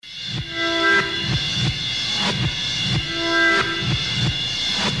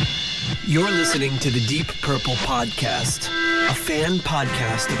You're listening to the Deep Purple Podcast, a fan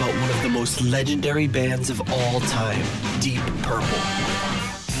podcast about one of the most legendary bands of all time, Deep Purple.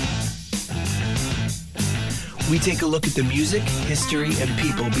 We take a look at the music, history, and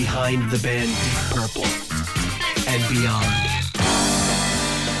people behind the band Deep Purple and beyond.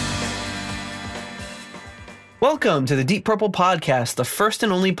 Welcome to the Deep Purple Podcast, the first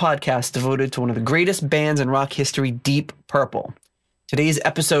and only podcast devoted to one of the greatest bands in rock history, Deep Purple. Today's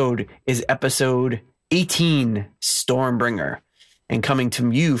episode is episode 18, Stormbringer. And coming to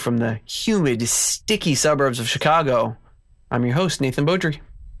you from the humid, sticky suburbs of Chicago, I'm your host, Nathan Beaudry.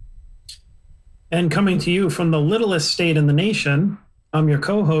 And coming to you from the littlest state in the nation, I'm your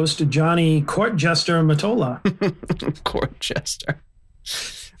co-host, Johnny Court Jester Matola. Court Jester.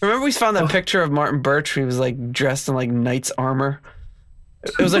 Remember we found that picture of Martin Birch where he was like dressed in like knight's armor?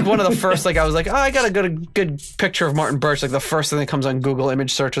 It was like one of the first, like I was like, oh, I got a good picture of Martin Birch. Like the first thing that comes on Google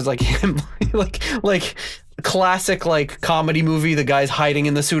image search is like him, like classic like comedy movie. The guy's hiding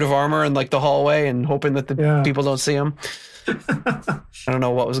in the suit of armor in like the hallway and hoping that the people don't see him. I don't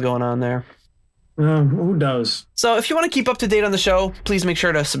know what was going on there. Who does? So if you want to keep up to date on the show, please make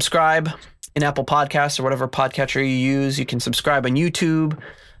sure to subscribe in Apple Podcasts or whatever podcatcher you use. You can subscribe on YouTube.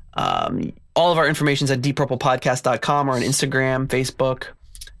 All of our information is at deeppurplepodcast.com or on Instagram, Facebook,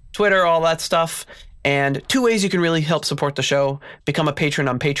 Twitter, all that stuff. And two ways you can really help support the show. Become a patron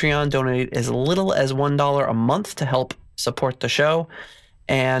on Patreon. Donate as little as $1 a month to help support the show.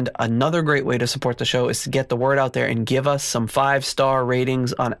 And another great way to support the show is to get the word out there and give us some 5-star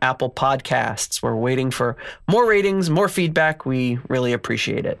ratings on Apple Podcasts. We're waiting for more ratings, more feedback. We really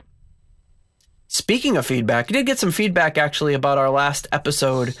appreciate it. Speaking of feedback, I did get some feedback actually about our last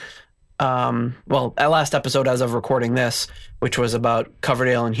episode. Our last episode as of recording this, which was about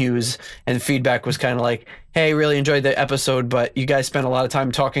Coverdale and Hughes, and feedback was kind of like, hey, really enjoyed the episode, but you guys spent a lot of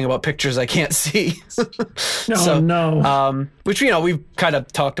time talking about pictures I can't see. Which, we've kind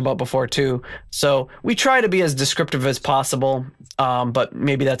of talked about before too. So we try to be as descriptive as possible, but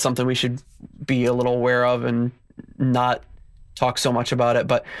maybe that's something we should be a little aware of and not talk so much about it.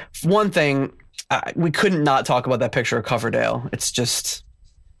 But one thing, we couldn't not talk about that picture of Coverdale. It's just...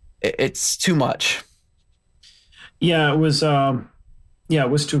 it's too much. Yeah, it was. It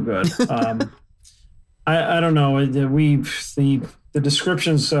was too good. I don't know. The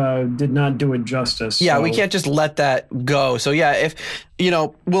descriptions did not do it justice. Yeah, so. We can't just let that go. So yeah, if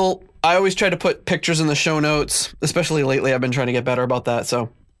I always try to put pictures in the show notes. Especially lately, I've been trying to get better about that.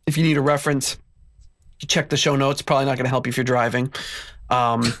 So if you need a reference, check the show notes. Probably not going to help you if you're driving.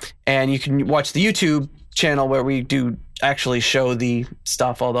 And you can watch the YouTube channel where we do actually show the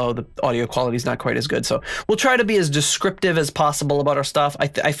stuff, although the audio quality is not quite as good. So we'll try to be as descriptive as possible about our stuff.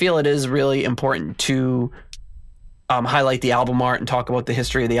 I feel it is really important to highlight the album art and talk about the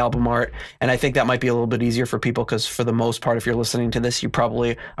history of the album art. And I think that might be a little bit easier for people because for the most part, if you're listening to this, you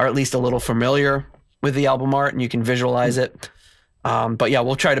probably are at least a little familiar with the album art and you can visualize it. But yeah,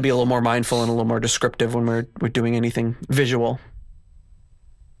 we'll try to be a little more mindful and a little more descriptive when we're doing anything visual.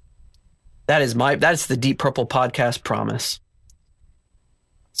 That's the Deep Purple Podcast promise.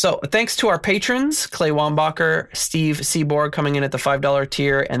 So thanks to our patrons, Clay Wambacher, Steve Seaborg coming in at the $5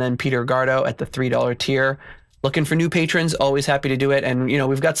 tier, and then Peter Gardo at the $3 tier. Looking for new patrons, always happy to do it. And,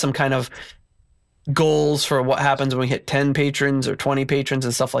 we've got some kind of goals for what happens when we hit 10 patrons or 20 patrons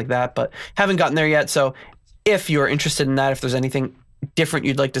and stuff like that, but haven't gotten there yet. So if you're interested in that, if there's anything different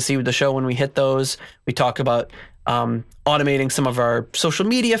you'd like to see with the show when we hit those, we talk about automating some of our social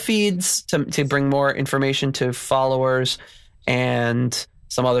media feeds to bring more information to followers, and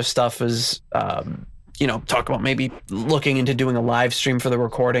some other stuff is, talk about maybe looking into doing a live stream for the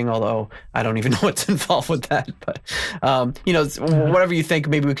recording, although I don't even know what's involved with that. But, whatever you think,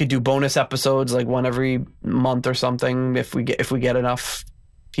 maybe we could do bonus episodes, like one every month or something if we get enough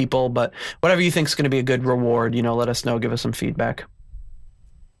people. But whatever you think is going to be a good reward, let us know, give us some feedback.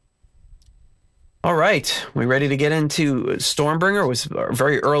 All right, we ready to get into Stormbringer? It was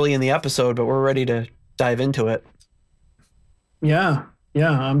very early in the episode, but we're ready to dive into it. Yeah,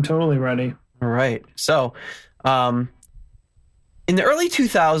 I'm totally ready. All right, so in the early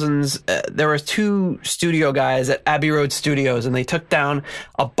 2000s, there were two studio guys at Abbey Road Studios, and they took down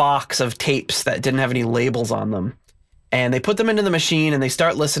a box of tapes that didn't have any labels on them. And they put them into the machine, and they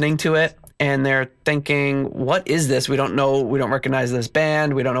start listening to it, and they're thinking, what is this? We don't know. We don't recognize this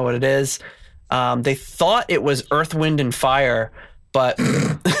band. We don't know what it is. They thought it was Earth, Wind, and Fire, but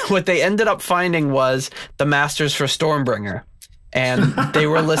what they ended up finding was the masters for Stormbringer. And they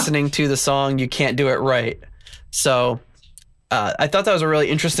were listening to the song You Can't Do It Right. So I thought that was a really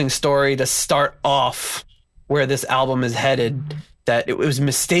interesting story to start off where this album is headed. that it was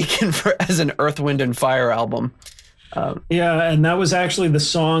mistaken as an Earth, Wind, and Fire album. And that was actually the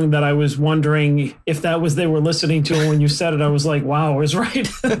song that I was wondering if that was they were listening to. And when you said it, I was like, wow, I was right.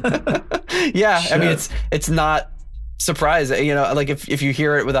 Yeah, shit. I mean, it's not surprising. Like if you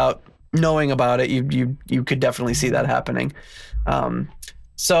hear it without knowing about it, you could definitely see that happening.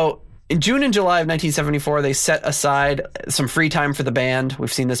 So in June and July of 1974, they set aside some free time for the band.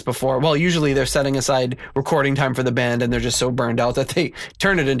 We've seen this before. Well, usually they're setting aside recording time for the band, and they're just so burned out that they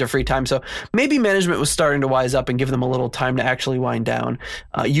turn it into free time. So maybe management was starting to wise up and give them a little time to actually wind down.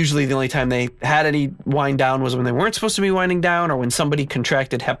 Usually the only time they had any wind down was when they weren't supposed to be winding down, or when somebody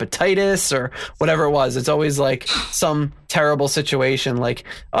contracted hepatitis or whatever it was. It's always like some terrible situation, like,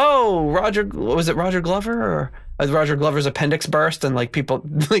 oh, Roger Glover, or Roger Glover's appendix burst, and like people,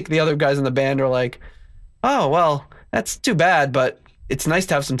 like the other guys in the band are like, oh, well, that's too bad, but it's nice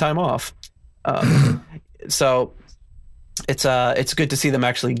to have some time off. So it's good to see them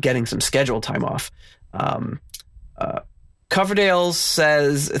actually getting some scheduled time off. Coverdale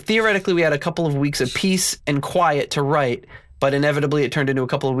says, theoretically, we had a couple of weeks of peace and quiet to write, but inevitably it turned into a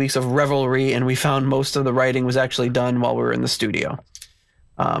couple of weeks of revelry, and we found most of the writing was actually done while we were in the studio.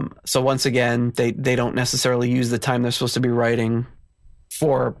 So once again, they don't necessarily use the time they're supposed to be writing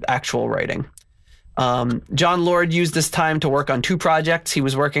for actual writing. John Lord used this time to work on two projects. He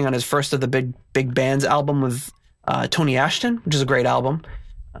was working on his first of the big bands album with Tony Ashton, which is a great album.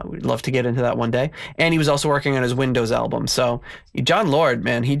 We'd love to get into that one day. And he was also working on his Windows album. So John Lord,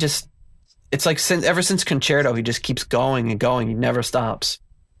 man, it's like ever since Concerto, he just keeps going and going. He never stops.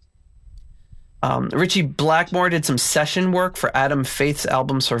 Richie Blackmore did some session work for Adam Faith's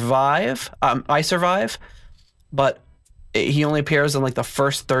album I Survive, but he only appears in like the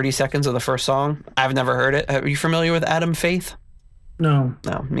first 30 seconds of the first song. I've never heard it. Are you familiar with Adam Faith? No,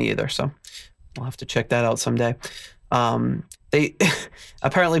 me either. So we'll have to check that out someday. They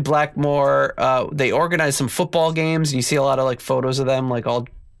apparently Blackmore, they organized some football games. You see a lot of like photos of them, like all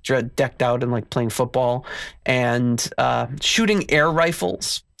decked out and like playing football and shooting air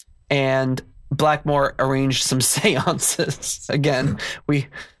rifles. And Blackmore arranged some seances. Again, we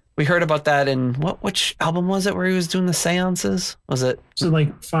heard about that in which album was it where he was doing the seances? Was it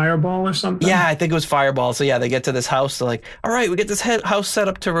like Fireball or something? Yeah, I think it was Fireball. So yeah, they get to this house. They're like, all right, we get this house set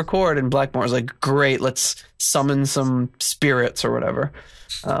up to record. And Blackmore's like, great, let's summon some spirits or whatever.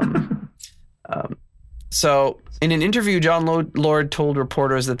 So in an interview, John Lord told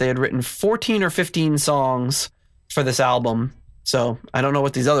reporters that they had written 14 or 15 songs for this album. So I don't know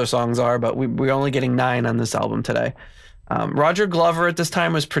what these other songs are, but we're only getting 9 on this album today. Roger Glover at this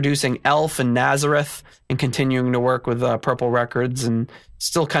time was producing Elf and Nazareth and continuing to work with Purple Records, and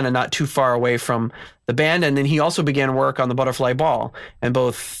still kind of not too far away from the band. And then he also began work on the Butterfly Ball, and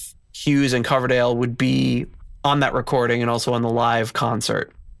both Hughes and Coverdale would be on that recording and also on the live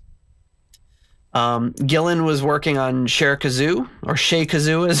concert. Gillan was working on Shea Kazoo, or Shea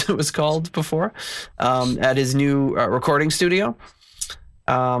Kazoo as it was called before, at his new recording studio.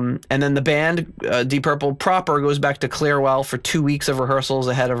 And then the band, Deep Purple proper, goes back to Clearwell for 2 weeks of rehearsals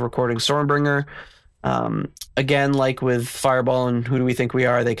ahead of recording Stormbringer. Again, like with Fireball and Who Do We Think We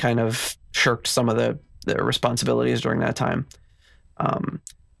Are, they kind of shirked some of their responsibilities during that time.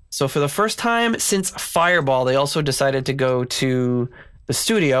 So for the first time since Fireball, they also decided to go to the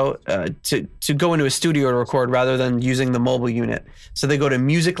studio, to go into a studio to record rather than using the mobile unit. So they go to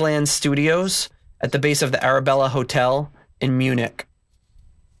Musicland Studios at the base of the Arabella Hotel in Munich,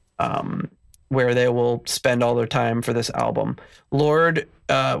 where they will spend all their time for this album. Lord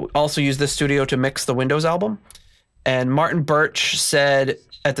also used this studio to mix the Windows album. And Martin Birch said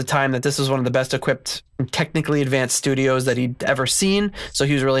at the time that this was one of the best equipped and technically advanced studios that he'd ever seen. So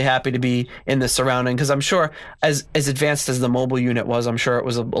he was really happy to be in this surrounding, because I'm sure as advanced as the mobile unit was, I'm sure it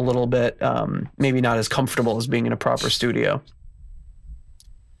was a little bit maybe not as comfortable as being in a proper studio.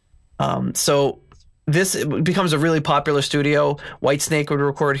 So this becomes a really popular studio. Whitesnake would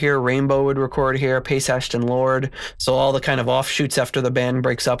record here. Rainbow would record here. Pace Ashton Lord. So all the kind of offshoots after the band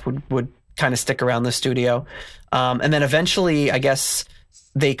breaks up would kind of stick around the studio. And then eventually, I guess,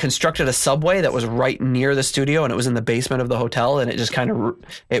 they constructed a subway that was right near the studio, and it was in the basement of the hotel, and it just kind of,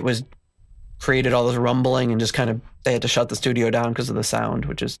 created all this rumbling, and just kind of, they had to shut the studio down because of the sound,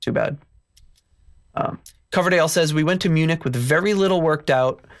 which is too bad. Coverdale says, we went to Munich with very little worked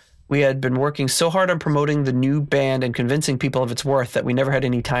out. We had been working so hard on promoting the new band and convincing people of its worth that we never had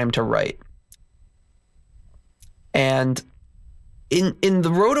any time to write. And in the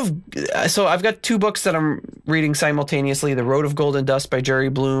Road of, so I've got 2 books that I'm reading simultaneously: The Road of Gold and Dust by Jerry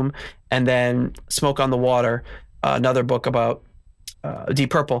Bloom, and then Smoke on the Water, another book about Deep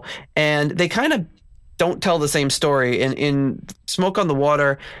Purple. And they're don't tell the same story. In Smoke on the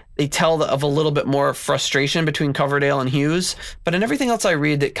Water, they tell of a little bit more frustration between Coverdale and Hughes, but in everything else I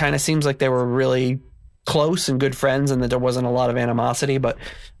read, it kind of seems like they were really close and good friends and that there wasn't a lot of animosity. But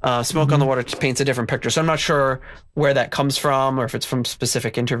Smoke on the Water paints a different picture. So I'm not sure where that comes from or if it's from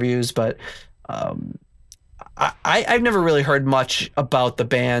specific interviews, but I've never really heard much about the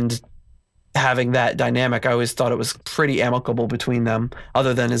band having that dynamic. I always thought it was pretty amicable between them,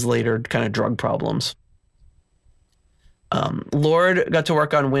 other than his later kind of drug problems. Lord got to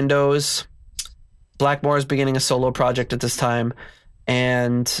work on Windows. Blackmore is beginning a solo project at this time.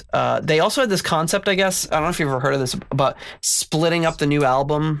 And they also had this concept, I guess, I don't know if you've ever heard of this, about splitting up the new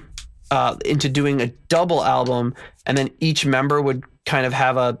album into doing a double album, and then each member would kind of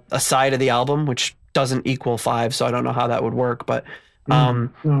have a side of the album, which doesn't equal 5, so I don't know how that would work. But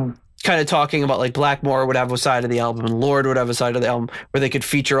kind of talking about like Blackmore would have a side of the album and Lord would have a side of the album where they could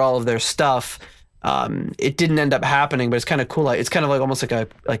feature all of their stuff. It didn't end up happening, but it's kind of cool. It's kind of like almost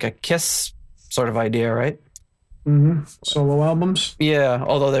like a Kiss sort of idea, right? Mm-hmm. Solo albums. Yeah,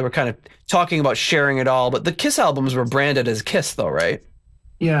 although they were kind of talking about sharing it all, but the Kiss albums were branded as Kiss, though, right?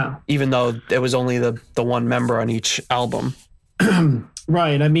 Yeah. Even though it was only the one member on each album.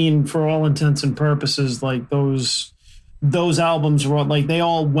 Right. I mean, for all intents and purposes, like those albums were like they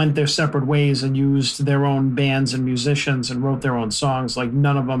all went their separate ways and used their own bands and musicians and wrote their own songs. Like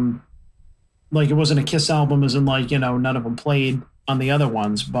none of them, like it wasn't a Kiss album, as in like, none of them played on the other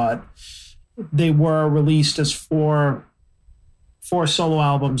ones, but they were released as four solo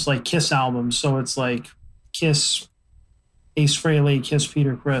albums, like Kiss albums. So it's like Kiss, Ace Frehley, Kiss,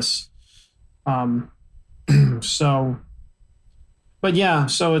 Peter, Chris. So, but yeah,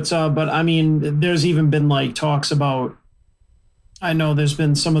 so it's, but I mean, there's even been like talks about, I know there's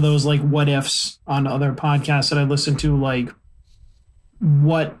been some of those like what ifs on other podcasts that I listen to, like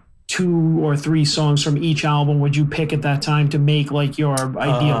what 2 or 3 songs from each album would you pick at that time to make like your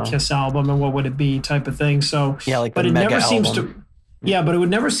ideal Kiss album, and what would it be, type of thing. So yeah, like but the it mega never seems album. to, yeah, but it would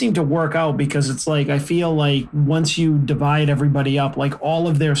never seem to work out because it's like I feel like once you divide everybody up, like all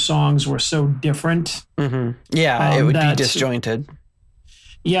of their songs were so different. Mm-hmm. Yeah, it would be disjointed.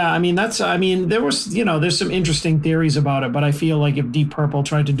 Yeah, I mean there was there's some interesting theories about it, but I feel like if Deep Purple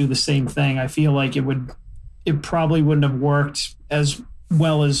tried to do the same thing, I feel like it probably wouldn't have worked as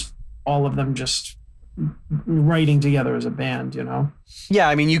well as all of them just writing together as a band, Yeah,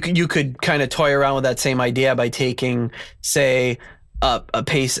 I mean, you could kind of toy around with that same idea by taking, say, a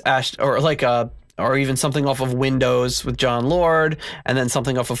Pace Ash or even something off of Windows with John Lord, and then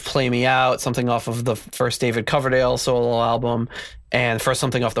something off of Play Me Out, something off of the first David Coverdale solo album, and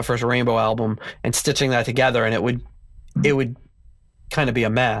something off the first Rainbow album, and stitching that together, and it would kind of be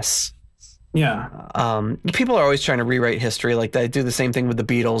a mess. Yeah. People are always trying to rewrite history. Like they do the same thing with the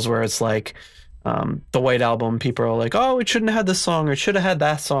Beatles, where it's like the White Album. People are like, oh, it shouldn't have had this song, or it should have had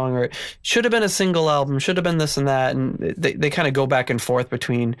that song, or it should have been a single album, should have been this and that. And they kind of go back and forth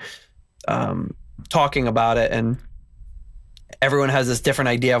between talking about it, and everyone has this different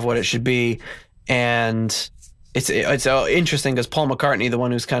idea of what it should be. And it's interesting because Paul McCartney, the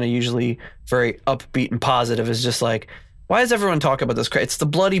one who's kind of usually very upbeat and positive, is just like, why does everyone talk about this? It's the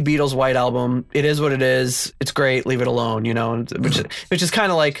bloody Beatles White Album. It is what it is. It's great. Leave it alone, which is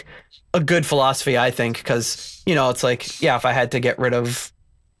kind of like a good philosophy, I think, because, it's like, yeah, if I had to get rid of,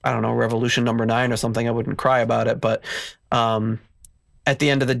 I don't know, Revolution number 9 or something, I wouldn't cry about it. But at the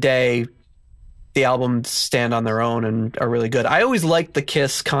end of the day, the albums stand on their own and are really good. I always liked the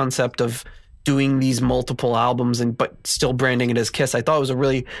Kiss concept of doing these multiple albums but still branding it as Kiss. I thought it was a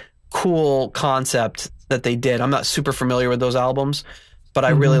really cool concept that they did. I'm not super familiar with those albums, but I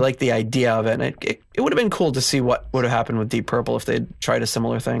really like the idea of it. And it would have been cool to see what would have happened with Deep Purple if they'd tried a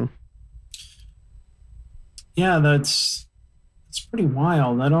similar thing. Yeah, it's pretty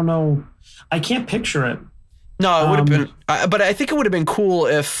wild. I don't know. I can't picture it. No, it would have been, but I think it would have been cool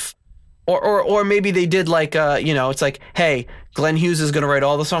if, or maybe they did like, it's like, hey, Glenn Hughes is going to write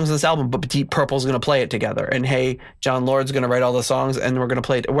all the songs on this album, but Deep Purple's going to play it together. And hey, John Lord's going to write all the songs and we're going to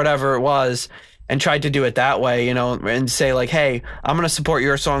play it, whatever it was, and tried to do it that way, and say like, hey, I'm going to support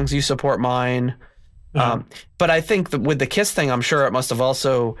your songs, you support mine. Mm-hmm. But I think that with the Kiss thing, I'm sure it must have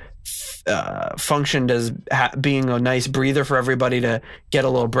also functioned as being a nice breather for everybody to get a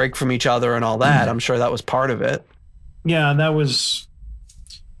little break from each other and all that. I'm sure that was part of it. Yeah, that was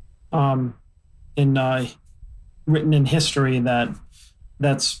written in history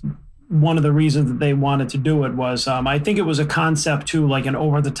that's one of the reasons that they wanted to do it was I think it was a concept too, like an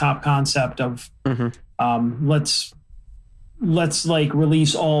over the top concept of let's like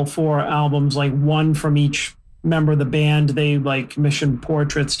release all 4 albums, like one from each member of the band. They like commissioned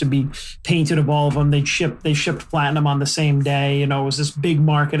portraits to be painted of all of them. They shipped platinum on the same day. It was this big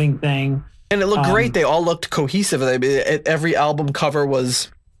marketing thing. And it looked great. They all looked cohesive. Every album cover was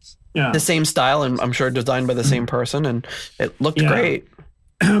the same style, and I'm sure designed by the same person, and it looked great.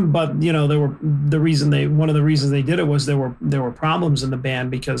 But one of the reasons they did it was there were problems in the band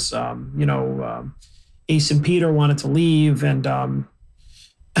because Ace and Peter wanted to leave, and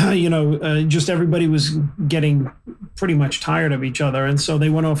just everybody was getting pretty much tired of each other, and so they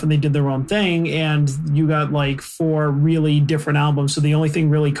went off and they did their own thing, and you got like 4 really different albums. So the only thing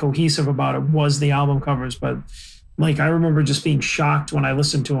really cohesive about it was the album covers. But like I remember just being shocked when I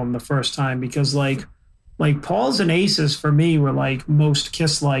listened to them the first time, because like Paul's and Ace's for me were like most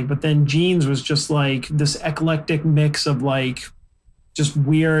Kiss-like, but then Gene's was just like this eclectic mix of like just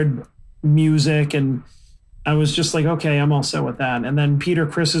weird music, and I was just like, okay, I'm all set with that. And then Peter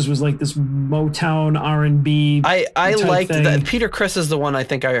Criss's was like this Motown R&B. I liked that. Peter Criss is the one I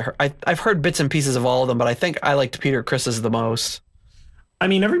think I've heard bits and pieces of all of them, but I think I liked Peter Criss's the most. I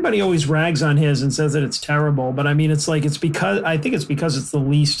mean, everybody always rags on his and says that it's terrible, but I mean, it's because it's the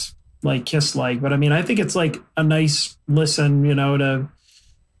least like Kiss-like. But I mean, I think it's like a nice listen, to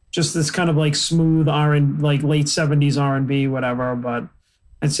just this kind of like smooth like late 70s R&B, whatever. But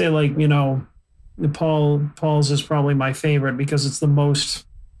I'd say like, Paul's is probably my favorite because it's the most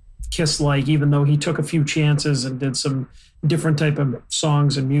Kiss-like, even though he took a few chances and did some different type of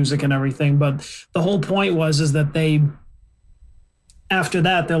songs and music and everything. But the whole point is that after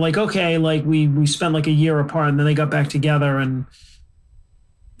that, they're like, okay, like we spent like a year apart, and then they got back together, and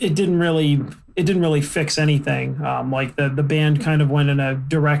it didn't really fix anything. Like the band kind of went in a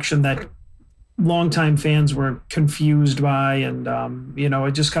direction that longtime fans were confused by, and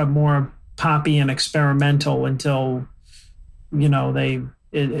it just got more poppy and experimental until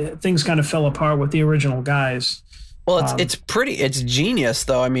things kind of fell apart with the original guys. Well, it's genius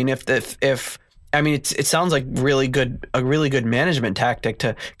though. I mean, it sounds like a really good management tactic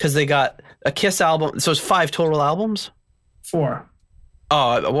because they got a Kiss album. So it's 5 total albums. 4.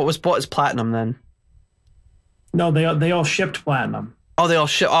 Oh, what was platinum then? No, they all shipped platinum. Oh, they all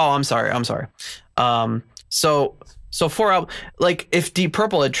ship. Oh, I'm sorry. So 4 albums, like if Deep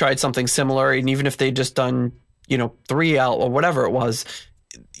Purple had tried something similar, and even if they'd just done, 3 out or whatever it was,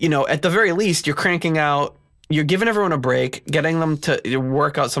 at the very least, you're giving everyone a break, getting them to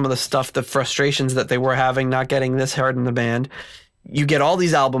work out some of the stuff, the frustrations that they were having, not getting this hard in the band. You get all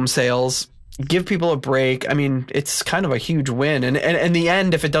these album sales, give people a break. I mean, it's kind of a huge win. And in the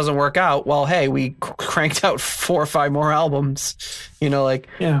end, if it doesn't work out, well, hey, we cranked out 4 or 5 more albums,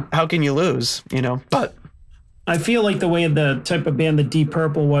 how can you lose, but I feel like the way the type of band that Deep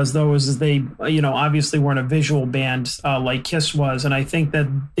Purple was, though, is they, obviously weren't a visual band like Kiss was. And I think that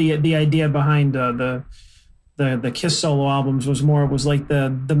the idea behind the Kiss solo albums was like the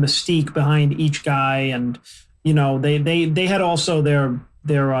mystique behind each guy. And, they had also their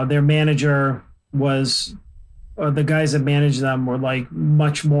manager was, or the guys that managed them were like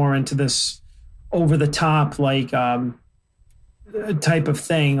much more into this over the top, like type of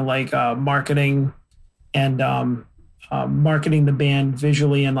thing, like marketing and marketing the band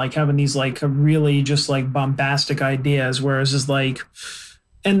visually, and like having these like really just like bombastic ideas, whereas is like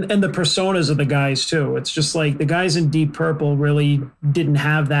and the personas of the guys too. It's just like the guys in Deep Purple really didn't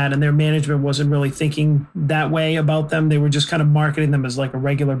have that, and their management wasn't really thinking that way about them. They were just kind of marketing them as like a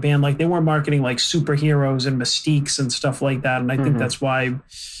regular band. Like they weren't marketing like superheroes and mystiques and stuff like that. And I think that's why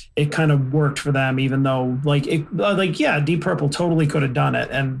it kind of worked for them, even though Deep Purple totally could have done it.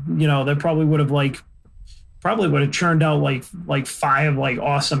 And, they probably would have churned out like 5 like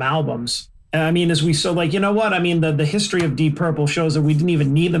awesome albums. And I mean, as we saw, like, the history of Deep Purple shows that we didn't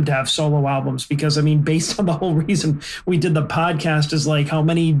even need them to have solo albums, because I mean, based on the whole reason we did the podcast is like how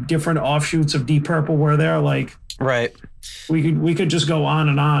many different offshoots of Deep Purple were there? Like, right. We could just go on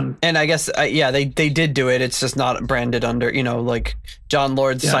and on. And I guess, they did do it. It's just not branded under, like John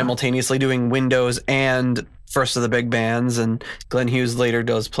Lord's simultaneously doing Windows and First of the Big Bands, and Glenn Hughes later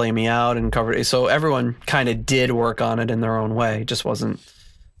does Play Me Out and cover it. So everyone kind of did work on it in their own way. It just wasn't,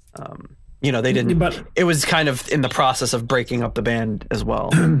 they didn't, but it was kind of in the process of breaking up the band as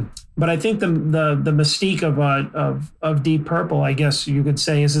well. But I think the mystique of Deep Purple, I guess you could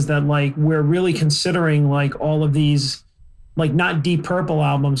say, is that like we're really considering like all of these, like not Deep Purple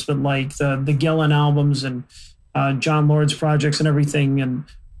albums, but like the Gillan albums and John Lord's projects and everything, and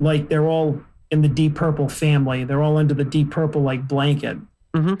like they're all in the Deep Purple family. They're all under the Deep Purple like blanket.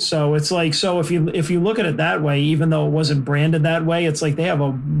 Mm-hmm. So it's like, so if you look at it that way, even though it wasn't branded that way, it's like they have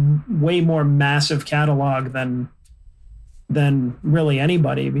a way more massive catalog than than really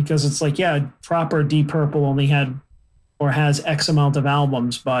anybody, because it's like, yeah, proper Deep Purple only had or has X amount of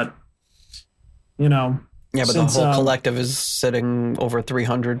albums, but you know. Yeah, but the whole collective is sitting over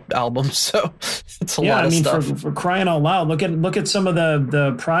 300 albums, so it's a lot of stuff. For crying out loud, look at some of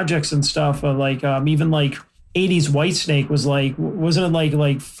the projects and stuff. Like even like 80s Whitesnake was like, wasn't it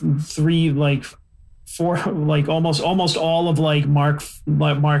like four, like almost all of like Mark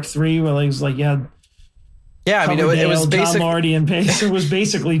III, where like, it was like, yeah. Yeah, I mean, it was basically John Lordy and Pace. It was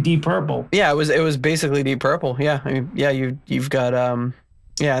basically Deep Purple. Yeah, it was basically Deep Purple. Yeah, I mean, yeah, you've got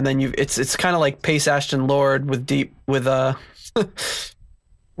yeah, and then it's kind of like Pace, Ashton, Lord with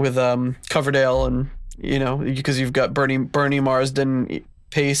Coverdale, and you know, because you've got Bernie Marsden,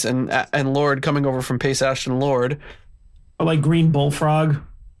 Pace, and Lord coming over from Pace, Ashton, Lord. Or like Green Bullfrog.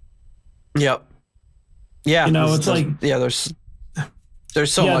 Yep. Yeah, you know, it's like, yeah, there's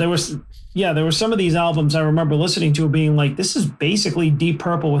so much. There were some of these albums I remember listening to being like, this is basically Deep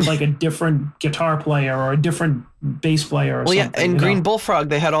Purple with like a different guitar player or a different bass player or something. Yeah, and Green Bullfrog,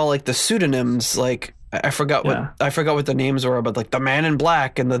 they had all like the pseudonyms, like I forgot what the names were, but like the Man in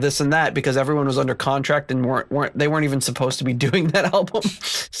Black and the this and that, because everyone was under contract and weren't even supposed to be doing that album.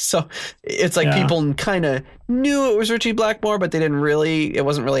 So it's like people kind of knew it was Ritchie Blackmore, but it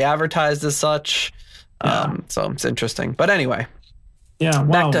wasn't really advertised as such. So it's interesting. But anyway. Yeah,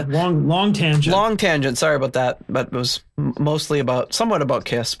 wow, long tangent. Long tangent, sorry about that. But it was somewhat about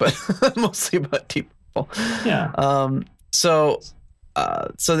Kiss, but mostly about Deep Purple. Yeah.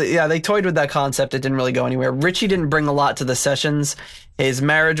 They toyed with that concept. It didn't really go anywhere. Ritchie didn't bring a lot to the sessions. His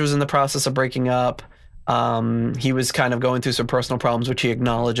marriage was in the process of breaking up. He was kind of going through some personal problems, which he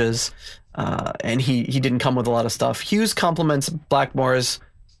acknowledges. And he didn't come with a lot of stuff. Hughes compliments Blackmore's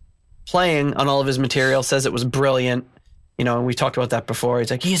playing on all of his material, says it was brilliant. You know, and we talked about that before. He's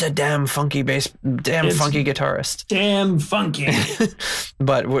like, he's a damn funky funky guitarist. Damn funky.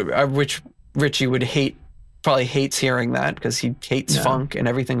 But which Ritchie probably hates hearing that, because he hates funk and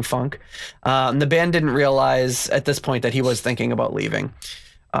everything funk. The band didn't realize at this point that he was thinking about leaving.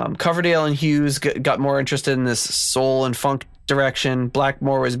 Coverdale and Hughes got more interested in this soul and funk direction.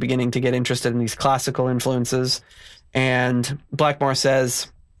 Blackmore was beginning to get interested in these classical influences. And Blackmore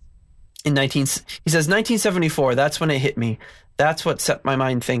says... He says 1974, that's when it hit me. That's what set my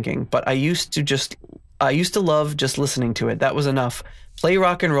mind thinking. But I used to love just listening to it. That was enough. Play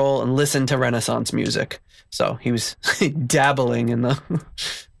rock and roll and listen to Renaissance music. So he was dabbling in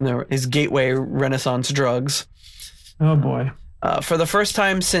his gateway Renaissance drugs. Oh boy. For the first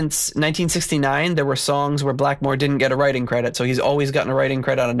time since 1969, there were songs where Blackmore didn't get a writing credit. So he's always gotten a writing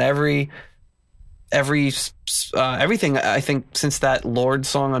credit on everything, I think, since that Lord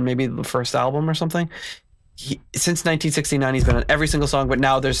song on maybe the first album or something. Since 1969, he's been on every single song, but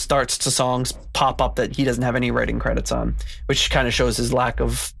now there's starts to songs pop up that he doesn't have any writing credits on, which kind of shows his lack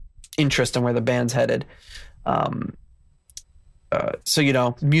of interest in where the band's headed. So, you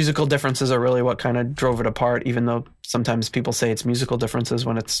know, musical differences are really what kind of drove it apart, even though sometimes people say it's musical differences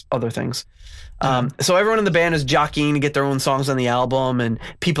when it's other things. So everyone in the band is jockeying to get their own songs on the album, and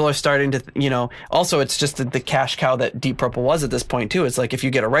people are starting to, you know, also it's just the cash cow that Deep Purple was at this point too. It's like, if you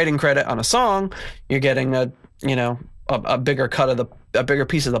get a writing credit on a song, you're getting a bigger a bigger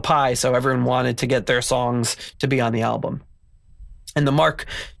piece of the pie. So everyone wanted to get their songs to be on the album. And the Mark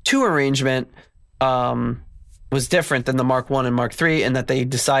II arrangement, was different than the Mark I and Mark III, in that they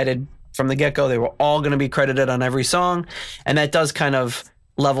decided from the get-go they were all going to be credited on every song, and that does kind of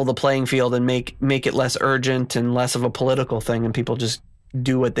level the playing field and make it less urgent and less of a political thing, and people just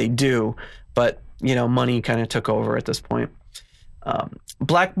do what they do. But, you know, money kind of took over at this point.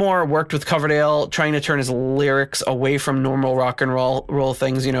 Blackmore worked with Coverdale, trying to turn his lyrics away from normal rock and roll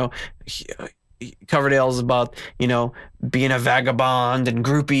things. You know, Coverdale's about, you know, being a vagabond and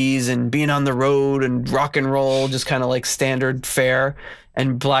groupies and being on the road and rock and roll, just kind of like standard fare.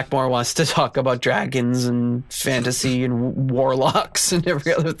 And Blackmore wants to talk about dragons and fantasy and warlocks and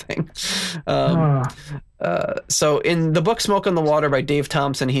every other thing. So in the book Smoke on the Water by Dave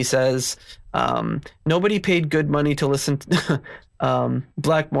Thompson, he says, nobody paid good money to listen to...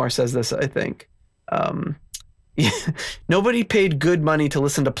 Blackmore says this, I think. Nobody paid good money to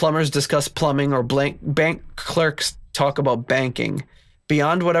listen to plumbers discuss plumbing or bank clerks talk about banking.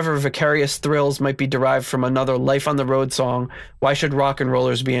 Beyond whatever vicarious thrills might be derived from another Life on the Road song, why should rock and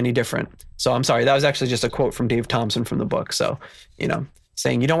rollers be any different? So I'm sorry, that was actually just a quote from Dave Thompson from the book. So, you know,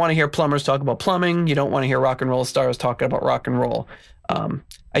 saying you don't want to hear plumbers talk about plumbing, you don't want to hear rock and roll stars talking about rock and roll.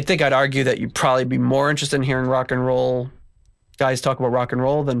 I think I'd argue that you'd probably be more interested in hearing rock and roll guys talk about rock and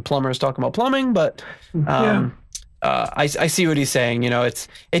roll than plumbers talking about plumbing, but I see what he's saying. You know,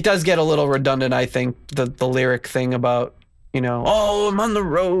 it does get a little redundant, I think, the lyric thing about, oh, I'm on the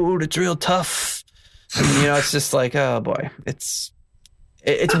road, it's real tough. And, it's just like, oh boy, it's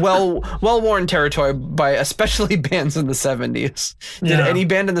well-worn territory by especially bands in the 70s. Did any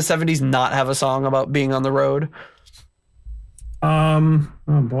band in the 70s not have a song about being on the road? Oh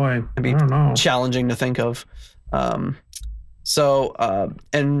boy, It'd be I don't know. challenging to think of. And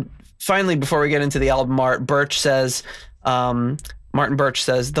finally, before we get into the album art, Martin Birch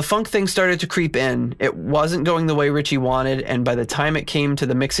says, the funk thing started to creep in. It wasn't going the way Ritchie wanted, and by the time it came to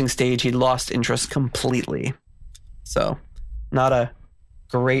the mixing stage, he'd lost interest completely. So, not a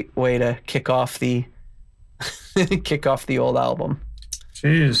great way to kick off the old album.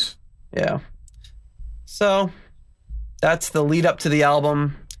 Jeez. Yeah. So, that's the lead up to the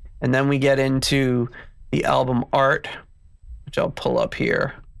album, and then we get into the album art, which I'll pull up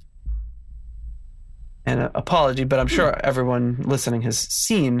here. And apology, but I'm sure everyone listening has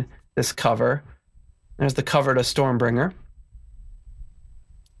seen this cover. There's the cover to Stormbringer.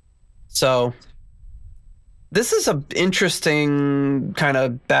 So this is an interesting kind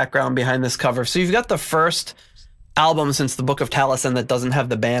of background behind this cover. So you've got the first album since the Book of Taliesin that doesn't have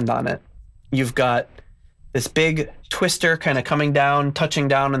the band on it. You've got this big twister kind of coming down, touching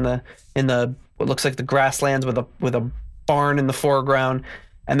down in the what looks like the grasslands with a barn in the foreground.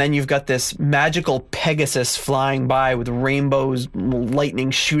 And then you've got this magical Pegasus flying by with rainbows, lightning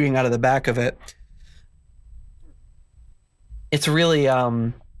shooting out of the back of it. It's really,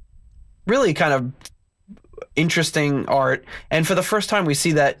 really kind of interesting art. And for the first time, we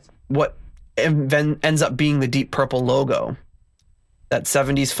see that what ends up being the Deep Purple logo. That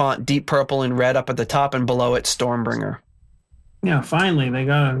 70s font, deep purple and red up at the top, and below it, Stormbringer. Yeah, finally they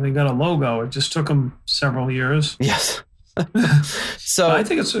got a logo. It just took them several years. Yes. So I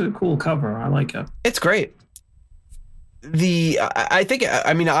think it's a cool cover. I like it. It's great. I think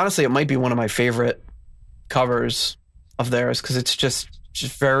honestly, it might be one of my favorite covers of theirs because it's just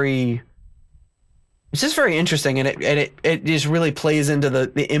very interesting, and it just really plays into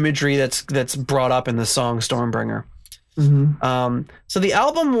the imagery that's brought up in the song Stormbringer. Mm-hmm. So the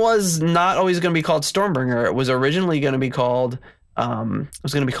album was not always going to be called Stormbringer. It was originally going to be called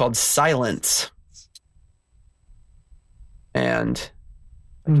Silence. And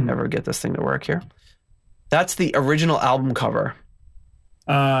I can never get this thing to work here. That's the original album cover.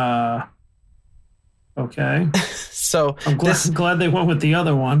 Okay. So I'm glad they went with the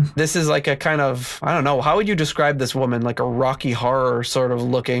other one. This is like a kind of, I don't know, how would you describe this woman? Like a Rocky Horror sort of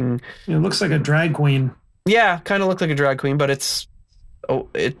looking. It looks like a drag queen. Yeah, kind of looked like a drag queen, but it's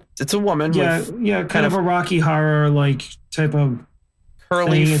a woman. Yeah, kind of a Rocky Horror like type of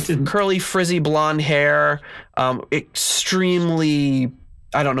curly, frizzy blonde hair. Extremely,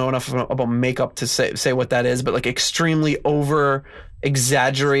 I don't know enough about makeup to say what that is, but like extremely over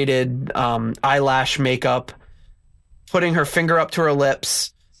exaggerated eyelash makeup, putting her finger up to her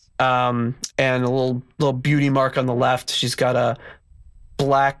lips, and a little beauty mark on the left. She's got a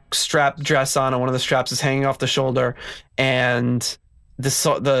black strap dress on, and one of the straps is hanging off the shoulder, and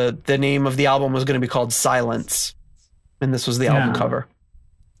the name of the album was going to be called Silence, and this was the album cover.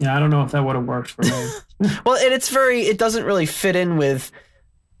 Yeah, I don't know if that would have worked for me. Well, and it doesn't really fit in with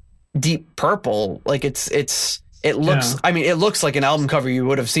Deep Purple. Like it looks, it looks like an album cover you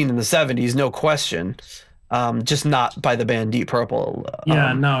would have seen in the 70s, no question. Just not by the band Deep Purple.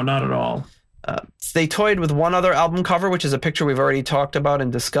 No, not at all. They toyed with one other album cover, which is a picture we've already talked about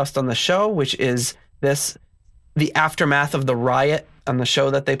and discussed on the show, which is the aftermath of the riot on the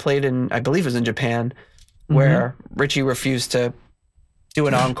show that they played in, I believe it was in Japan, where Ritchie refused to do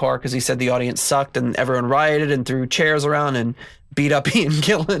an encore because he said the audience sucked and everyone rioted and threw chairs around and beat up Ian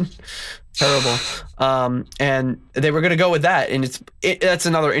Gillan. Terrible. And they were going to go with that. And that's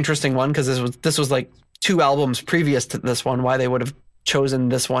another interesting one because this was like 2 albums previous to this one, why they would have chosen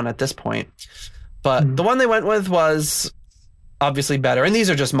this one at this point. But the one they went with was obviously better. And these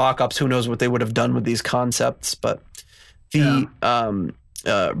are just mock-ups. Who knows what they would have done with these concepts. But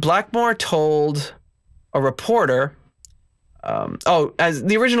Blackmore told a reporter, as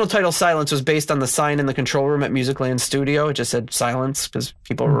the original title Silence was based on the sign in the control room at Musicland Studio. It just said Silence because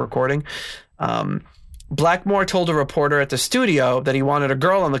people were recording. Blackmore told a reporter at the studio that he wanted a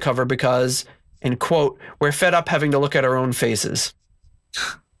girl on the cover because, and quote, "we're fed up having to look at our own faces."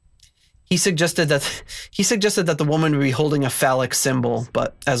 He suggested that the woman would be holding a phallic symbol,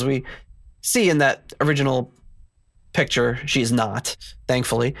 but as we see in that original picture, she's not,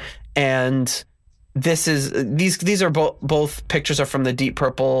 thankfully. And these are both pictures are from the Deep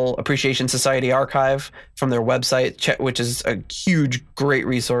Purple Appreciation Society archive from their website, which is a huge, great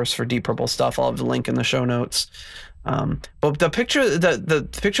resource for Deep Purple stuff. I'll have the link in the show notes. But the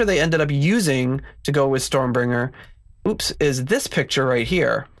picture they ended up using to go with Stormbringer is this picture right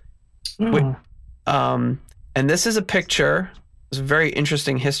here. Oh. And this is a picture. There's a very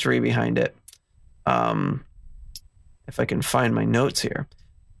interesting history behind it. If I can find my notes here.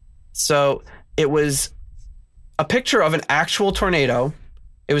 So it was a picture of an actual tornado.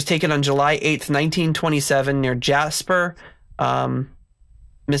 It was taken on July 8th, 1927 near Jasper,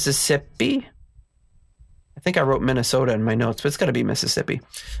 Mississippi. I think I wrote Minnesota in my notes, but it's got to be Mississippi.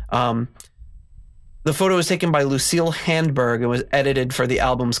 The photo was taken by Lucille Handberg and was edited for the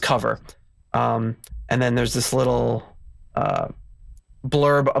album's cover. And then there's this little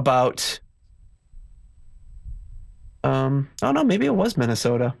blurb about... oh no, maybe it was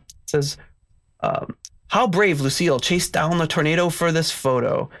Minnesota. It says, how brave Lucille chased down the tornado for this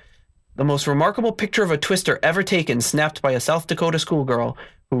photo. The most remarkable picture of a twister ever taken, snapped by a South Dakota schoolgirl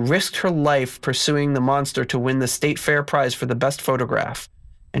who risked her life pursuing the monster to win the state fair prize for the best photograph.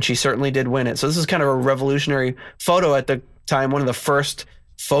 And she certainly did win it. So this is kind of a revolutionary photo at the time, one of the first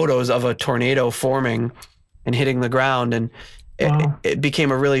photos of a tornado forming and hitting the ground. And it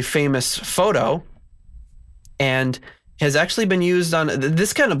became a really famous photo and has actually been used on...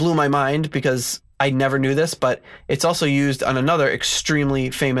 This kind of blew my mind because I never knew this, but it's also used on another extremely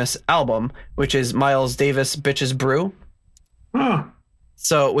famous album, which is Miles Davis' Bitches Brew. Huh.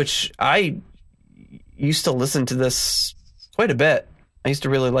 So, which I used to listen to this quite a bit. I used to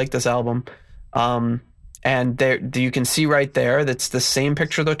really like this album. And there you can see right there, that's the same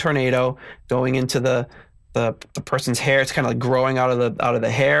picture of the tornado going into the person's hair. It's kind of like growing out of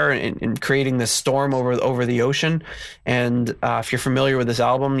the hair and creating this storm over the ocean. And if you're familiar with this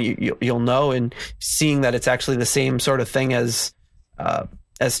album, you'll know, and seeing that it's actually the same sort of thing as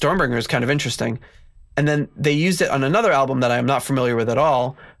Stormbringer is kind of interesting. And then they used it on another album that I'm not familiar with at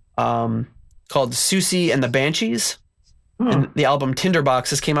all, called Susie and the Banshees. And the album Tinderbox.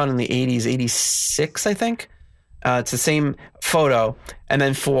 This came out in the 80s, 86, I think. It's the same photo. And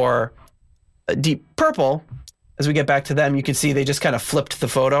then for Deep Purple, as we get back to them, you can see they just kind of flipped the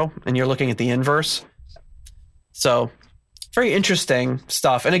photo and you're looking at the inverse. So very interesting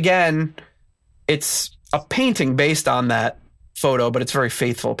stuff. And again, it's a painting based on that photo, but it's very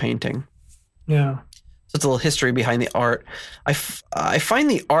faithful painting. Yeah. So it's a little history behind the art. I find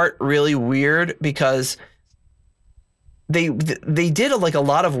the art really weird because they did like a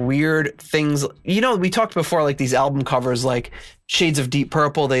lot of weird things. You know, we talked before, like these album covers, like Shades of Deep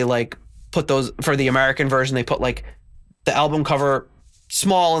Purple, they like put those for the American version. They put like the album cover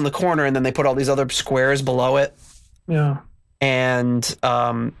small in the corner and then they put all these other squares below it. Yeah. And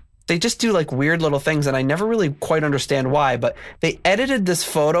they just do like weird little things. And I never really quite understand why, but they edited this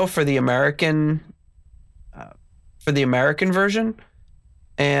photo for the American version.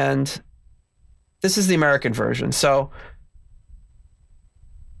 And this is the American version. So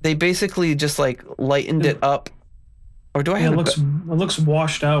they basically just like lightened it up. Or do I have it looks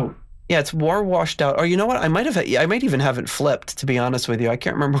washed out. Yeah, it's more washed out. Or you know what? I might even have it flipped, to be honest with you. I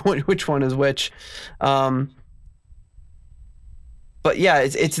can't remember which one is which. But yeah,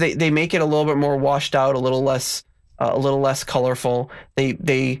 it's they make it a little bit more washed out, a little less colorful.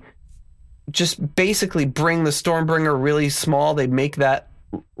 They just basically bring the Stormbringer really small. They make that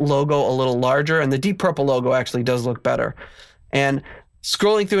logo a little larger, and the Deep Purple logo actually does look better. And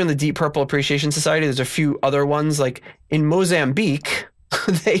scrolling through in the Deep Purple Appreciation Society, there's a few other ones. Like in Mozambique,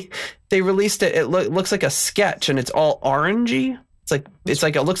 they released it. It looks like a sketch, and it's all orangey. It's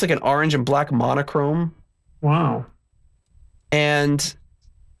like it looks like an orange and black monochrome. Wow. And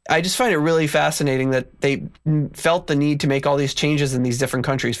I just find it really fascinating that they felt the need to make all these changes in these different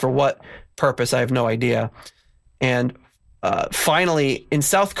countries. For what purpose, I have no idea. And finally, in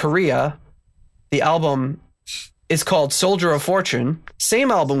South Korea, the album is called Soldier of Fortune.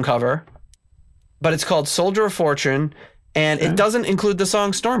 Same album cover, but it's called Soldier of Fortune, and it doesn't include the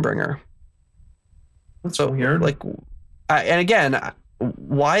song Stormbringer. That's so weird. Like, and again,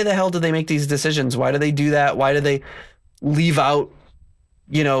 why the hell do they make these decisions? Why do they do that? Why do they leave out,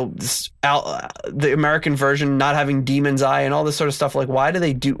 you know, the American version not having Demon's Eye and all this sort of stuff? Like, why do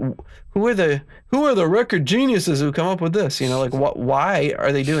they do? Who are the record geniuses who come up with this? You know, like why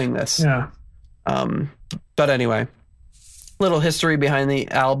are they doing this? Yeah. But anyway, little history behind the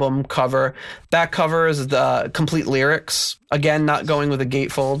album cover. Back cover is the complete lyrics. Again, not going with a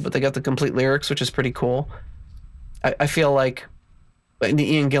gatefold, but they got the complete lyrics, which is pretty cool. I feel like in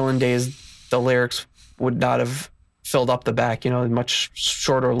the Ian Gillan days, the lyrics would not have filled up the back, you know, much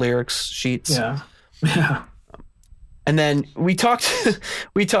shorter lyrics sheets. Yeah. Yeah. And then we talked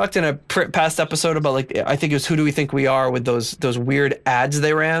in a past episode about, like, I think it was Who Do We Think We Are, with those weird ads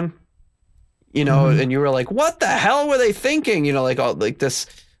they ran, you know, and you were like, what the hell were they thinking? You know, like all like this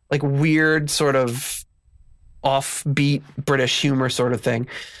like weird sort of offbeat British humor sort of thing.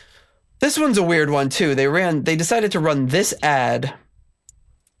 This one's a weird one too. They decided to run this ad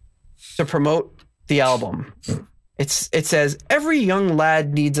to promote the album. It says, every young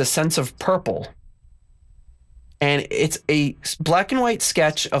lad needs a sense of purple. And it's a black and white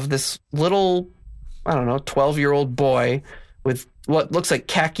sketch of this little, 12-year-old boy with what looks like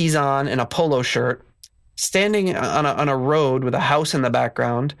khakis on and a polo shirt, standing on a road with a house in the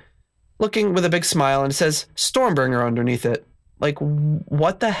background, looking with a big smile, and it says Stormbringer underneath it. Like,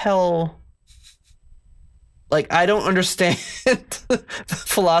 what the hell? Like, I don't understand the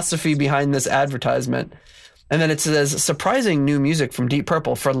philosophy behind this advertisement. And then it says, surprising new music from Deep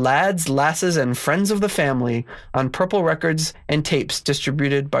Purple for lads, lasses, and friends of the family on Purple Records and tapes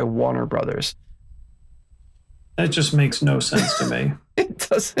distributed by Warner Brothers. That just makes no sense to me. It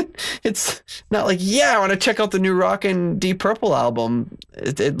doesn't. It's not like, I want to check out the new rockin' Deep Purple album.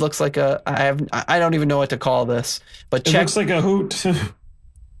 It looks like I don't even know what to call this. But it looks like a hoot.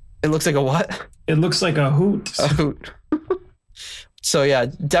 It looks like a what? It looks like a hoot. A hoot. So yeah,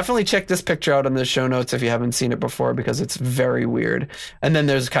 definitely check this picture out in the show notes if you haven't seen it before, because it's very weird. And then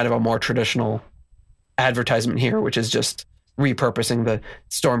there's kind of a more traditional advertisement here, which is just repurposing the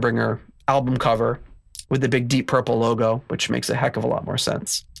Stormbringer album cover with the big Deep Purple logo, which makes a heck of a lot more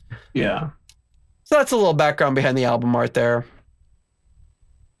sense. Yeah. So that's a little background behind the album art there.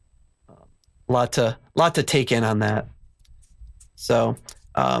 Lot to take in on that. So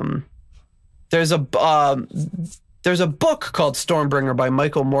there's a book called Stormbringer by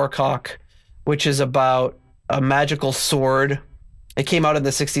Michael Moorcock, which is about a magical sword. It came out in the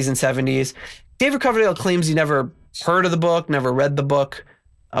 60s and 70s. David Coverdale claims he never heard of the book, never read the book,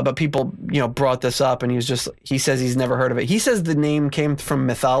 but people, brought this up, and he says he's never heard of it. He says the name came from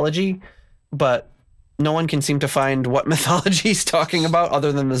mythology, but no one can seem to find what mythology he's talking about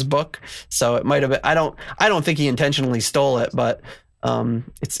other than this book. So it might have been, I don't think he intentionally stole it, but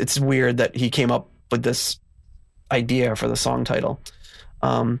it's weird that he came up with this idea for the song title.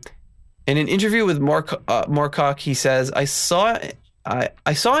 In an interview with Moorcock, he says, I saw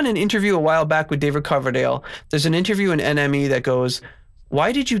in an interview a while back with David Coverdale, there's an interview in NME that goes,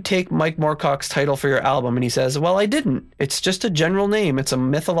 why did you take Mike Moorcock's title for your album? And he says, well, I didn't. It's just a general name. It's a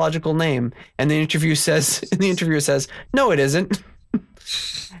mythological name. And the interviewer says, no, it isn't.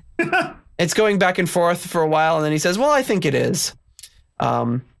 It's going back and forth for a while. And then he says, well, I think it is.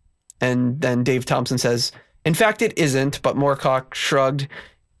 And then Dave Thompson says, in fact, it isn't. But Moorcock shrugged.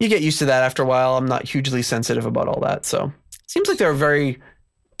 You get used to that after a while. I'm not hugely sensitive about all that. So it seems like they were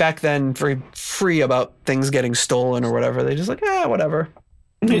back then, very free about things getting stolen or whatever. They just like, whatever.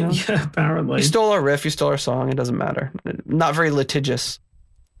 Yeah, apparently. You stole our riff, you stole our song, it doesn't matter. Not very litigious.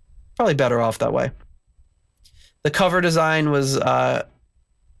 Probably better off that way. The cover design was by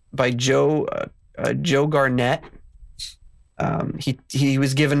Joe Garnett. He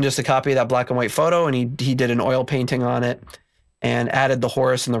was given just a copy of that black and white photo, and he did an oil painting on it and added the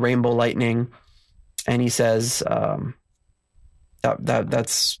horse and the rainbow lightning. And he says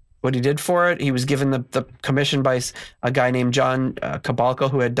that's what he did for it. He was given the commission by a guy named John Cabalco,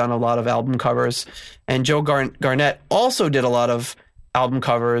 who had done a lot of album covers. And Joe Garnett also did a lot of album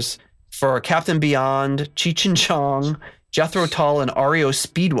covers for Captain Beyond, Cheech and Chong, Jethro Tull, and REO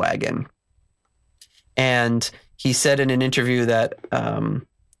Speedwagon. And he said in an interview that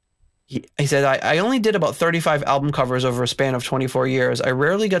he said, I only did about 35 album covers over a span of 24 years. I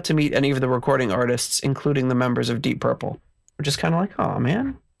rarely got to meet any of the recording artists, including the members of Deep Purple. We're just kind of like, oh,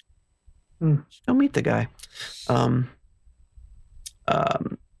 man. Go meet the guy. Yeah,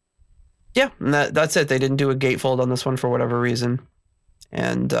 and that's it. They didn't do a gatefold on this one for whatever reason.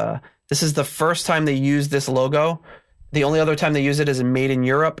 And this is the first time they used this logo. The only other time they use it is in Made in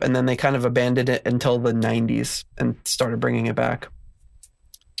Europe, and then they kind of abandoned it until the 90s and started bringing it back.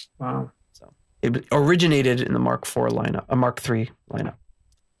 Wow. So it originated in the Mark IV lineup, a Mark III lineup.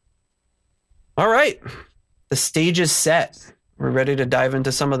 All right. The stage is set. We're ready to dive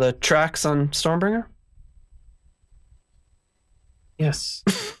into some of the tracks on Stormbringer? Yes.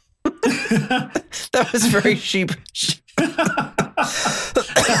 That was very sheepish.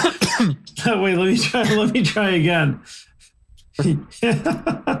 Wait, let me try again.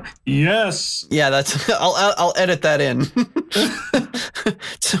 Yes. Yeah, that's. I'll edit that in.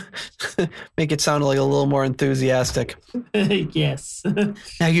 Make it sound like a little more enthusiastic. Yes.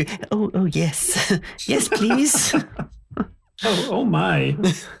 Now you. Oh yes, yes, please. Oh my.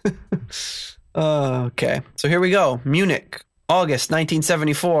 Okay, so here we go. Munich, August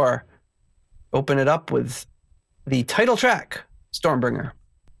 1974. Open it up with the title track, Stormbringer.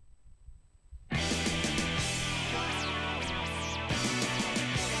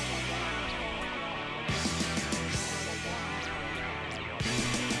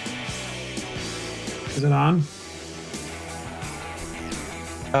 Is it on?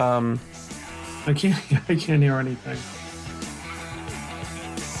 I can't hear anything.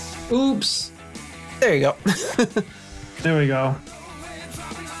 Oops. There you go. There we go.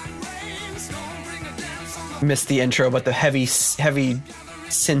 Missed the intro, but the heavy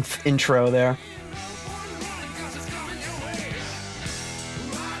synth intro there.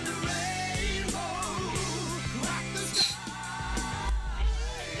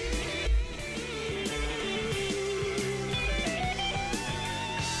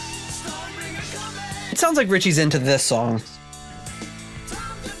 It sounds like Richie's into this song.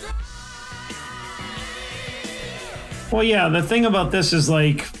 Well, yeah, the thing about this is,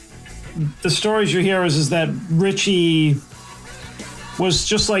 like, the stories you hear is that Richie was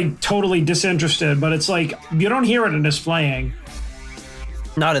just, like, totally disinterested, but it's like, you don't hear it in his playing.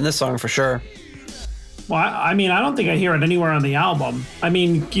 Not in this song, for sure. Well, I mean, I don't think I hear it anywhere on the album. I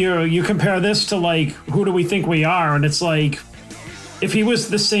mean, you compare this to, like, Who Do We Think We Are, and it's like, if he was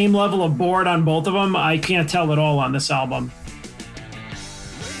the same level of bored on both of them, I can't tell at all on this album.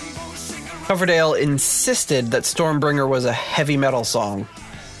 Coverdale insisted that Stormbringer was a heavy metal song.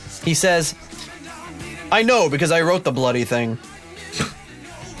 He says, "I know because I wrote the bloody thing."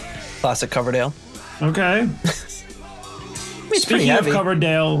 Classic Coverdale. Okay. Speaking of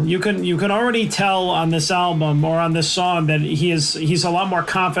Coverdale, you can already tell on this album or on this song that he's a lot more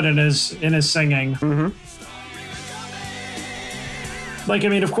confident in his singing. Mm-hmm. Like, I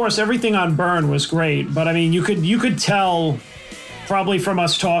mean, of course, everything on Burn was great, but I mean, you could tell, probably from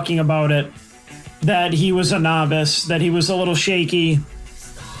us talking about it, that he was a novice, that he was a little shaky.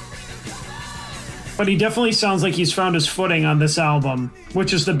 But he definitely sounds like he's found his footing on this album,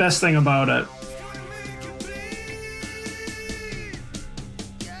 which is the best thing about it.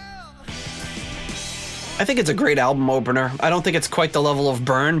 I think it's a great album opener. I don't think it's quite the level of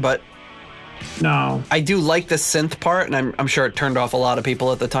Burn, but no, I do like the synth part, and I'm sure it turned off a lot of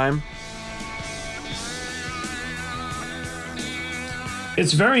people at the time.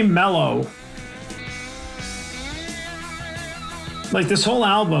 It's very mellow. Like, this whole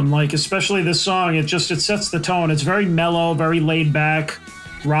album, like, especially this song, it sets the tone. It's very mellow, very laid back,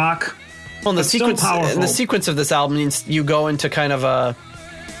 rock. Well, the sequence of this album means you go into kind of a,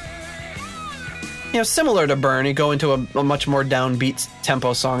 similar to Burn, you go into a much more downbeat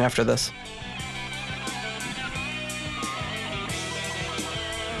tempo song after this.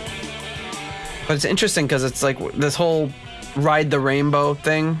 But it's interesting because it's like this whole Ride the Rainbow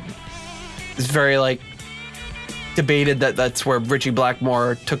thing is very, like, debated that's where Ritchie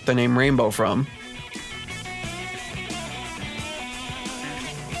Blackmore took the name Rainbow from.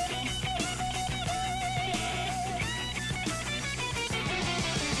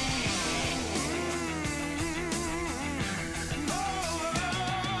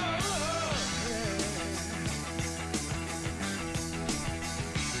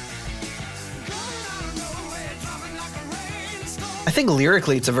 I think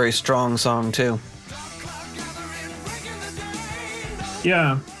lyrically it's a very strong song too.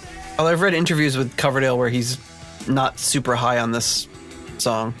 Yeah. Well, I've read interviews with Coverdale where he's not super high on this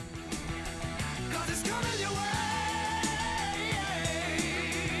song.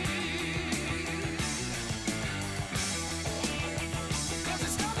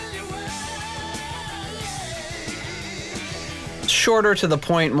 Shorter to the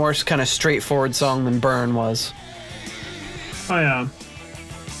point, more kind of straightforward song than Burn was. Oh, yeah.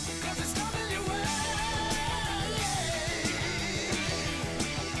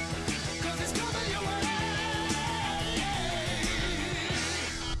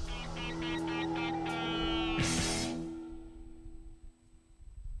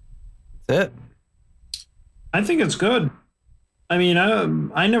 That's it. I think it's good. I mean,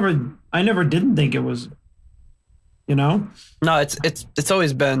 I never didn't think it was, No, it's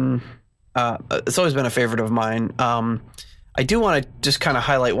always been a favorite of mine. I do want to just kind of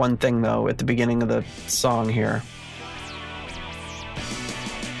highlight one thing though at the beginning of the song here.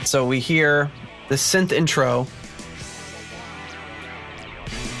 So we hear the synth intro,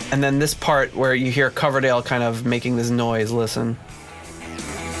 and then this part where you hear Coverdale kind of making this noise. Listen.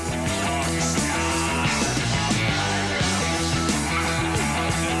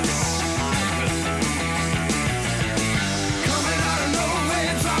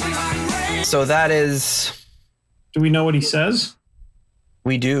 So that is. Do we know what he says?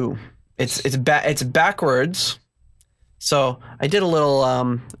 We do. It's backwards. So I did a little.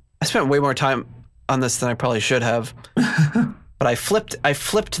 I spent way more time on this than I probably should have. But I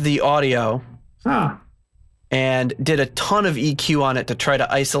flipped the audio. Huh. And did a ton of EQ on it to try to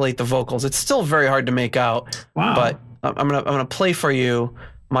isolate the vocals. It's still very hard to make out. Wow. But I'm gonna play for you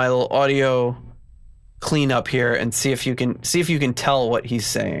my little audio cleanup here and see if you can tell what he's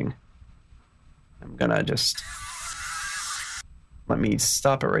saying. I'm gonna just let me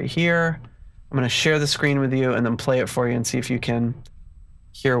stop it right here. I'm gonna share the screen with you and then play it for you and see if you can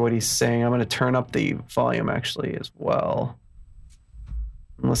hear what he's saying. I'm gonna turn up the volume actually as well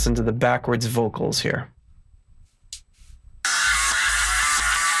and listen to the backwards vocals here.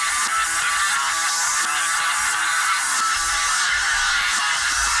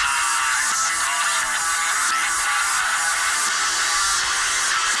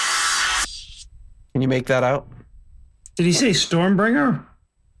 Can you make that out? Did he say Stormbringer?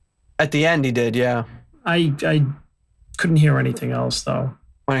 At the end, he did, yeah. I couldn't hear anything else, though.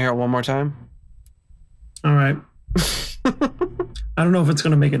 Want to hear it one more time? All right. I don't know if it's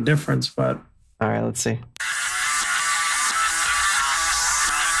going to make a difference, but... All right, let's see.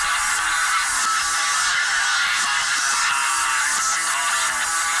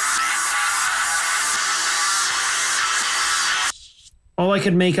 All I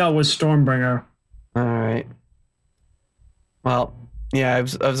could make out was Stormbringer. All right. Well, yeah, I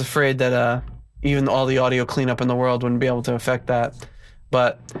was afraid that even all the audio cleanup in the world wouldn't be able to affect that.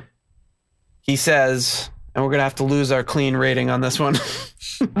 But he says, and we're gonna have to lose our clean rating on this one.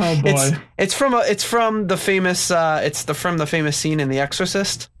 Oh boy! It's from the famous scene in The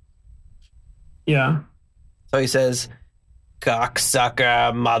Exorcist. Yeah. So he says,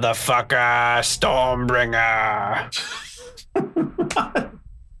 "Cocksucker, motherfucker, Stormbringer."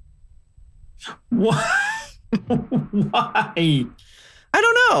 What? Why? I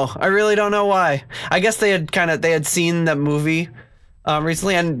don't know. I really don't know why. I guess they had seen that movie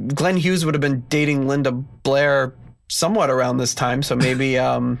recently, and Glenn Hughes would have been dating Linda Blair somewhat around this time, so maybe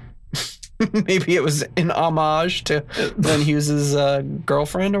maybe it was in homage to Glenn Hughes's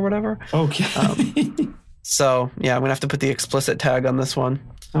girlfriend or whatever. Okay. So yeah, I'm gonna have to put the explicit tag on this one.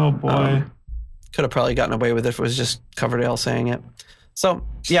 Oh boy. Could have probably gotten away with it if it was just Coverdale saying it. So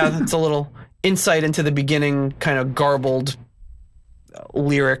yeah, that's a little insight into the beginning kind of garbled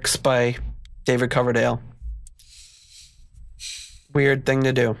lyrics by David Coverdale. Weird thing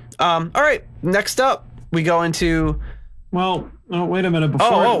to do. All right, next up we go into. Well, oh, wait a minute.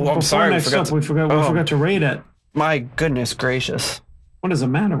 I'm sorry. We forgot to rate it. My goodness gracious! What is the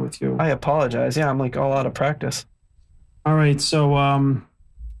matter with you? I apologize. Yeah, I'm like all out of practice. All right, so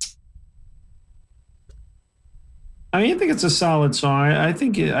I think it's a solid song. I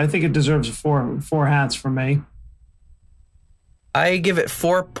think it deserves four hats from me. I give it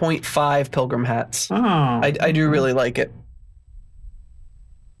 4.5 Pilgrim hats. Oh, I do really like it.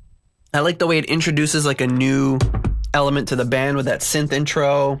 I like the way it introduces like a new element to the band with that synth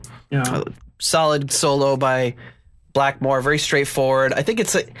intro. Yeah. Solid solo by Blackmore, very straightforward. I think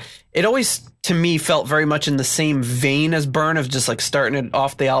it always to me felt very much in the same vein as Burn, of just like starting it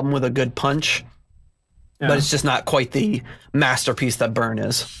off the album with a good punch. Yeah. But it's just not quite the masterpiece that Burn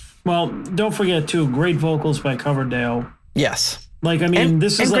is. Well, don't forget too, great vocals by Coverdale. Yes. Like, I mean,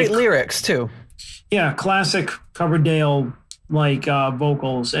 this is great like, lyrics too. Yeah, classic Coverdale like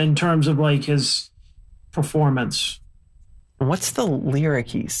vocals in terms of like his performance. What's the lyric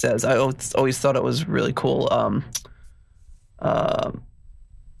he says? I always thought it was really cool.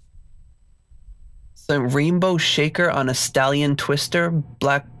 So rainbow shaker on a stallion twister,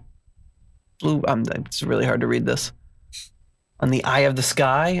 black, blue. It's really hard to read this. On the eye of the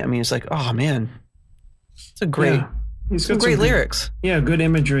sky. I mean, it's like, oh man, it's a great. Yeah. He's got some great lyrics. Yeah, good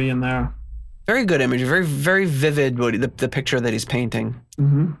imagery in there. Very good imagery. Very, very vivid. The picture that he's painting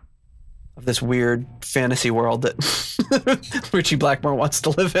of this weird fantasy world that Richie Blackmore wants to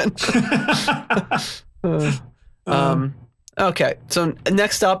live in. Okay, so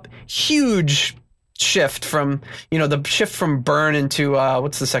next up, huge shift from the shift from Burn into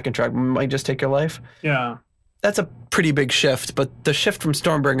what's the second track? Might Just Take Your Life. Yeah, that's a pretty big shift. But the shift from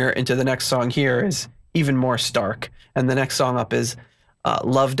Stormbringer into the next song here is even more stark. And the next song up is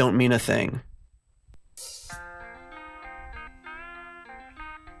Love Don't Mean a Thing.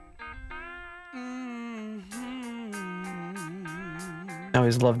 I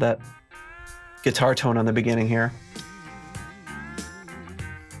always love that guitar tone on the beginning here.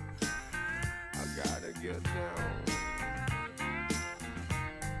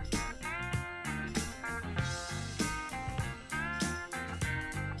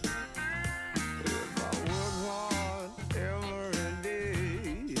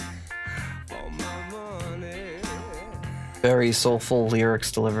 Very soulful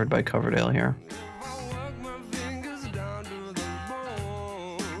lyrics delivered by Coverdale here.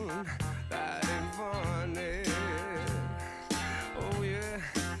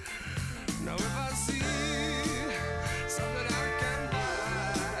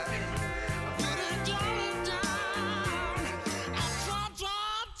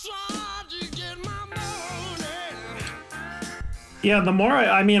 Yeah, the more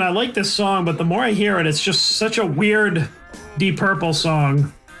I mean, I like this song, but the more I hear it, it's just such a weird Deep Purple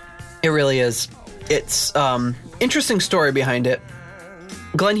song. It really is. It's interesting story behind it.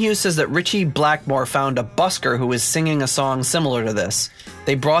 Glenn Hughes says that Ritchie Blackmore found a busker who was singing a song similar to this.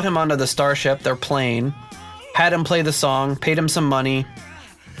 They brought him onto the Starship, their plane, had him play the song, paid him some money,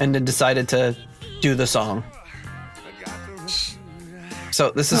 and then decided to do the song.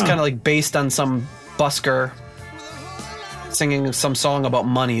 So this is kind of like based on some busker singing some song about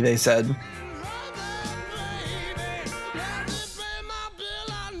money, they said.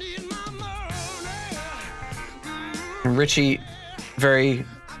 And Ritchie, very...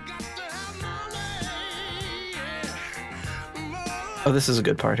 Oh, this is a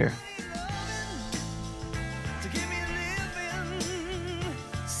good part here.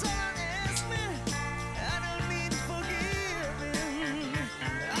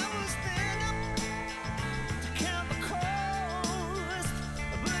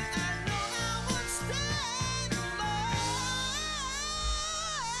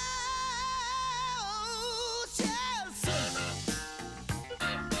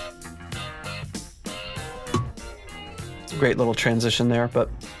 Great little transition there, but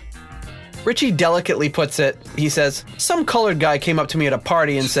Ritchie delicately puts it, he says, some colored guy came up to me at a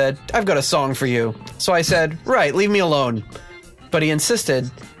party and said, I've got a song for you. So I said, right, leave me alone. But he insisted.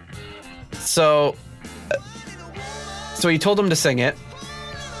 So he told him to sing it.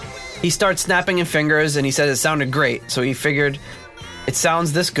 He starts snapping his fingers and he said it sounded great. So he figured it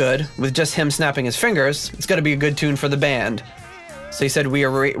sounds this good with just him snapping his fingers. It's got to be a good tune for the band. So he said we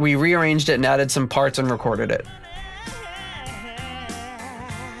rearranged it and added some parts and recorded it.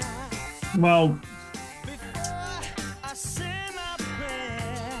 Well,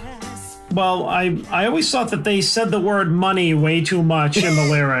 I always thought that they said the word money way too much in the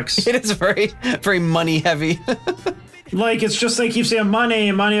lyrics. It is very, very money heavy. Like, it's just they keep saying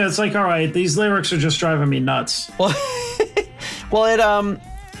money, money. It's like, all right, these lyrics are just driving me nuts. Well,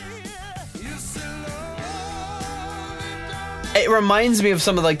 it reminds me of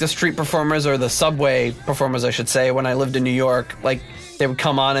some of like the street performers or the subway performers, I should say, when I lived in New York. Like, they would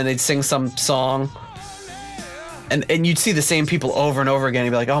come on and they'd sing some song and you'd see the same people over and over again.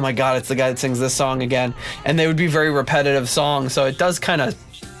 You'd be like, oh my God, it's the guy that sings this song again. And they would be very repetitive songs. So it does kind of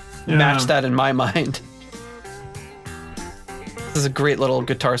match that in my mind. This is a great little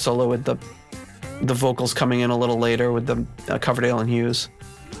guitar solo with the vocals coming in a little later with the Coverdale and Hughes.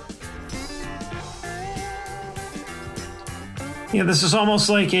 Yeah, this is almost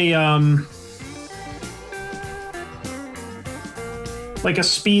like a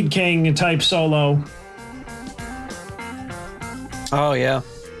Speed King type solo. Oh, yeah.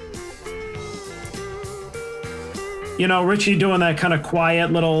 You know, Ritchie doing that kind of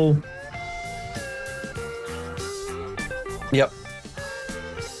quiet little... Yep.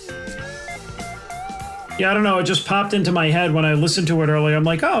 Yeah, I don't know. It just popped into my head when I listened to it earlier. I'm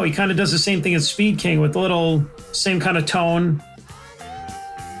like, oh, he kind of does the same thing as Speed King with the little same kind of tone.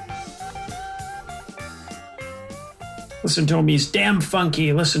 Listen to him. He's damn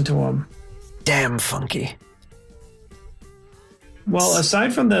funky. Listen to him. Damn funky. Well,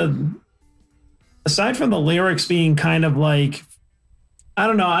 aside from the lyrics being kind of like, I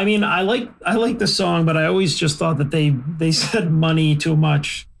don't know. I mean, I like the song, but I always just thought that they said money too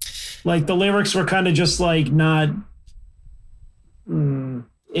much. Like the lyrics were kind of just like not. I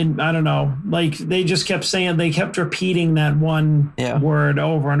don't know. Like they just kept saying, they kept repeating that one word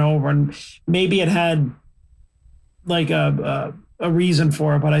over and over, and maybe it had like a reason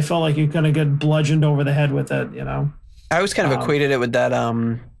for it, but I felt like you kind of got bludgeoned over the head with it, you know. I always kind of equated it with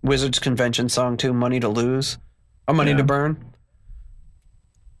that Wizards Convention song too, Money to Lose or Money to Burn,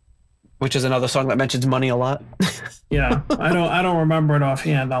 which is another song that mentions money a lot. Yeah, I don't remember it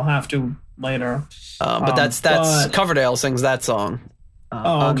offhand. I'll have to later. But that's Coverdale sings that song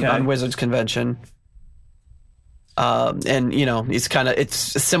on Wizards Convention. And you know, it's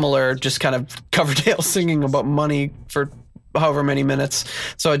similar, just kind of Coverdale singing about money for however many minutes.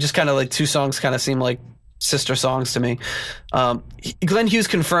 So it just kind of like two songs kind of seem like sister songs to me. Glenn Hughes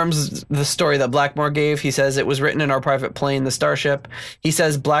confirms the story that Blackmore gave. He says it was written in our private plane, the Starship. He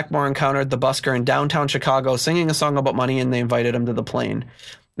says Blackmore encountered the busker in downtown Chicago singing a song about money, and they invited him to the plane.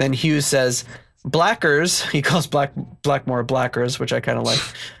 Then Hughes says, Blackers, he calls Blackmore Blackers, which I kind of like.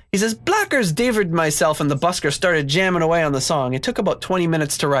 He says, Blackers, David, myself, and the busker started jamming away on the song. It took about 20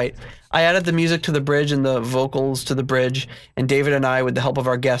 minutes to write. I added the music to the bridge and the vocals to the bridge, and David and I, with the help of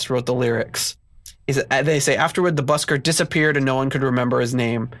our guest, wrote the lyrics. They say afterward the busker disappeared and no one could remember his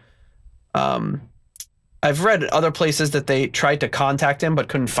name. I've read other places that they tried to contact him but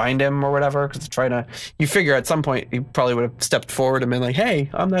couldn't find him or whatever, because you figure at some point he probably would have stepped forward and been like, hey,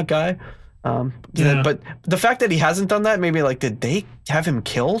 I'm that guy. But the fact that he hasn't done that, maybe like, did they have him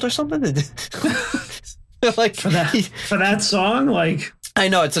killed or something? Like for that song, like, I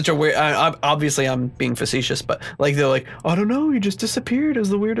know it's such a weird. Obviously, I'm being facetious, but like they're like, I don't know, he just disappeared. It was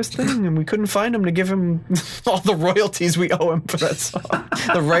the weirdest thing, and we couldn't find him to give him all the royalties we owe him for that song.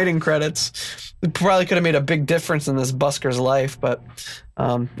 The writing credits. It probably could have made a big difference in this busker's life, but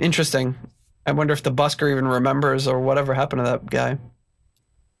interesting. I wonder if the busker even remembers or whatever happened to that guy.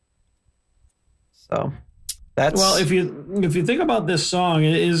 So that's well, if you think about this song,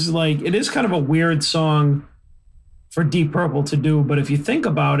 it is kind of a weird song for Deep Purple to do, but if you think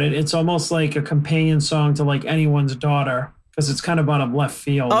about it, it's almost like a companion song to like Anyone's Daughter, because it's kind of out of left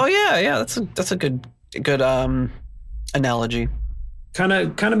field. Oh yeah, that's a good analogy. Kind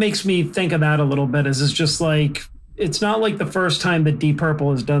of makes me think of that a little bit. Is it's just like, it's not like the first time that Deep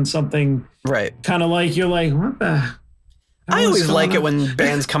Purple has done something right. Kind of like you're like, what the. I always like it when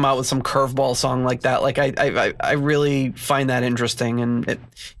bands come out with some curveball song like that. Like I really find that interesting, and it,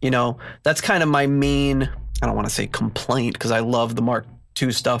 that's kind of my main. I don't want to say complaint, because I love the Mark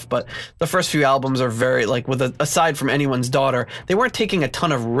II stuff, but the first few albums are very like, aside from Anyone's Daughter, they weren't taking a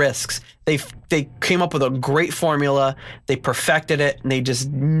ton of risks. They came up with a great formula, they perfected it, and they just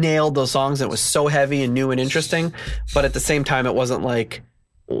nailed those songs. It was so heavy and new and interesting, but at the same time, it wasn't like,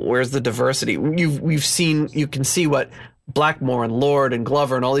 where's the diversity? You can see what Blackmore and Lord and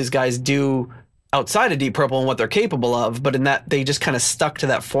Glover and all these guys do outside of Deep Purple and what they're capable of, but in that they just kind of stuck to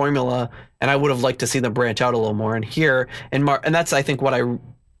that formula, and I would have liked to see them branch out a little more. And here, and that's I think what I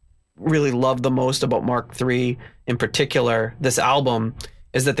really love the most about Mark III in particular, this album,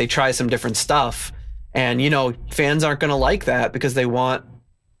 is that they try some different stuff, and fans aren't going to like that because they want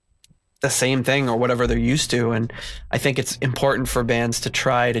the same thing or whatever they're used to. And I think it's important for bands to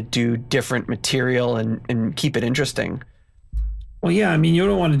try to do different material and keep it interesting. Well, yeah, I mean, you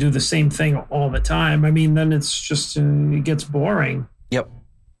don't want to do the same thing all the time. I mean, then it's just, it gets boring. Yep.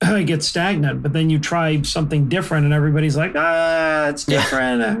 It gets stagnant, but then you try something different and everybody's like, it's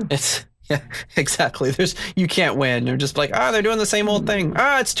different. Yeah, exactly. You can't win. They're just like, they're doing the same old thing.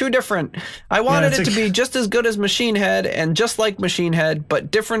 It's too different. I wanted it to be just as good as Machine Head and just like Machine Head,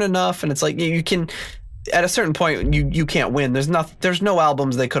 but different enough. And it's like, you can, at a certain point, you can't win. There's no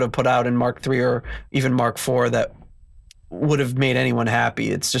albums they could have put out in Mark III or even Mark IV that would have made anyone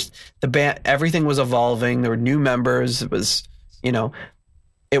happy. It's just the band, everything was evolving. There were new members. It was,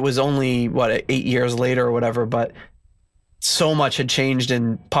 it was only 8 years later or whatever, but so much had changed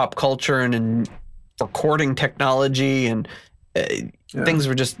in pop culture and in recording technology, and things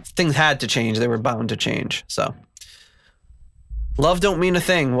had to change. They were bound to change. So love don't mean a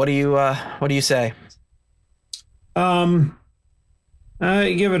thing. What do you say? I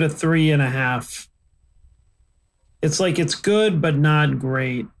give it a 3.5. It's like, it's good, but not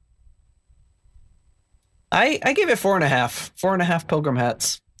great. I gave it 4.5. 4.5 Pilgrim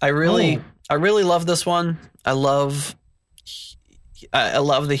Hats. I really love this one. I love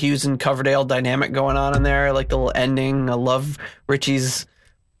the Hughes and Coverdale dynamic going on in there. I like the little ending. I love Richie's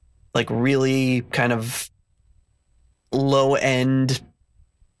like really kind of low end,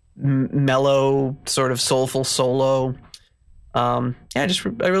 mellow, sort of soulful solo. I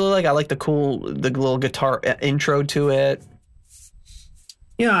like the little guitar intro to it.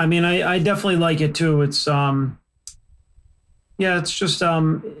 Yeah, I mean, I definitely like it too. It's it's just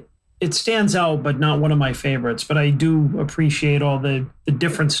it stands out, but not one of my favorites. But I do appreciate all the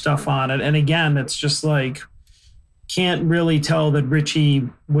different stuff on it. And again, it's just like, can't really tell that Richie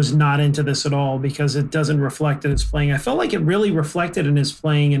was not into this at all, because it doesn't reflect in his playing. I felt like it really reflected in his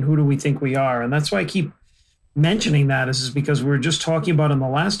playing and Who Do We Think We Are? And that's why I keep mentioning that, is because we were just talking about in the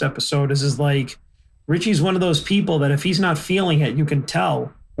last episode, is like, Richie's one of those people that if he's not feeling it, you can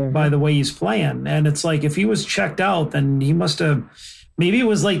tell by the way he's playing. And it's like, if he was checked out, then he must have, maybe it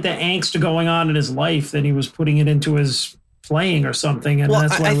was like the angst going on in his life that he was putting it into his playing or something. And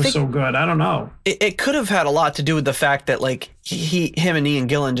that's why it was so good. I don't know. It could have had a lot to do with the fact that like him and Ian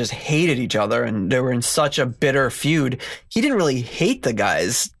Gillan just hated each other, and they were in such a bitter feud. He didn't really hate the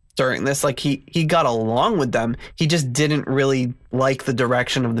guys during this. Like he got along with them. He just didn't really like the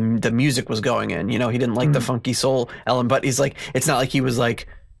direction of the music was going in. He didn't like the funky soul element, but he's like, it's not like he was like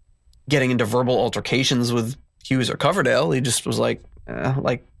getting into verbal altercations with Hughes or Coverdale. He just was like,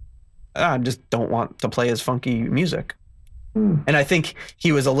 I just don't want to play his funky music. And I think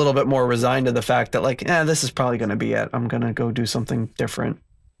he was a little bit more resigned to the fact that like, this is probably going to be it. I'm going to go do something different.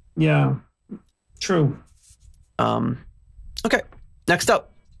 Yeah, true. Okay. Next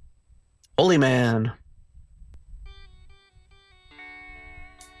up, Holy Man.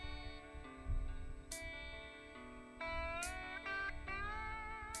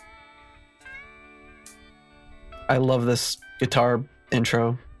 I love this guitar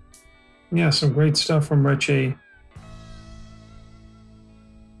intro. Yeah, some great stuff from Richie.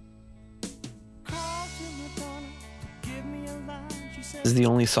 This is the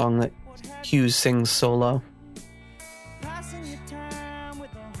only song that Hughes sings solo.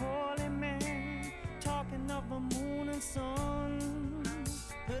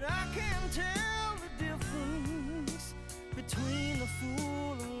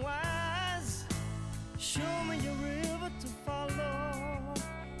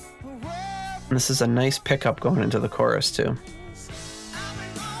 And this is a nice pickup going into the chorus too.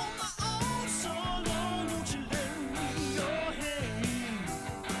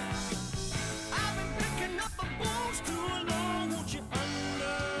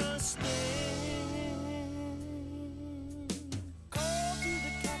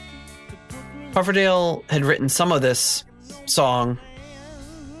 Coverdale had written some of this song.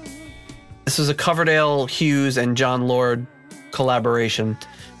 This was a Coverdale, Hughes, and John Lord collaboration.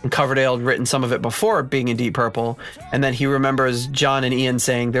 And Coverdale had written some of it before being in Deep Purple. And then he remembers John and Ian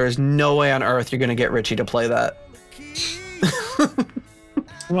saying, there is no way on earth you're going to get Richie to play that.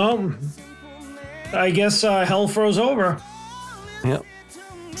 Well, I guess hell froze over. Yep.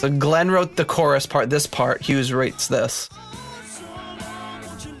 So Glenn wrote the chorus part, this part. Hughes writes this.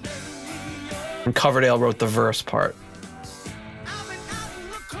 And Coverdale wrote the verse part.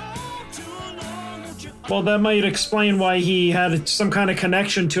 Well, that might explain why he had some kind of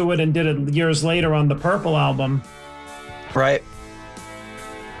connection to it and did it years later on the Purple album. Right.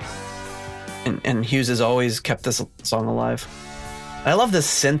 And Hughes has always kept this song alive. I love this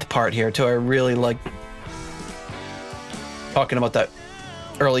synth part here, too. I really like talking about that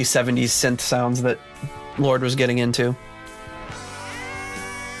early 70s synth sounds that Lord was getting into.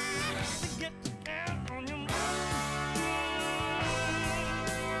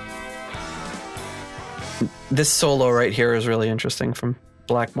 This solo right here is really interesting from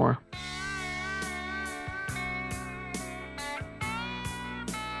Blackmore.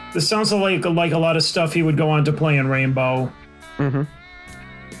 This sounds like a lot of stuff he would go on to play in Rainbow. Mm-hmm.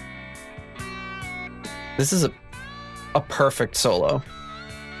 This is a perfect solo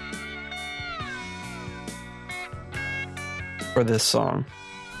for this song.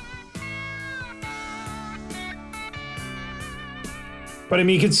 But I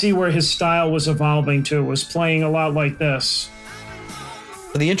mean, you could see where his style was evolving to, was playing a lot like this.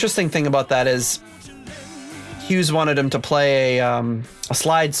 The interesting thing about that is Hughes wanted him to play a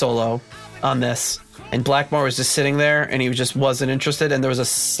slide solo on this, and Blackmore was just sitting there, and he just wasn't interested, and there was a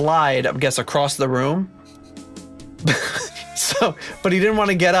slide, I guess, across the room. But he didn't want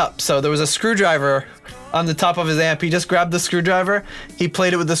to get up, so there was a screwdriver on the top of his amp. He just grabbed the screwdriver, he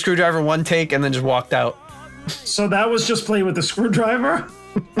played it with the screwdriver one take, and then just walked out. So that was just playing with the screwdriver?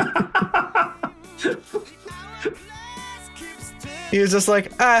 He was just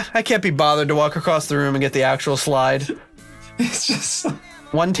like, I can't be bothered to walk across the room and get the actual slide. It's just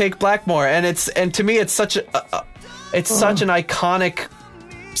one take Blackmore, and to me it's such such an iconic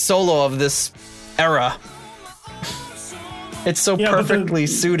solo of this era. It's so perfectly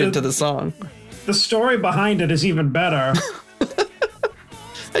suited to the song. The story behind it is even better.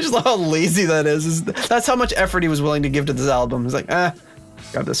 I just love how lazy that is. That's how much effort he was willing to give to this album. He's like, grab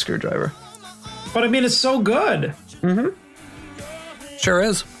the screwdriver. But I mean, it's so good. Mm-hmm. Sure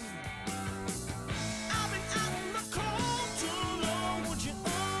is.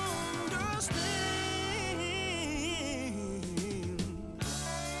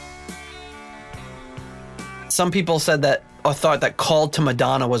 Some people said that, or thought that Called to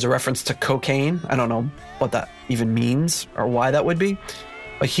Madonna was a reference to cocaine. I don't know what that even means or why that would be.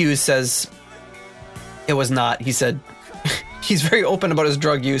 But Hughes says it was not. He said he's very open about his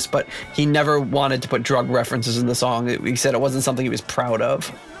drug use, but he never wanted to put drug references in the song. He said it wasn't something he was proud of.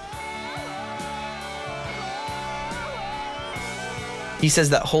 He says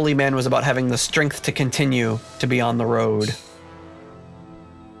that Holy Man was about having the strength to continue to be on the road.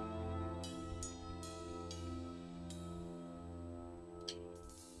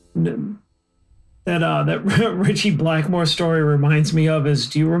 That Richie Blackmore story reminds me of is,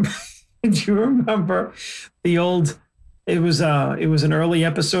 do you remember the old, it was an early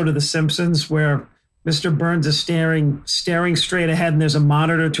episode of The Simpsons where Mr. Burns is staring straight ahead and there's a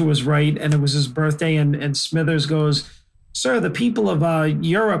monitor to his right and it was his birthday and Smithers goes, "Sir, the people of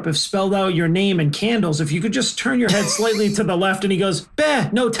Europe have spelled out your name in candles. If you could just turn your head slightly to the left." And he goes, "Bah,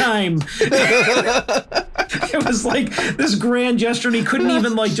 no time." It was like this grand gesture, and he couldn't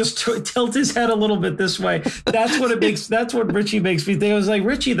even just tilt his head a little bit this way. That's what Richie makes me think. I was like,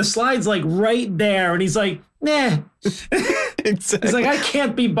 Richie, the slide's right there, and he's like, nah. Exactly. He's like, I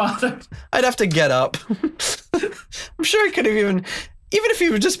can't be bothered. I'd have to get up. I'm sure he could have even if he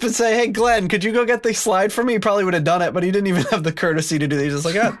would just been say, "Hey, Glenn, could you go get the slide for me?" He probably would have done it, but he didn't even have the courtesy to do it. He's just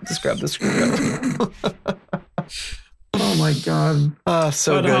like, just grab this screwdriver. Oh my God.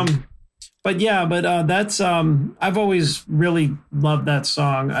 Good. But that's I've always really loved that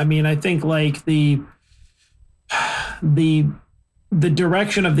song. I mean, I think like the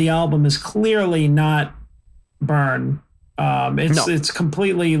direction of the album is clearly not Burn. It's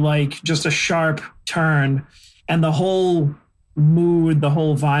completely like just a sharp turn, and the whole mood, the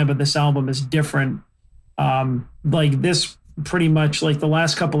whole vibe of this album is different. Like this pretty much, like the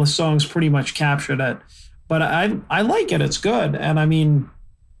last couple of songs pretty much captured it. But I like it. It's good. And I mean,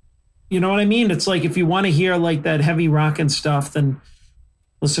 you know what I mean? It's like if you want to hear like that heavy rockin' stuff, then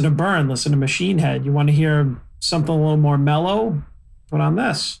listen to Burn, listen to Machine Head. You want to hear something a little more mellow, put on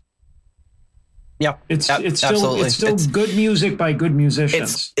this. Yeah, it's still good music by good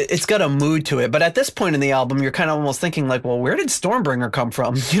musicians. It's got a mood to it, but at this point in the album, you're kind of almost thinking like, well, where did Stormbringer come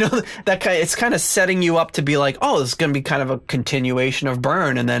from? You know, it's kind of setting you up to be like, oh, this is going to be kind of a continuation of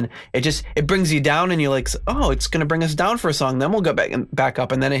Burn, and then it brings you down, and you're like, oh, it's going to bring us down for a song, then we'll go back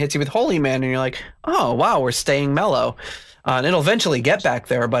up, and then it hits you with Holy Man, and you're like, oh wow, we're staying mellow, and it'll eventually get back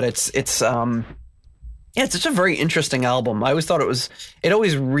there, but it's such a very interesting album. I always thought it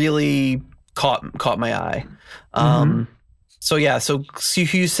always really caught my eye. So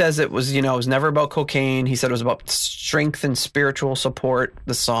Hughes says it was never about cocaine. He said it was about strength and spiritual support,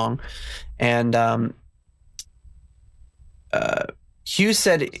 the song. And Hughes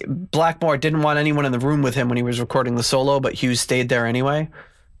said Blackmore didn't want anyone in the room with him when he was recording the solo, but Hughes stayed there anyway.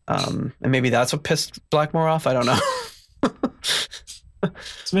 And maybe that's what pissed Blackmore off. I don't know.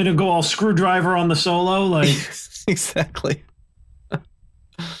 It's made him go all screwdriver on the solo, like exactly.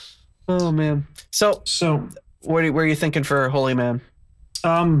 Oh man. So where are you thinking for Holy Man?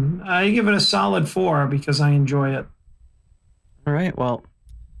 I give it a solid 4 because I enjoy it. All right. Well,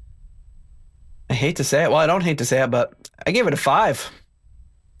 I hate to say it. Well, I don't hate to say it, but I gave it a 5.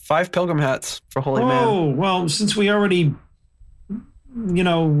 5 pilgrim hats for Holy Man. Oh, well, since we already,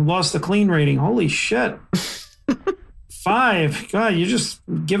 lost the clean rating. Holy shit. 5. God, you're just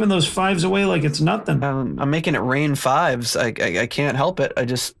giving those 5s away like it's nothing. I'm making it rain 5s. I can't help it.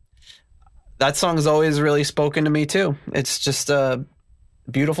 That song has always really spoken to me too. It's just a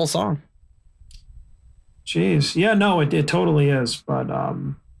beautiful song. Jeez. Yeah, no, it totally is. But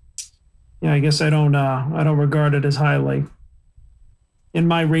I guess I don't regard it as highly in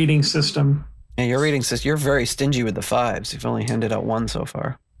my rating system. Yeah, your rating system, you're very stingy with the 5s. You've only handed out 1 so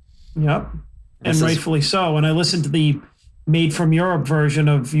far. Yep. And rightfully so. And I listened to the Made from Europe version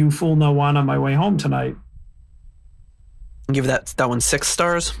of You Fool No One on my way home tonight. Give that one 6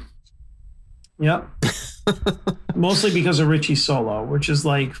 stars. Yep. Mostly because of Richie's solo, which is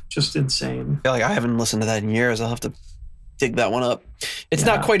like just insane. I feel like I haven't listened to that in years. I'll have to dig that one up. It's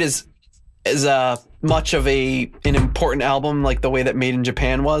not quite as much of an important album like the way that Made in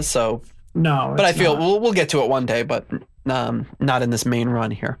Japan was. So no, but I feel we'll get to it one day, but not in this main run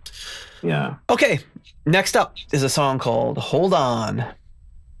here. Yeah. Okay. Next up is a song called Hold On.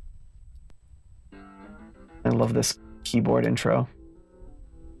 I love this keyboard intro.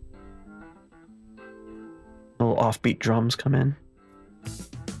 Little offbeat drums come in.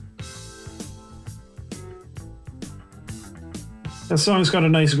 That song's got a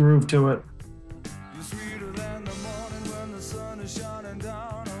nice groove to it.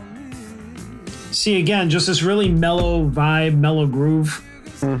 See, again, just this really mellow vibe, mellow groove.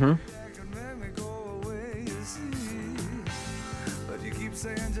 Mm-hmm.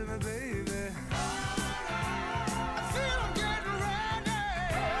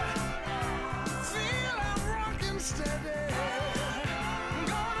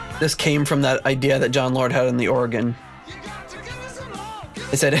 This came from that idea that John Lord had in the organ.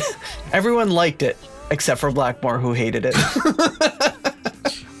 They said everyone liked it except for Blackmore, who hated it.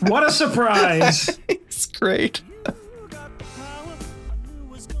 What a surprise. It's great.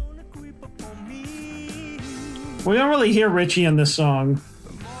 We don't really hear Richie in this song.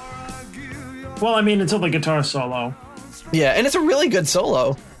 Well, I mean, until the guitar solo. Yeah, and it's a really good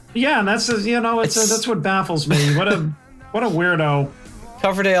solo. Yeah, and that's that's what baffles me. What a weirdo.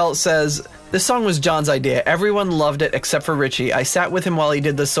 Coverdale says, this song was John's idea. Everyone loved it except for Richie. I sat with him while he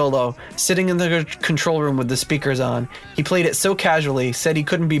did the solo, sitting in the control room with the speakers on. He played it so casually, said he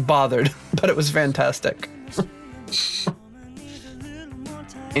couldn't be bothered, but it was fantastic.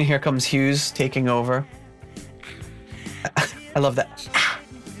 And here comes Hughes taking over. I love that.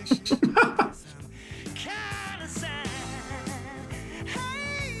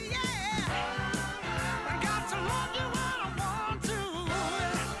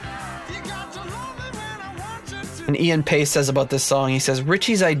 And Ian Pace says about this song, he says,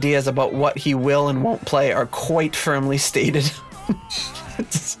 Richie's ideas about what he will and won't play are quite firmly stated.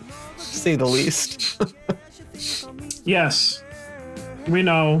 To say the least. Yes, we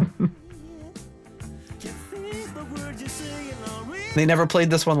know. They never played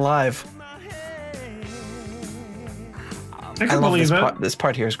this one live. I can believe it. This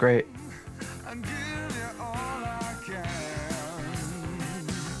part here is great.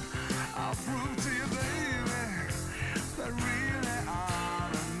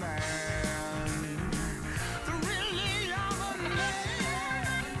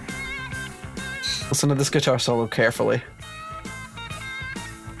 Listen to this guitar solo carefully.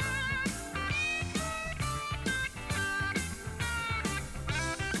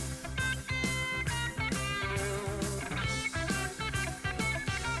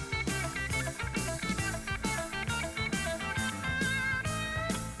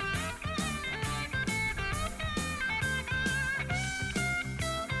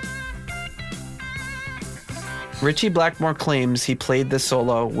 Ritchie Blackmore claims he played this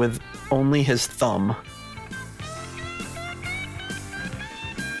solo with only his thumb.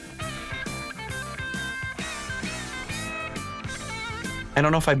 I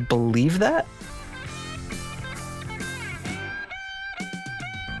don't know if I believe that.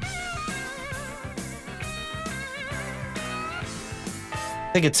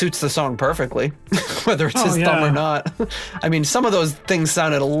 I think it suits the song perfectly, whether it's his thumb or not. I mean, some of those things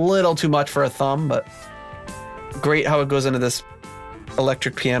sounded a little too much for a thumb, but great how it goes into this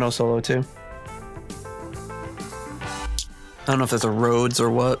electric piano solo too. I don't know if that's a Rhodes or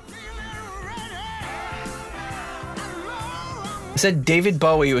what. I said David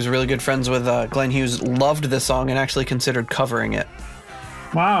Bowie, who was really good friends with Glenn Hughes, loved this song and actually considered covering it.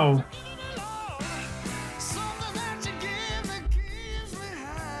 Wow.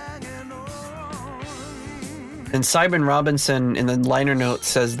 And Simon Robinson in the liner notes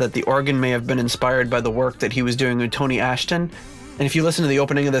says that the organ may have been inspired by the work that he was doing with Tony Ashton. And if you listen to the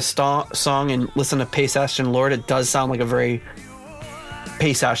opening of this song and listen to Pace Ashton Lord, it does sound like a very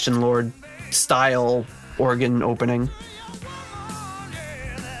Pace Ashton Lord style organ opening.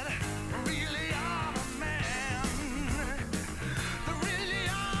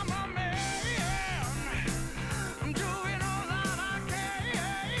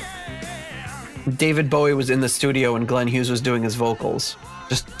 David Bowie was in the studio and Glenn Hughes was doing his vocals,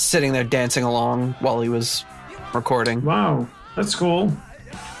 just sitting there dancing along while he was recording. Wow, that's cool.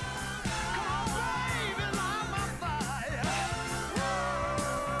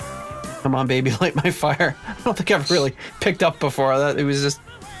 Come on, baby, light my fire. I don't think I've really picked up before that. It was just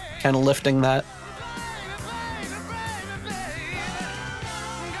kind of lifting that.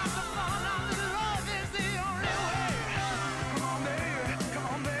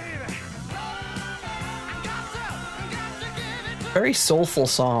 Very soulful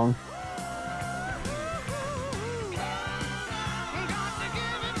song.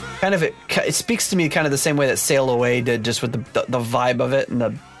 Kind of it speaks to me kind of the same way that Sail Away did, just with the vibe of it and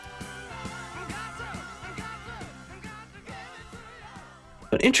the.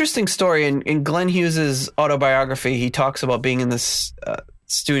 An interesting story in Glenn Hughes's autobiography. He talks about being in this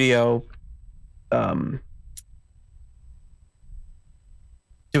studio, doing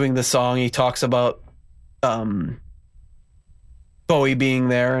the song. He talks about Bowie being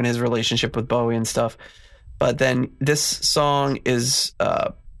there and his relationship with Bowie and stuff. But then this song is,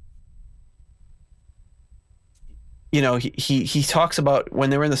 he talks about when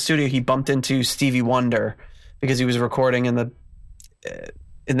they were in the studio, he bumped into Stevie Wonder because he was recording in the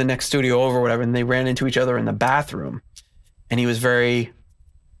next studio over or whatever, and they ran into each other in the bathroom. And he was very,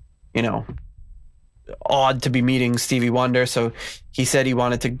 odd to be meeting Stevie Wonder. So he said he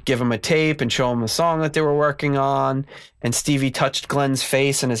wanted to give him a tape and show him the song that they were working on. And Stevie touched Glenn's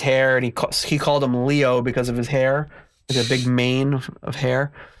face and his hair, and he called him Leo because of his hair, like a big mane of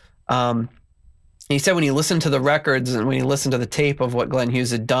hair. He said when he listened to the records and when he listened to the tape of what Glenn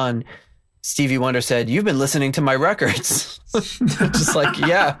Hughes had done, Stevie Wonder said, "You've been listening to my records." Just like,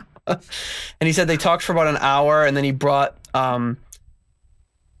 yeah. And he said they talked for about an hour, and then he brought him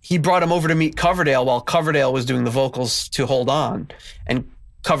over to meet Coverdale while Coverdale was doing the vocals to Hold On. And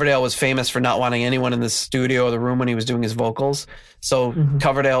Coverdale was famous for not wanting anyone in the studio or the room when he was doing his vocals. So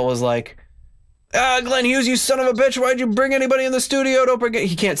Coverdale was like, Glenn Hughes, you son of a bitch, why'd you bring anybody in the studio? Don't bring it.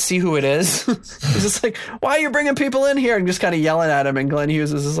 He can't see who it is. He's just like, why are you bringing people in here? And just kind of yelling at him. And Glenn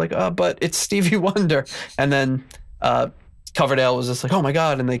Hughes is just like, but it's Stevie Wonder. And then Coverdale was just like, oh my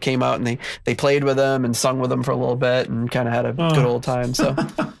God. And they came out and they played with him and sung with him for a little bit and kind of had a good old time. So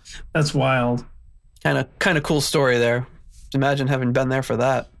that's wild. Kind of cool story there. Imagine having been there for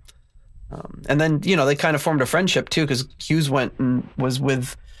that. And then, they kind of formed a friendship too, because Hughes went and was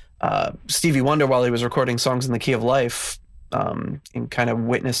with Stevie Wonder while he was recording songs in the Key of Life, and kind of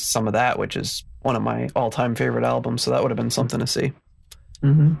witnessed some of that, which is one of my all-time favorite albums. So that would have been something to see.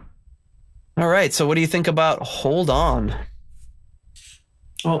 Mm-hmm. All right. So what do you think about Hold On?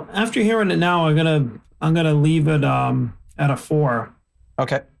 Well, after hearing it now, I'm gonna leave it at a 4.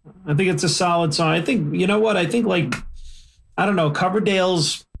 Okay. I think it's a solid song. I think, you know what? I think, like, I don't know,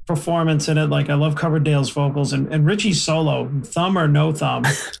 Coverdale's performance in it. Like, I love Coverdale's vocals and Richie's solo, thumb or no thumb.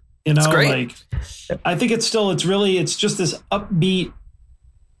 It's great. Like, I think it's just this upbeat,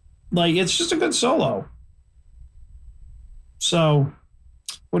 like, it's just a good solo. So,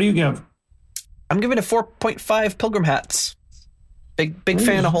 what do you give? I'm giving it 4.5 Pilgrim Hats. Big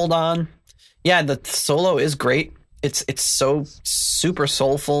fan of Hold On. Yeah, the solo is great. It's so super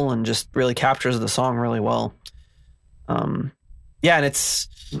soulful and just really captures the song really well. And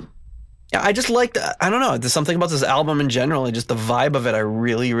I just like I don't know. There's something about this album in general, and just the vibe of it I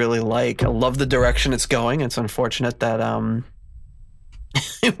really, really like. I love the direction it's going. It's unfortunate that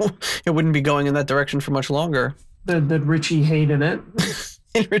it wouldn't be going in that direction for much longer. That Richie hated it.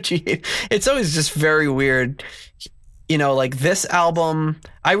 It's always just very weird. Like this album,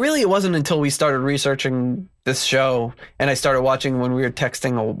 it wasn't until we started researching this show and I started watching when we were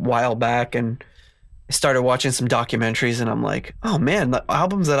texting a while back, and I started watching some documentaries, and I'm like, oh man, the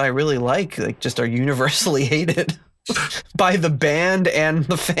albums that I really like just are universally hated by the band and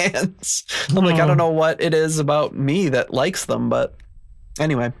the fans. I'm like, I don't know what it is about me that likes them, but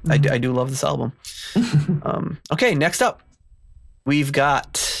anyway, I do love this album. Okay, next up, we've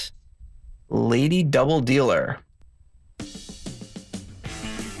got Lady Double Dealer.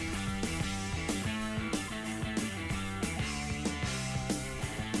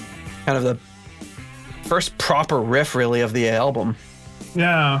 Kind of the first proper riff, really, of the album.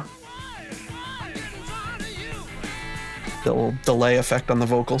 Yeah. The little delay effect on the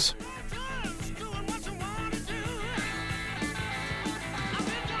vocals.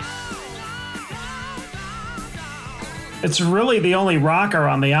 It's really the only rocker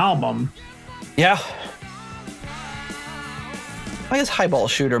on the album. Yeah. I guess Highball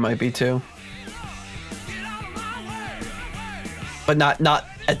Shooter might be too. But not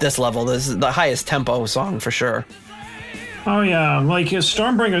at this level. This is the highest tempo song for sure. Oh yeah, like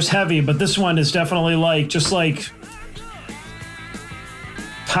Stormbringer's heavy, but this one is definitely just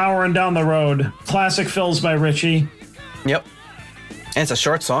powering down the road. Classic fills by Richie. Yep. And it's a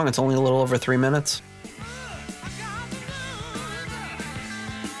short song. It's only a little over 3 minutes.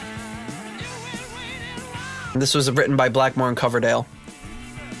 And this was written by Blackmore and Coverdale.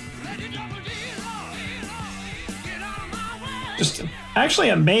 Just actually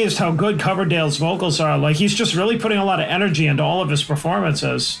amazed how good Coverdale's vocals are. Like, he's just really putting a lot of energy into all of his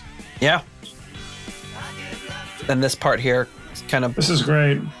performances. Yeah. And this part here is kind of... This is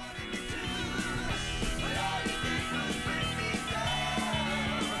great.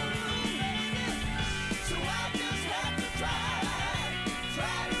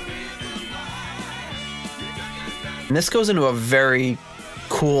 And this goes into a very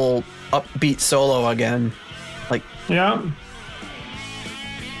cool upbeat solo again. Like... Yeah.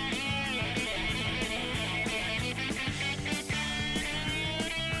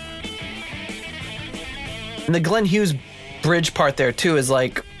 And the Glenn Hughes bridge part there too is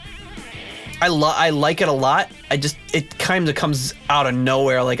like, I like it a lot. It kind of comes out of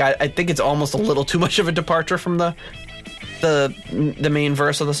nowhere. Like I think it's almost a little too much of a departure from the main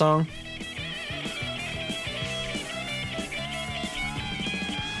verse of the song.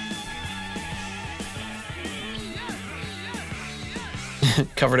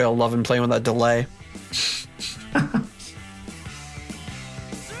 Coverdale loving playing with that delay.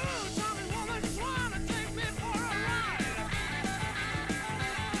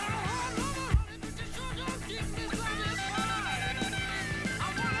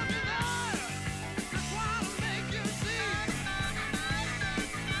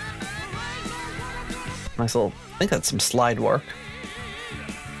 Nice little, I think that's some slide work.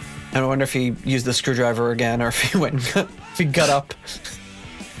 I wonder if he used the screwdriver again, or if he if he got up.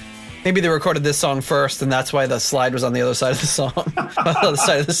 Maybe they recorded this song first, and that's why the slide was on the other side of the song, on the other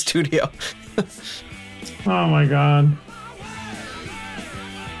side of the studio. Oh my God.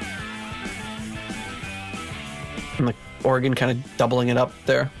 And the organ kind of doubling it up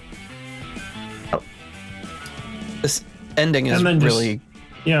there. Oh. This ending is really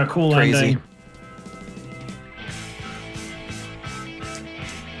cool crazy. Ending.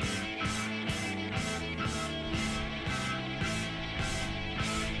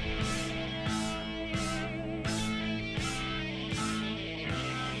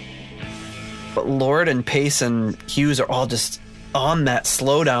 But Lord and Pace and Hughes are all just on that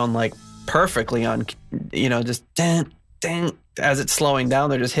slowdown, like perfectly on, just dang, dang. As it's slowing down,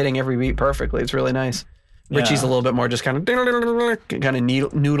 they're just hitting every beat perfectly. It's really nice. Yeah. Richie's a little bit more just kind of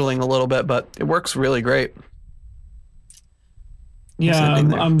noodling a little bit, but it works really great. Yeah,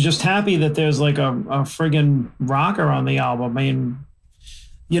 I'm just happy that there's like a friggin' rocker on the album. I mean,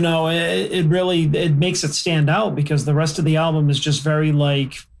 it really makes it stand out because the rest of the album is just very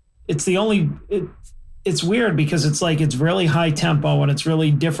like, it's weird because it's like, it's really high tempo and it's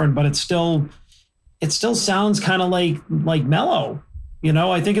really different, but it still sounds kind of like mellow.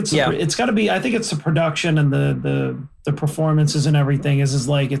 I think it's got to be, I think it's the production and the performances and everything is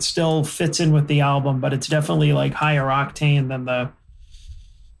like, it still fits in with the album, but it's definitely like higher octane than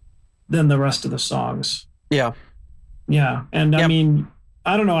the rest of the songs. Yeah. Yeah. And I mean,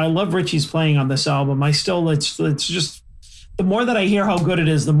 I don't know. I love Richie's playing on this album. it's just, the more that I hear how good it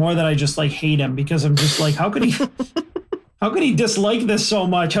is, the more that I just like hate him because I'm just like, how could he dislike this so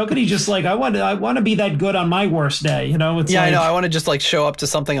much? How could he just like, I want to be that good on my worst day. It's I know. I want to just like show up to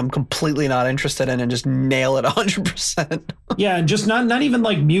something I'm completely not interested in and just nail it 100%. Yeah. And just not even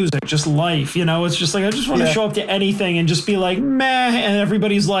like music, just life, it's just like, I just want to show up to anything and just be like, meh. And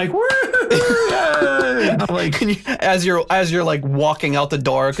everybody's like, like as you're like walking out the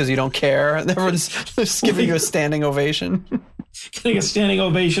door because you don't care and everyone's just giving you a standing ovation. Getting a standing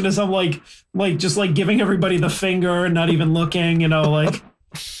ovation as I'm like just like giving everybody the finger and not even looking, like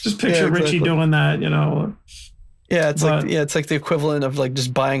just picture Richie doing that, Yeah, it's like the equivalent of like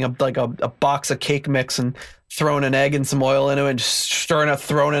just buying a box of cake mix and throwing an egg and some oil into it and just stirring it,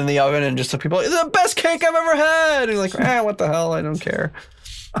 throwing it in the oven and just so people, it's the best cake I've ever had. And you're like, what the hell? I don't care.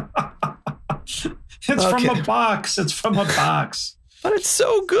 From a box. It's from a box. But it's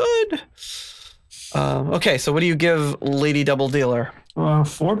so good. Okay, so what do you give Lady Double Dealer?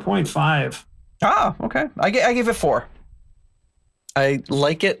 4.5. Ah, okay. I gave it 4. I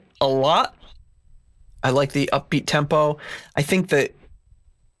like it a lot. I like the upbeat tempo. I think that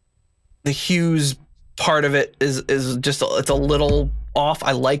the Hughes part of it is just it's a little off.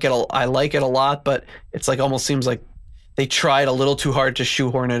 I like it a lot, but it's like almost seems like they tried a little too hard to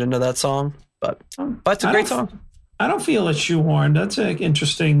shoehorn it into that song. But it's a great song. I don't feel it's shoehorned. That's an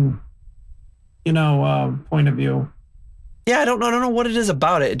interesting point of view. Yeah, I don't know what it is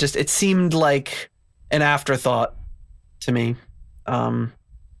about it. It seemed like an afterthought to me.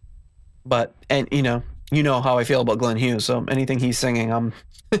 But you know how I feel about Glenn Hughes, so anything he's singing, I'm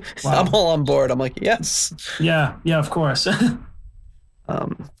all on board. I'm like, yes. Yeah, of course.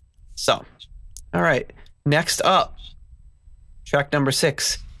 So, all right. Next up, track number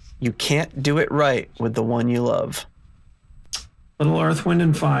 6. You Can't Do It Right with the One You Love. Little Earth, Wind,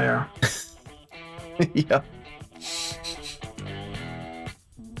 and Fire. Yeah.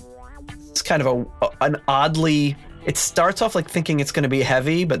 It's kind of an oddly, it starts off like thinking it's going to be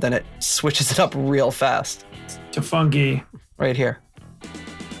heavy, but then it switches it up real fast. To funky. Right here.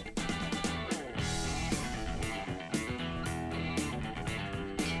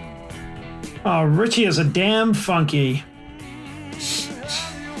 Oh, Richie is a damn funky.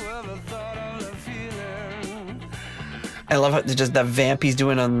 I love how just that vamp he's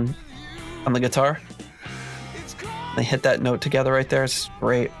doing on the guitar. They hit that note together right there. It's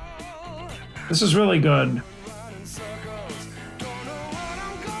great. This is really good.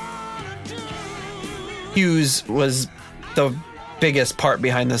 Hughes was the biggest part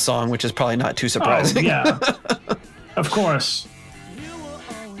behind this song, which is probably not too surprising. Oh, yeah. Of course.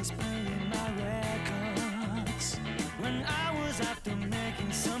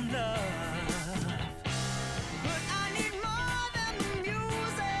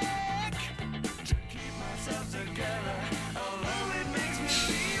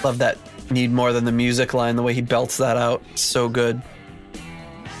 Love that "need more than the music" line, the way he belts that out. So good.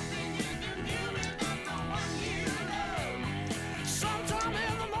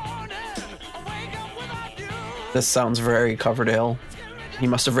 This sounds very Coverdale. He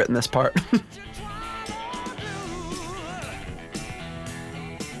must have written this part.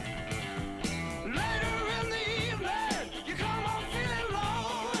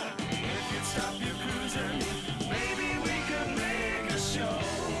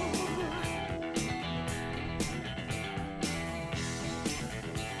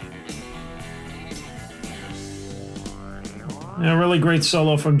 A really great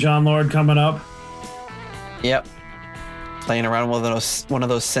solo from John Lord coming up. Yep. Playing around with one of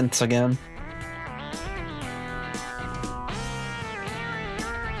those synths again.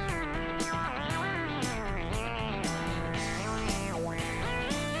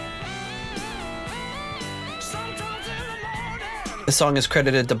 The song is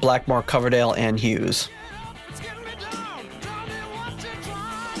credited to Blackmore, Coverdale, and Hughes.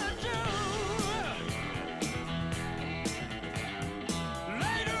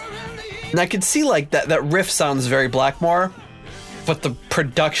 And I could see like that riff sounds very Blackmore, but the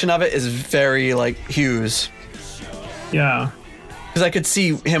production of it is very like Hughes. Yeah. Because I could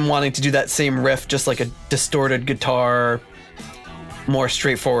see him wanting to do that same riff, just like a distorted guitar, more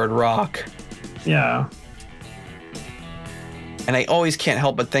straightforward rock. Yeah. And I always can't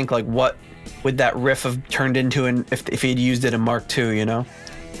help but think like, what would that riff have turned into if he'd used it in Mark II, you know?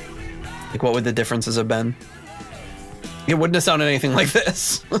 Like, what would the differences have been? It wouldn't have sounded anything like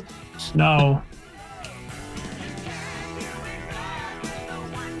this. No.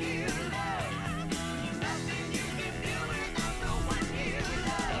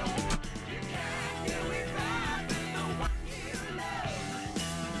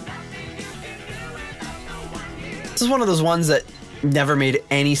 This is one of those ones that never made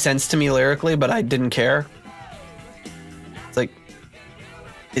any sense to me lyrically, but I didn't care. It's like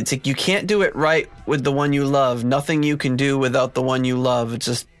you can't do it right with the one you love. Nothing you can do without the one you love. It's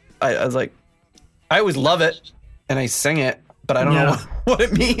just, I was like, I always love it and I sing it, but I don't know what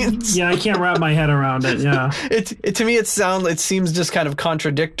it means. Yeah, I can't wrap my head around it. Yeah. To me, it seems just kind of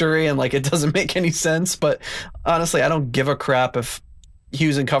contradictory and like it doesn't make any sense. But honestly, I don't give a crap if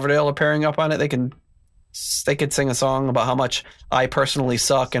Hughes and Coverdale are pairing up on it. They could sing a song about how much I personally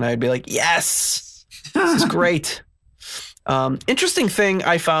suck, and I'd be like, yes, this is great. Interesting thing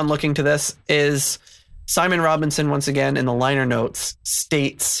I found looking to this is Simon Robinson, once again, in the liner notes,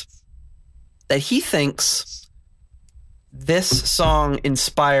 states that he thinks this song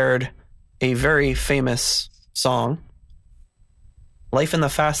inspired a very famous song, Life in the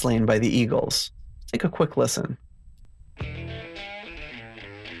Fast Lane by the Eagles. Take a quick listen.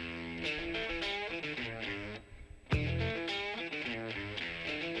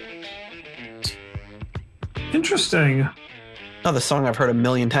 Interesting. Another song I've heard a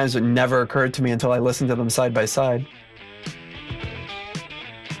million times, but never occurred to me until I listened to them side by side.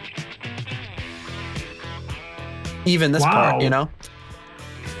 Even this part, you know?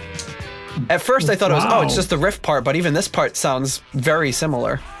 At first I thought it was, it's just the riff part, but even this part sounds very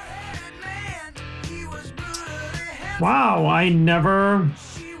similar. Wow, I never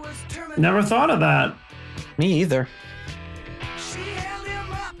thought of that. Me either.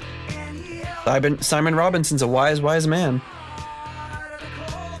 Simon Robinson's a wise man.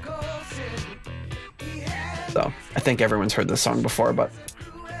 So I think everyone's heard this song before, but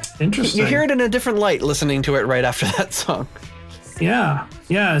interesting. You hear it in a different light listening to it right after that song. Yeah,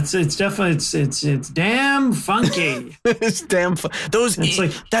 it's definitely it's damn funky. It's damn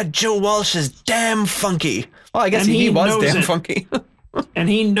that Joe Walsh is damn funky. Well, I guess he was damn funky. And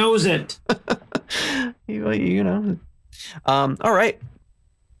he knows it. You know. All right.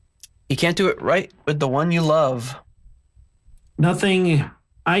 You can't do it right with the one you love. Nothing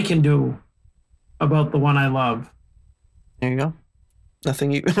I can do about the one I love. There you go.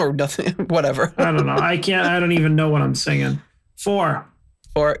 Nothing, whatever. I don't know. I don't even know what I'm singing. 4.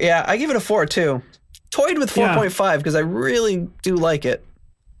 Yeah, I give it a 4 too. Toyed with 4.5 because I really do like it.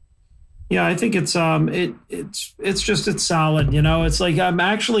 Yeah, I think it's solid, you know. It's like I'm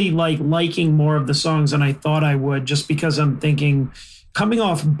actually like liking more of the songs than I thought I would, just because I'm thinking, coming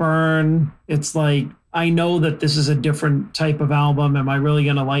off Burn, it's like, I know that this is a different type of album. Am I really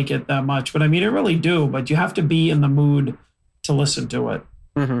going to like it that much? But I mean, I really do, but you have to be in the mood to listen to it.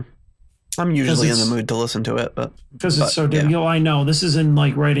 Mm-hmm. I'm usually in the mood to listen to it, because it's so different. I know this isn't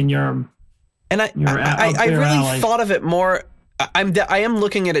like right in your, and I really alley. Thought of it more. I am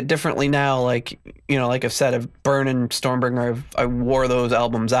looking at it differently now. Like, you know, like I've said, I've Burn and Stormbringer, I wore those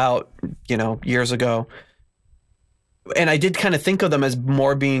albums out, you know, years ago. And I did kind of think of them as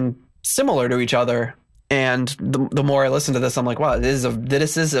more being similar to each other. And the more I listen to this, I'm like, wow,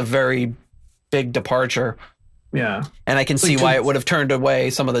 this is a very big departure. Yeah. And I can see why it would have turned away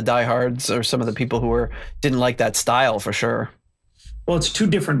some of the diehards or some of the people who didn't like that style for sure. Well, it's 2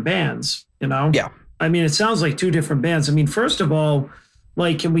 different bands, you know? Yeah. I mean, it sounds like 2 different bands. I mean, first of all,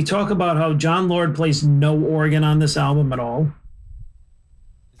 like, can we talk about how John Lord plays no organ on this album at all?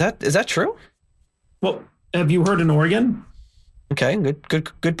 Is that true? Well, have you heard an organ? Okay,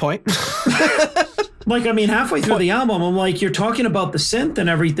 good point. Like, I mean, halfway through the album, I'm like, you're talking about the synth and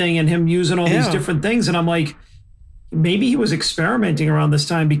everything and him using all these different things. And I'm like, maybe he was experimenting around this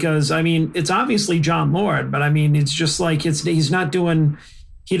time, because, I mean, it's obviously John Lord, but I mean, it's just like,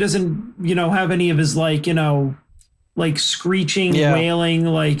 he doesn't, you know, have any of his, like, you know, like screeching, Yeah. wailing,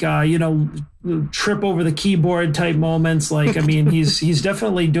 like trip over the keyboard type moments. Like, I mean, he's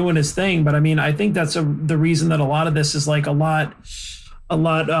definitely doing his thing, but I mean, I think that's the reason that a lot of this is like a lot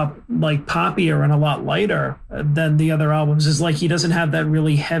like poppier and a lot lighter than the other albums. Is like he doesn't have that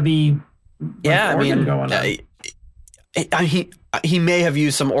really heavy organ going on. He may have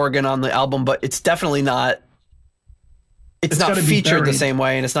used some organ on the album, but it's definitely not. It's not featured the same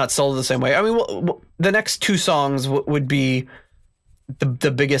way, and it's not sold the same way. I mean, the next two songs would be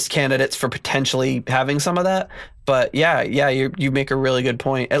the biggest candidates for potentially having some of that. But yeah, you make a really good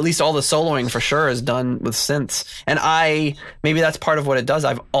point. At least all the soloing for sure is done with synths, and maybe that's part of what it does.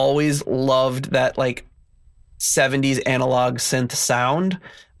 I've always loved that like 70s analog synth sound.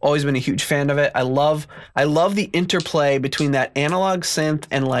 Always been a huge fan of it. I love the interplay between that analog synth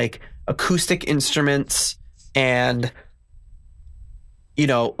and like acoustic instruments, and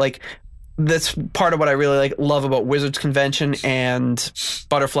like that's part of what I really love about Wizards Convention and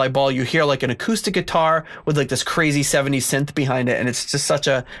Butterfly Ball. You hear like an acoustic guitar with like this crazy 70s synth behind it, and it's just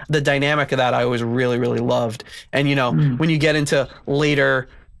the dynamic of that I always really, really loved. And when you get into later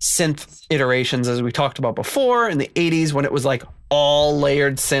synth iterations, as we talked about before, in the 80s when it was like all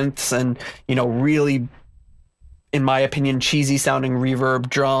layered synths and really, in my opinion, cheesy sounding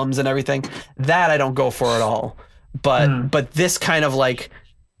reverb drums and everything, that I don't go for at all. But this kind of like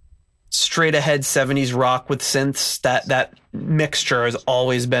straight ahead 70s rock with synths, that mixture has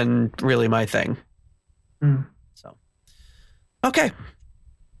always been really my thing. So okay,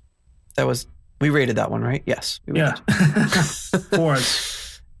 we rated that one, right? Yes. Yeah.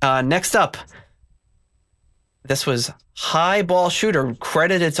 4s. Next up, this was High Ball Shooter,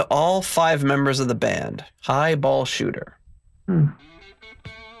 credited to all 5 members of the band. High Ball Shooter. You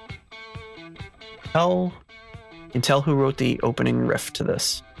can tell who wrote the opening riff to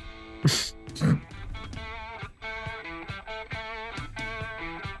this.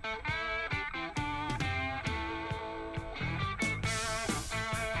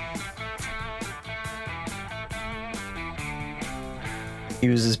 He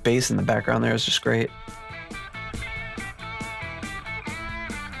uses bass in the background there. It's just great.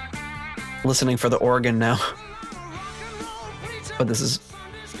 Listening for the organ now. But there's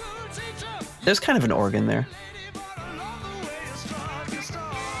kind of an organ there.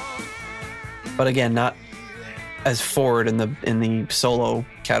 But again, not as forward in the solo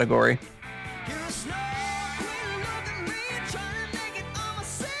category.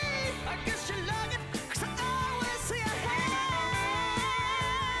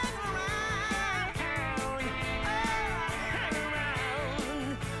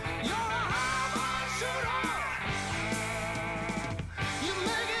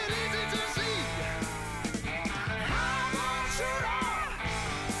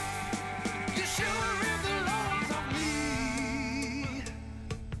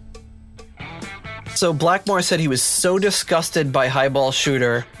 So Blackmore said he was so disgusted by High Ball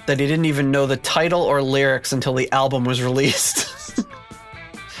Shooter that he didn't even know the title or lyrics until the album was released.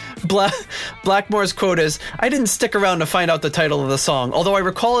 Blackmore's quote is, "I didn't stick around to find out the title of the song, although I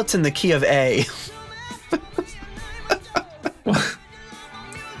recall it's in the key of A."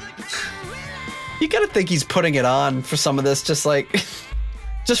 You gotta think he's putting it on for some of this, just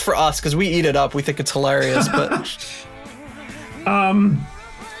for us, because we eat it up. We think it's hilarious, but...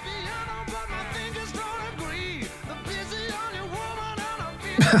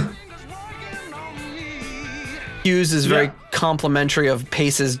 Hughes is very complimentary of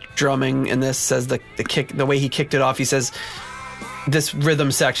Pace's drumming in this. Says the way he kicked it off. He says this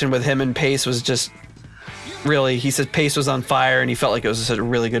rhythm section with him and Pace was just really. He said Pace was on fire, and he felt like it was just a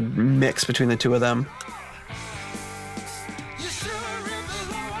really good mix between the two of them.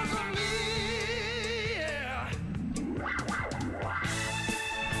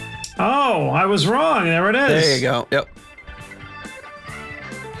 Oh, I was wrong. There it is. There you go. Yep.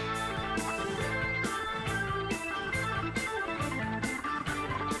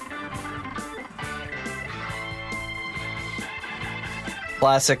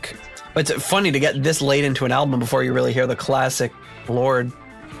 Classic. It's funny to get this late into an album before you really hear the classic Lord.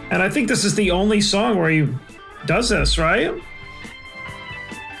 And I think this is the only song where he does this, right?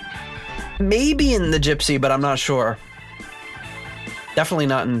 Maybe in the Gypsy, but I'm not sure. Definitely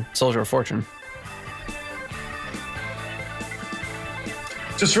not in Soldier of Fortune.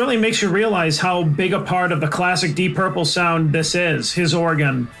 Just really makes you realize how big a part of the classic Deep Purple sound this is, his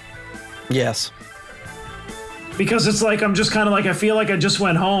organ. Yes. Because it's like, I'm just kind of like, I feel like I just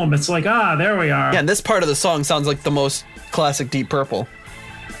went home. It's like, there we are. Yeah, and this part of the song sounds like the most classic Deep Purple.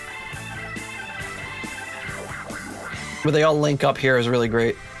 Where they all link up here is really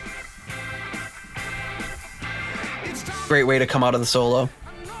great. Great way to come out of the solo.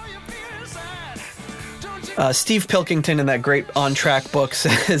 Steve Pilkington in that great on-track book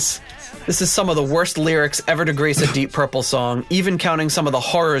says, "This is some of the worst lyrics ever to grace a Deep Purple song, even counting some of the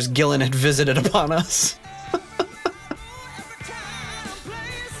horrors Gillan had visited upon us."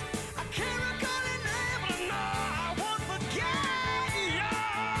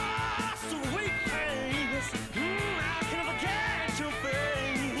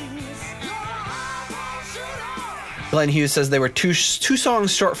 Glenn Hughes says they were two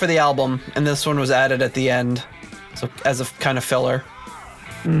songs short for the album, and this one was added at the end, so as a kind of filler.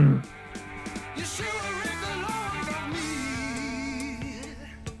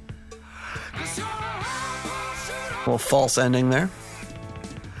 Little false ending there.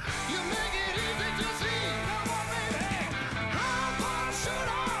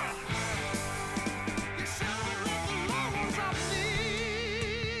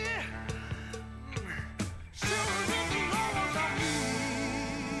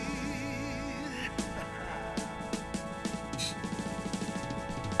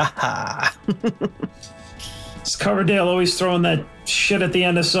 It's Coverdale always throwing that shit at the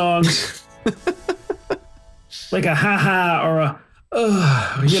end of songs. Like a ha-ha or a,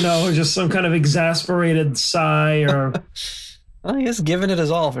 just some kind of exasperated sigh or... Well, he's giving it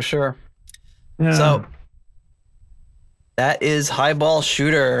his all for sure. Yeah. So, that is Highball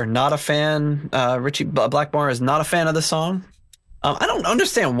Shooter. Not a fan. Richie Blackmore is not a fan of the song. I don't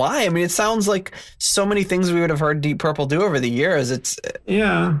understand why. I mean, it sounds like so many things we would have heard Deep Purple do over the years.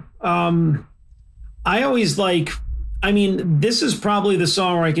 Yeah. I always this is probably the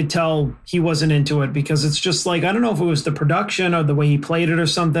song where I could tell he wasn't into it, because it's just like, I don't know if it was the production or the way he played it or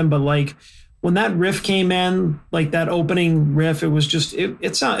something, but like when that riff came in, like that opening riff, it was just,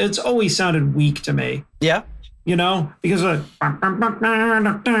 it's always sounded weak to me. Yeah. Because that's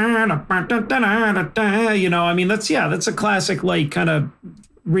a classic, like kind of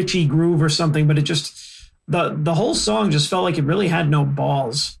Richie groove or something, but it just, the whole song just felt like it really had no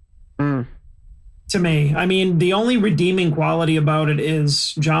balls to me. I mean, the only redeeming quality about it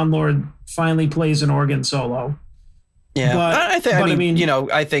is John Lord finally plays an organ solo. Yeah.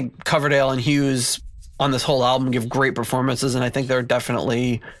 I think Coverdale and Hughes on this whole album give great performances, and I think they're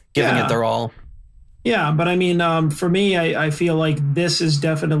definitely giving it their all. Yeah, but I mean, for me, I feel like this is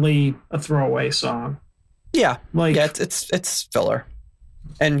definitely a throwaway song. Yeah, it's filler,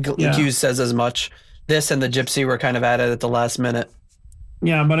 and Hughes says as much. This and the Gypsy were kind of added at the last minute.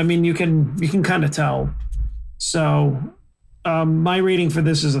 Yeah, but I mean, you can kind of tell. So, my rating for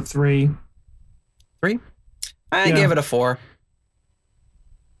this is a 3. 3? I gave it a 4.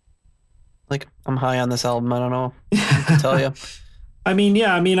 Like, I'm high on this album. I don't know what to tell you.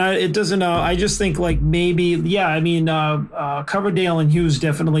 It doesn't. I just think like maybe, Coverdale and Hughes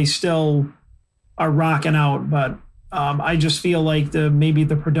definitely still are rocking out, but I just feel like maybe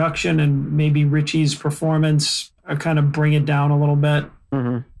the production and maybe Richie's performance are kind of bring it down a little bit.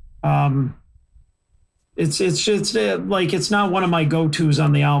 Mm-hmm. It's not one of my go-tos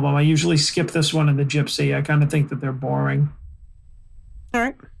on the album. I usually skip this one and the Gypsy. I kind of think that they're boring. All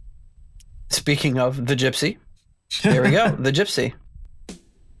right. Speaking of the Gypsy, there we go. The Gypsy.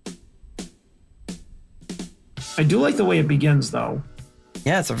 I do like the way it begins, though.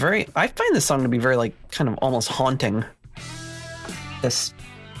 Yeah, I find this song to be very, like, kind of almost haunting. This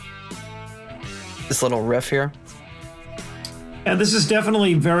little riff here. And this is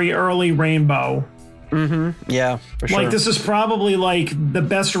definitely very early Rainbow. Mm-hmm. Yeah, for sure. Like, this is probably, like, the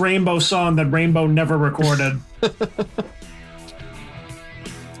best Rainbow song that Rainbow never recorded.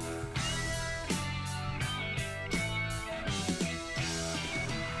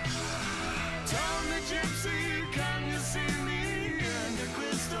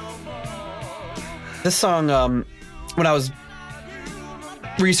 This song, when I was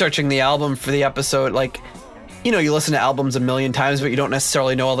researching the album for the episode, like, you listen to albums a million times, but you don't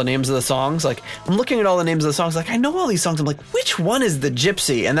necessarily know all the names of the songs. Like, I'm looking at all the names of the songs, like, I know all these songs. I'm like, which one is the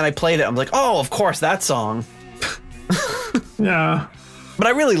Gypsy? And then I played it. I'm like, oh, of course, that song. Yeah. But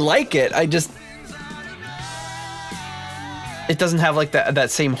I really like it. It doesn't have, like,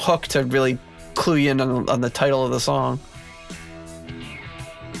 that same hook to really clue you in on the title of the song.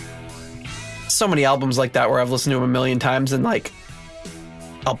 So many albums like that where I've listened to them a million times and like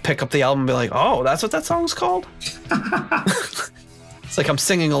I'll pick up the album and be like, oh, that's what that song's called? It's like I'm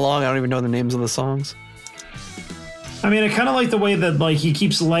singing along. I don't even know the names of the songs. I mean, I kind of like the way that like he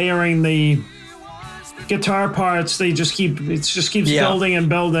keeps layering the guitar parts. It just keeps building and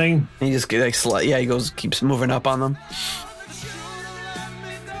building. And he just keeps moving up on them.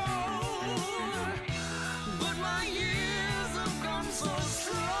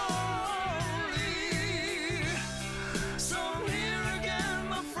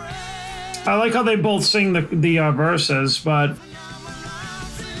 I like how they both sing the verses, but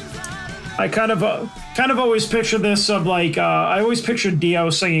I kind of always picture this of like I always pictured Dio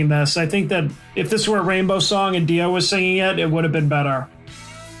singing this. I think that if this were a Rainbow song and Dio was singing it, it would have been better.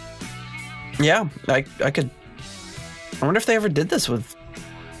 Yeah, I could. I wonder if they ever did this with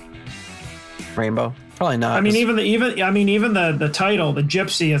Rainbow. Probably not. I mean, even the title, the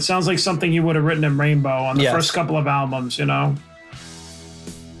Gypsy, it sounds like something you would have written in Rainbow on the first couple of albums. You know.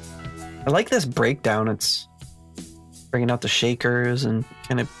 I like this breakdown. It's bringing out the shakers and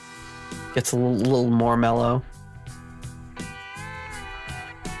kind of gets a little more mellow.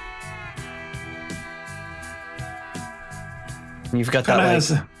 And you've got kinda that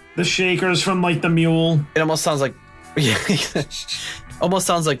has the shakers from like the mule. It almost sounds like, yeah, almost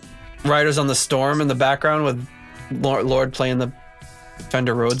sounds like Riders on the Storm in the background with Lord playing the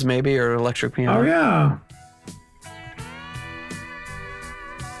Fender Rhodes maybe, or electric piano. Oh yeah.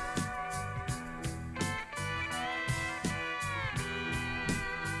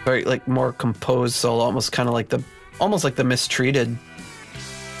 Very like more composed solo, almost like the Mistreated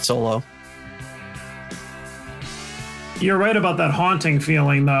solo. You're right about that haunting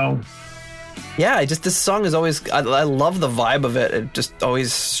feeling, though. Yeah, this song is always, I love the vibe of it. It just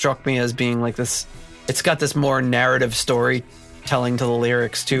always struck me as being like this. It's got this more narrative storytelling to the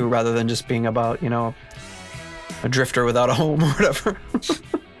lyrics too, rather than just being about, you know, a drifter without a home or whatever.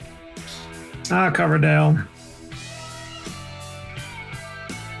 Coverdale.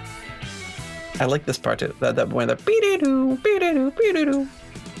 I like this part too. That point, that beep-de-doo, beep-de-doo, beep-de-doo.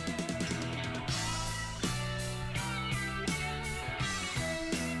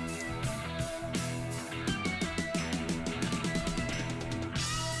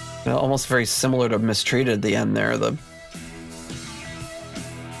 Almost very similar to Mistreated at the end there, at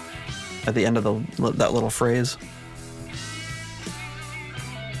the end of that little phrase.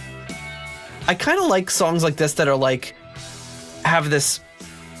 I kind of like songs like this that are like, have this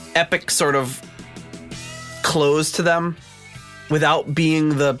epic sort of close to them without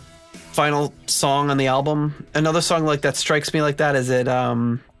being the final song on the album. Another song like that strikes me like that is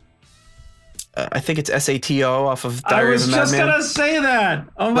I think it's SATO off of Diary of a Madman. I was just gonna say that.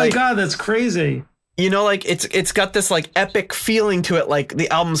 Oh my God, that's crazy. You know, like it's got this like epic feeling to it, like the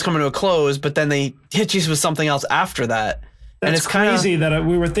album's coming to a close, but then they hit you with something else after that. That's it's crazy that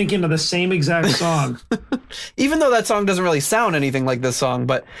we were thinking of the same exact song. Even though that song doesn't really sound anything like this song,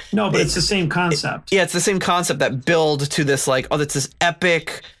 but it's the same concept. It's the same concept, that build to this like, oh, that's this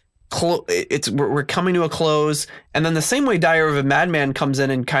epic. We're coming to a close, and then the same way Diary of a Madman comes in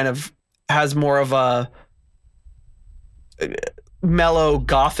and kind of has more of a mellow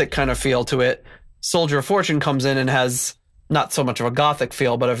gothic kind of feel to it. Soldier of Fortune comes in and has not so much of a gothic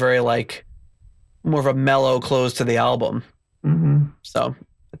feel, but a very like more of a mellow close to the album. Mm-hmm. So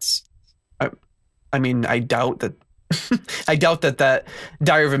it's, I mean, I doubt that that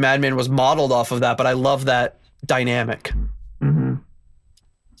Diary of a Madman was modeled off of that, but I love that dynamic. Mm-hmm.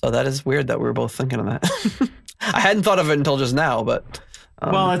 So that is weird that we were both thinking of that. I hadn't thought of it until just now, but.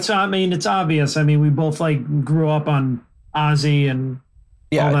 Well, it's obvious. I mean, we both like grew up on Ozzy and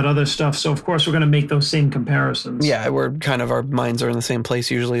all that other stuff. So of course we're going to make those same comparisons. Yeah, our minds are in the same place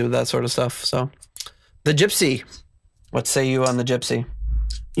usually with that sort of stuff. So the Gypsy, what say you on the Gypsy?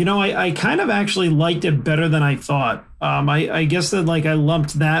 You know, I kind of actually liked it better than I thought. I guess that like I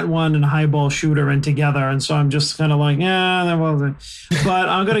lumped that one and Highball Shooter in together, and so I'm just kind of like, yeah, that wasn't. But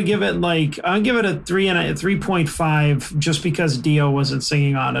I'm gonna give it a 3.5 just because Dio wasn't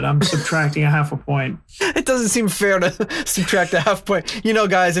singing on it. I'm subtracting a half a point. It doesn't seem fair to subtract a half point. You know,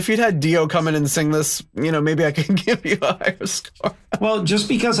 guys, if you'd had Dio come in and sing this, you know, maybe I can give you a higher score. Well, just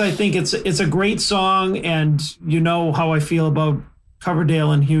because I think it's a great song, and you know how I feel about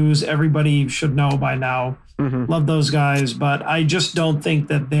Coverdale and Hughes, everybody should know by now. Mm-hmm. Love those guys, but I just don't think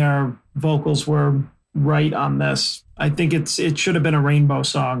that their vocals were right on this. I think it should have been a Rainbow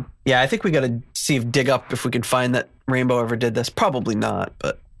song. Yeah, I think we got to dig up if we could find that Rainbow ever did this. Probably not,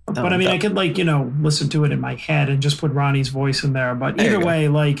 but I mean, I could listen to it in my head and just put Ronnie's voice in there. But either way,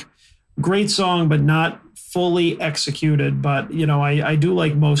 like, great song, but not fully executed. But you know, I do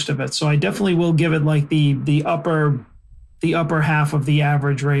like most of it, so I definitely will give it like the upper half of the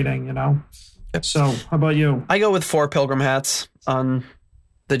average rating, you know? Yep. So how about you? I go with 4 Pilgrim Hats on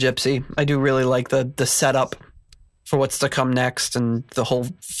the Gypsy. I do really like the setup for what's to come next and the whole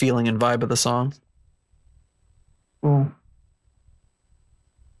feeling and vibe of the song. Cool.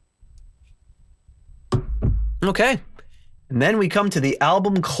 Okay. And then we come to the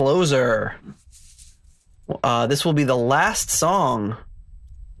album closer. This will be the last song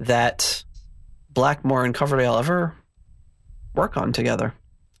that Blackmore and Coverdale ever work on together.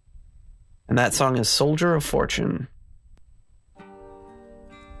 And that song is Soldier of Fortune.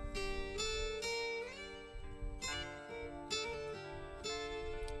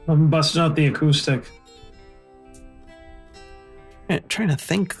 I'm busting out the acoustic. Trying to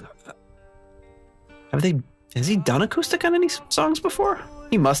think. Has he done acoustic on any songs before?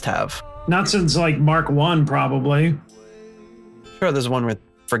 He must have. Not since like Mark 1, probably. Sure, there's one with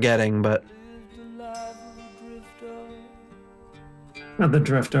Forgetting, but Not the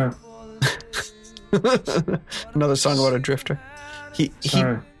Drifter. another song about a drifter.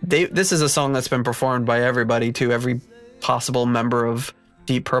 This is a song that's been performed by everybody too, every possible member of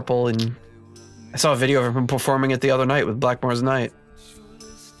Deep Purple, and I saw a video of him performing it the other night with Blackmore's Night.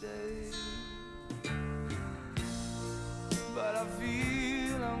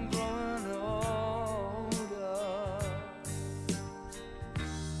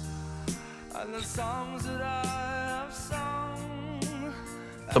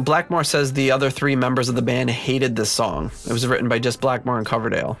 So Blackmore says the other three members of the band hated this song. It was written by just Blackmore and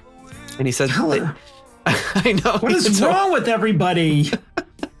Coverdale. And he said, I know. What is wrong with everybody?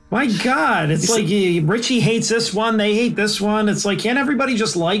 My God. It's like Richie hates this one. They hate this one. It's like, can't everybody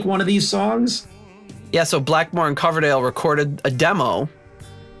just like one of these songs? Yeah, so Blackmore and Coverdale recorded a demo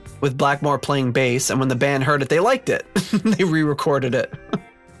with Blackmore playing bass. And when the band heard it, they liked it. They re-recorded it.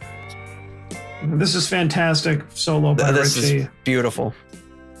 This is fantastic solo by This Richie. is beautiful.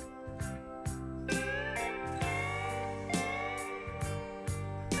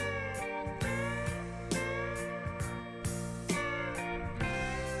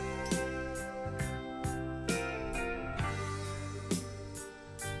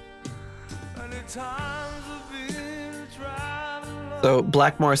 So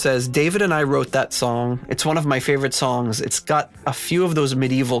Blackmore says, David and I wrote that song. It's one of my favorite songs. It's got a few of those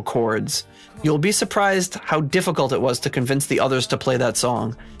medieval chords. You'll be surprised how difficult it was to convince the others to play that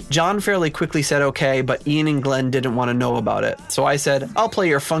song. John fairly quickly said okay, but Ian and Glenn didn't want to know about it. So I said, I'll play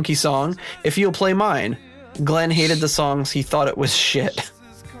your funky song if you'll play mine. Glenn hated the songs. He thought it was shit.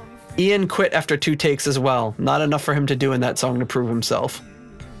 Ian quit after 2 takes as well. Not enough for him to do in that song to prove himself.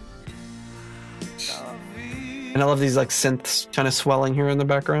 And I love these like synths kind of swelling here in the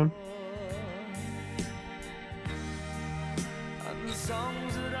background.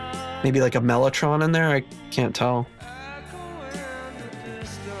 Maybe like a mellotron in there? I can't tell.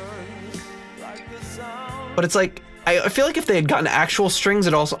 But it's like, I feel like if they had gotten actual strings,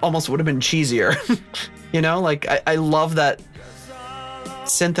 it also almost would have been cheesier. You know, like I love that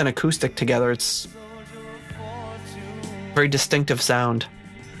synth and acoustic together. It's very distinctive sound.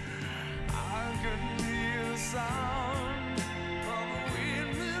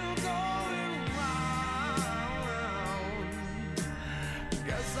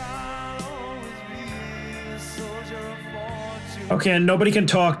 Okay, and nobody can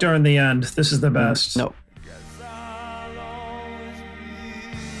talk during the end. This is the best. No.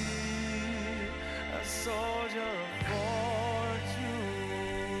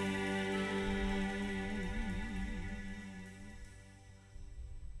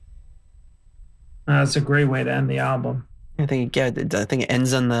 That's a great way to end the album. I think it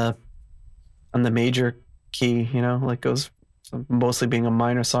ends on the major key, you know, like goes mostly being a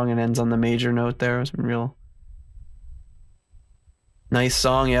minor song and ends on the major note there. It's real nice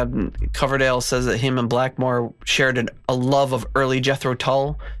song. Yeah, Coverdale says that him and Blackmore shared a love of early Jethro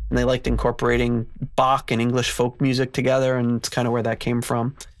Tull, and they liked incorporating Bach and English folk music together, and it's kind of where that came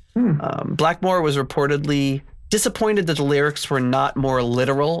from. Blackmore was reportedly disappointed that the lyrics were not more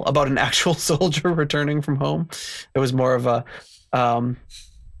literal about an actual soldier returning from home. It was more of a,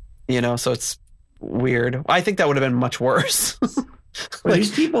 so it's weird. I think that would have been much worse. Well,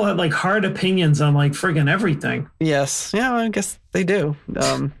 these people have like hard opinions on like friggin' everything. Yes. Yeah, I guess they do.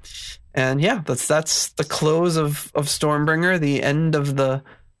 And yeah, that's the close of Stormbringer, the end of the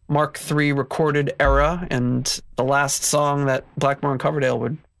Mark III recorded era, and the last song that Blackmore and Coverdale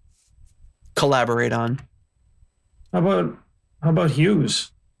would collaborate on. How about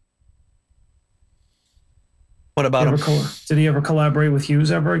Hughes? What about him? Did he ever collaborate with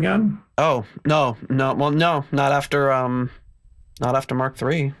Hughes ever again? Oh, no. Well, no, not after Mark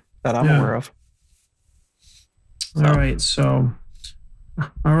III that I'm aware of. So.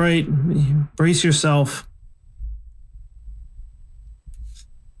 All right. Brace yourself.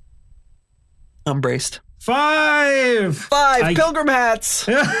 I'm braced. 5 Pilgrim hats.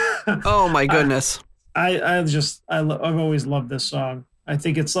 Oh my goodness. I've always loved this song. I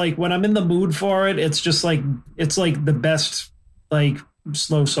think it's like when I'm in the mood for it, it's just like the best like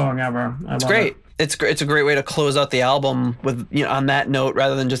slow song ever. It's great. It's a great way to close out the album with, on that note,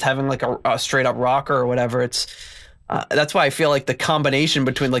 rather than just having like a straight up rocker or whatever. It's That's why I feel like the combination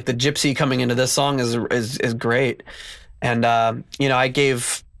between like the gypsy coming into this song is great. And, I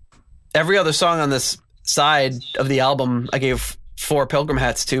gave every other song on this side of the album, I gave 4 Pilgrim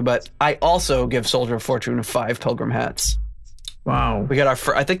hats to, but I also give Soldier of Fortune 5 Pilgrim hats. Wow. We got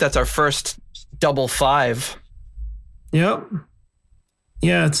I think that's our first double 5. Yep.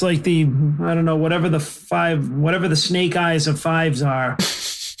 Yeah, it's like I don't know, whatever the snake eyes of 5s are.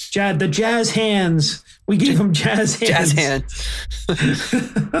 The jazz hands. We give them jazz hands. Jazz hands.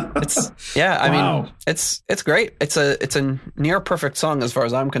 It's great. It's a near perfect song as far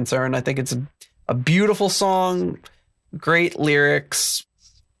as I'm concerned. I think it's a beautiful song, great lyrics,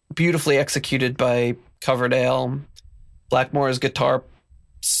 beautifully executed by Coverdale. Blackmore's guitar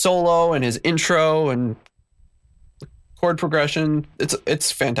solo and his intro and chord progression.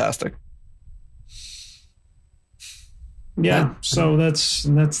 It's fantastic. Yeah, so that's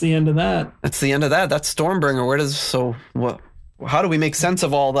the end of that. That's the end of that. That's Stormbringer. How do we make sense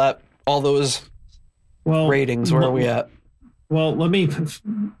of all those ratings? Where are we at? Well,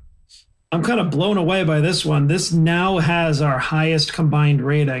 I'm kind of blown away by this one. This now has our highest combined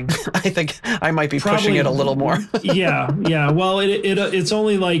rating. I think I might be pushing it a little more. yeah. Well, it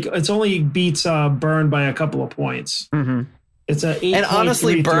only beats Burn by a couple of points. Mm-hmm. It's a 8. And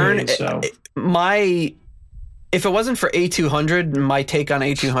honestly, Burn, if it wasn't for A200, my take on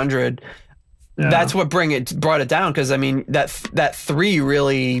A200, that's what brought it down. Because I mean, that 3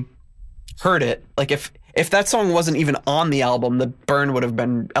 really hurt it. Like if that song wasn't even on the album, the Burn would have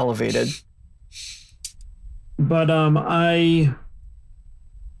been elevated. But oh,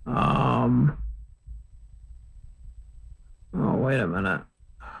 wait a minute.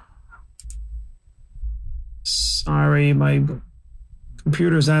 Sorry, my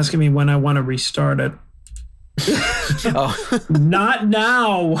computer's asking me when I want to restart it. Oh, not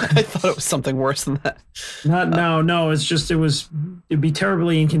now. I thought it was something worse than that. Not now. No, it'd be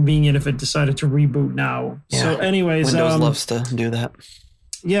terribly inconvenient if it decided to reboot now. Yeah. So anyways, Windows loves to do that.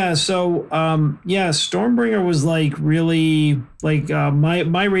 Yeah. So, Stormbringer was like really like,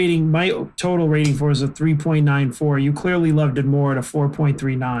 my rating, my total rating for is a 3.94. You clearly loved it more at a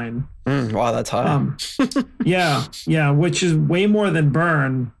 4.39. Wow. That's high. Yeah. Which is way more than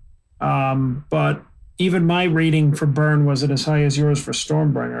Burn. But even my rating for Burn wasn't as high as yours for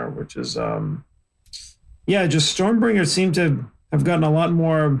Stormbringer, which is, just Stormbringer seemed to have gotten a lot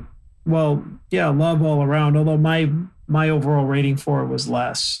more, love all around, although my overall rating for it was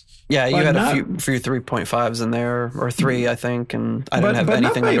less. Yeah, you had a few 3.5s in there, or 3, I think, and I didn't have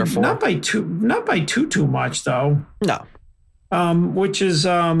anything under 4. Not by too much, though. No. Which is,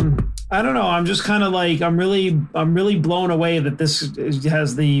 I don't know, I'm just kind of like, I'm really blown away that this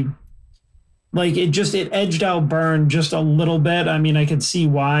has the... Like it edged out Burn just a little bit. I mean, I could see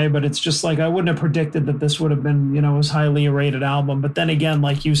why, but it's just like I wouldn't have predicted that this would have been, as highly a rated album. But then again,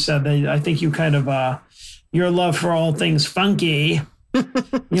 like you said, I think you kind of your love for all things funky,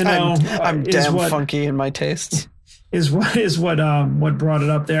 I'm damn funky in my tastes. Is what brought it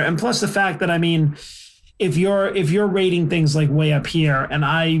up there. And plus the fact that, I mean, if you're rating things like way up here, and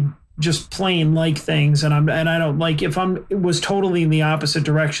I just plain like things, and I don't like, if it was totally in the opposite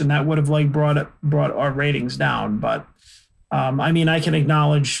direction, that would have like brought our ratings down. But I mean, I can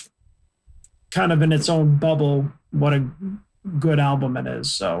acknowledge kind of in its own bubble what a good album it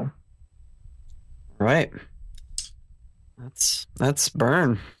is. So right, that's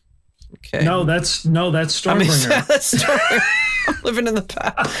Burn. Okay, no, that's Stormbringer. That's Stormbringer. I'm living in the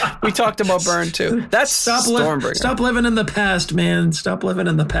past. We talked about Burn too. That's Stormbringer. Stop living in the past, man. Stop living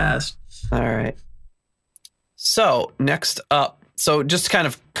in the past. All right. So next up, just kind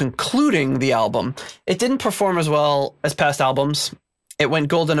of concluding the album, it didn't perform as well as past albums. It went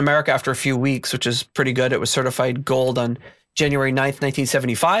gold in America after a few weeks, which is pretty good. It was certified gold on January 9th,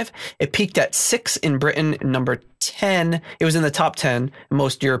 1975. It peaked at 6 in Britain, number 10. It was in the top 10 in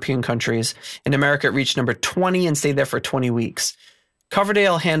most European countries. In America, it reached number 20 and stayed there for 20 weeks.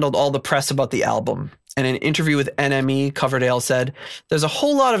 Coverdale handled all the press about the album. In an interview with NME, Coverdale said, "There's a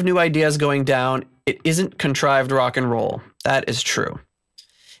whole lot of new ideas going down. It isn't contrived rock and roll." That is true.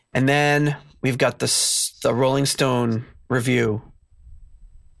 And then we've got the Rolling Stone review.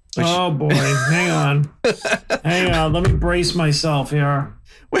 Oh boy, hang on. Let me brace myself here.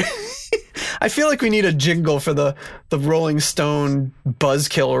 I feel like we need a jingle for the Rolling Stone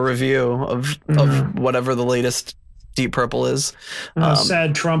Buzzkill review of whatever the latest Deep Purple is.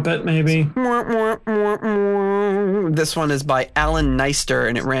 Sad trumpet, maybe. This one is by Alan Neister,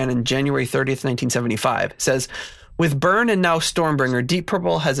 and it ran in January 30th, 1975. It says, With Burn and now Stormbringer, Deep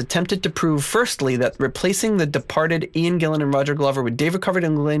Purple has attempted to prove, firstly, that replacing the departed Ian Gillan and Roger Glover with David Coverdale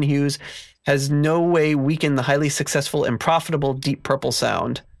and Glenn Hughes has no way weakened the highly successful and profitable Deep Purple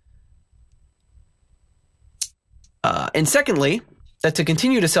sound. And secondly, that to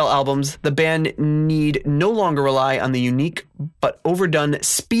continue to sell albums, the band need no longer rely on the unique but overdone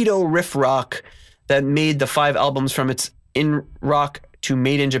speedo riff rock that made the 5 albums from its In Rock to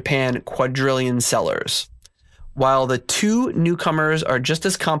Made in Japan quadrillion sellers. While the 2 newcomers are just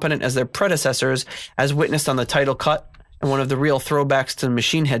as competent as their predecessors, as witnessed on the title cut and one of the real throwbacks to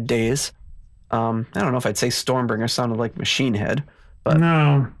Machine Head days. I don't know if I'd say Stormbringer sounded like Machine Head, but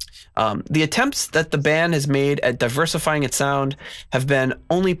No. The attempts that the band has made at diversifying its sound have been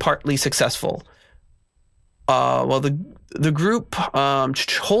only partly successful. The group,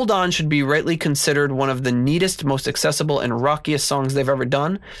 Hold On, should be rightly considered one of the neatest, most accessible, and rockiest songs they've ever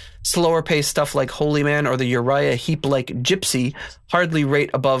done. Slower paced stuff like Holy Man or the Uriah Heep-like Gypsy hardly rate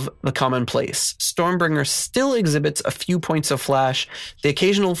above the commonplace. Stormbringer still exhibits a few points of flash, the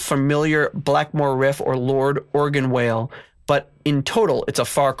occasional familiar Blackmore riff or Lord organ wail, but in total, it's a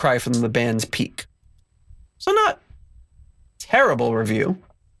far cry from the band's peak. So not terrible review.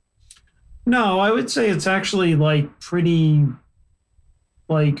 No, I would say it's actually pretty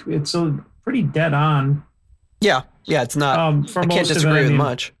dead on. Yeah, it's not. For I can't most of disagree it, with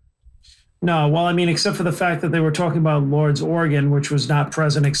much. No, well, I mean, except for the fact that they were talking about Lord's organ, which was not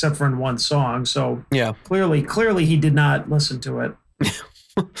present except for in one song. So yeah, clearly he did not listen to it.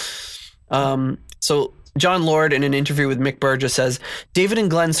 So John Lord, in an interview with Mick Burgess, says, David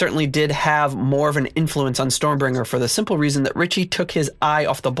and Glenn certainly did have more of an influence on Stormbringer for the simple reason that Ritchie took his eye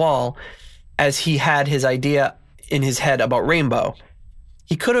off the ball as he had his idea in his head about Rainbow.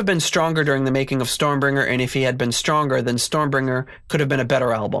 He could have been stronger during the making of Stormbringer, and if he had been stronger, then Stormbringer could have been a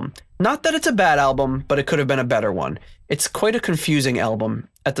better album. Not that it's a bad album, but it could have been a better one. It's quite a confusing album.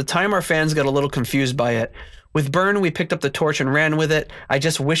 At the time, our fans got a little confused by it. With Burn, we picked up the torch and ran with it. I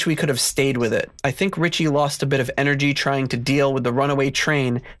just wish we could have stayed with it. I think Ritchie lost a bit of energy trying to deal with the runaway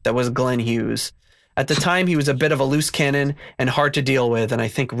train that was Glenn Hughes. At the time, he was a bit of a loose cannon and hard to deal with, and I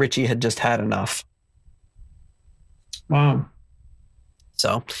think Ritchie had just had enough. Wow.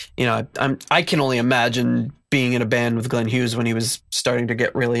 So, I can only imagine being in a band with Glenn Hughes when he was starting to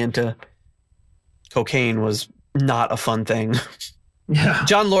get really into cocaine was not a fun thing. Yeah.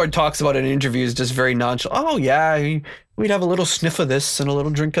 John Lord talks about it in interviews just very nonchalant. Oh, yeah, we'd have a little sniff of this and a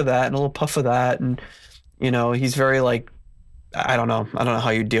little drink of that and a little puff of that. And, he's very I don't know how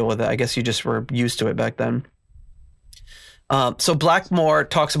you deal with it. I guess you just were used to it back then. So Blackmore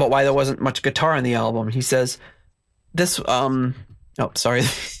talks about why there wasn't much guitar in the album. He says this, sorry.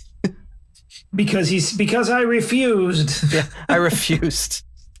 Because I refused. Yeah, I refused.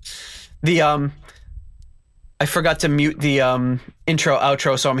 I forgot to mute the intro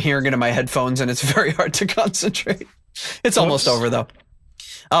outro, so I'm hearing it in my headphones, and it's very hard to concentrate. It's almost over, though.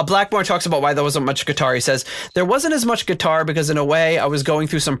 Blackmore talks about why there wasn't much guitar. He says, there wasn't as much guitar because, in a way, I was going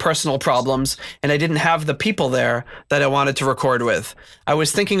through some personal problems, and I didn't have the people there that I wanted to record with. I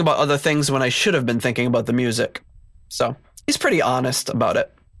was thinking about other things when I should have been thinking about the music. So he's pretty honest about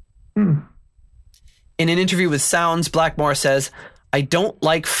it. In an interview with Sounds, Blackmore says, I don't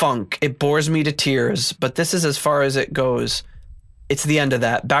like funk. It bores me to tears, but this is as far as it goes. It's the end of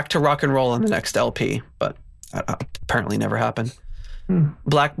that. Back to rock and roll on the next LP, but apparently never happened.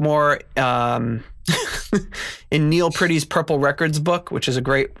 Blackmore, in Neil Pretty's Purple Records book, which is a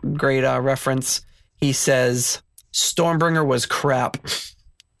great reference, he says, Stormbringer was crap.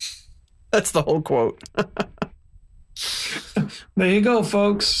 That's the whole quote. There you go,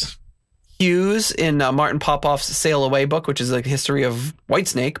 folks. Hughes, in Martin Popoff's Sail Away book, which is like a history of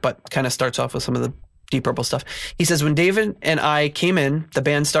Whitesnake, but kind of starts off with some of the Deep Purple stuff. He says, when David and I came in, the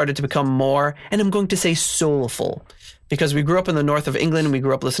band started to become more, and I'm going to say soulful, because we grew up in the north of England and we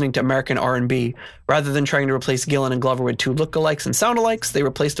grew up listening to American R&B. Rather than trying to replace Gillan and Glover with 2 lookalikes and sound-alikes, they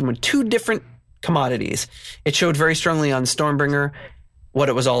replaced them with 2 different commodities. It showed very strongly on Stormbringer what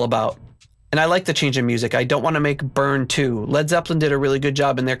it was all about. And I like the change in music. I don't want to make Burn 2. Led Zeppelin did a really good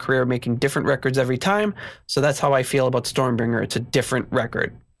job in their career making different records every time, so that's how I feel about Stormbringer. It's a different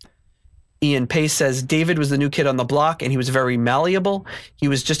record. Ian Pace says, David was the new kid on the block, and he was very malleable. He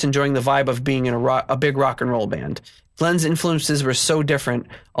was just enjoying the vibe of being in a big rock and roll band. Glenn's influences were so different,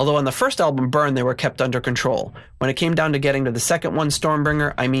 although on the first album, Burn, they were kept under control. When it came down to getting to the second one,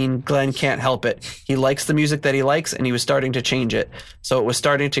 Stormbringer, Glenn can't help it. He likes the music that he likes, and he was starting to change it. So it was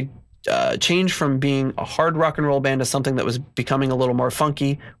starting to change from being a hard rock and roll band to something that was becoming a little more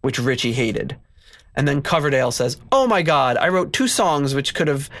funky, which Ritchie hated. And then Coverdale says, oh my God, I wrote 2 songs which could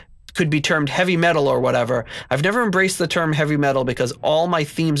have could be termed heavy metal or whatever. I've never embraced the term heavy metal because all my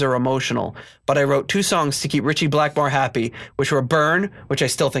themes are emotional, but I wrote 2 songs to keep Richie Blackmore happy, which were Burn, which I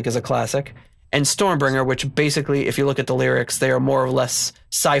still think is a classic, and Stormbringer, which basically, if you look at the lyrics, they are more or less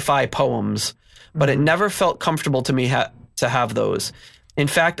sci-fi poems, but it never felt comfortable to me to have those. In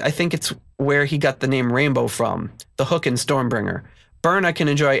fact, I think it's where he got the name Rainbow from, the hook in Stormbringer. Burn I can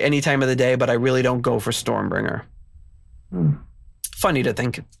enjoy any time of the day, but I really don't go for Stormbringer. Funny to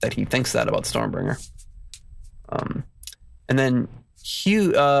think that he thinks that about Stormbringer. And then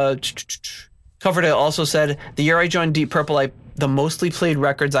Hugh Coverdale also said, the year I joined Deep Purple, the mostly played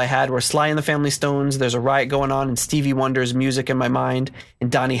records I had were Sly and the Family Stones, There's a Riot Going On, and Stevie Wonder's Music in My Mind,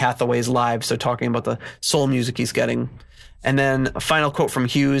 and Donny Hathaway's Live. So talking about the soul music he's getting. And then a final quote from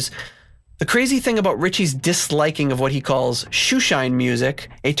Hughes. The crazy thing about Richie's disliking of what he calls shoeshine music,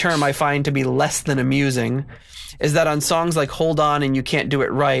 a term I find to be less than amusing, is that on songs like Hold On and You Can't Do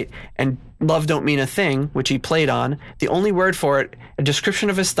It Right and Love Don't Mean a Thing, which he played on, the only word for it, a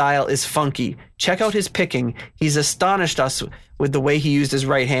description of his style, is funky. Check out his picking. He's astonished us with the way he used his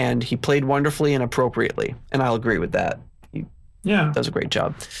right hand. He played wonderfully and appropriately. And I'll agree with that. He does a great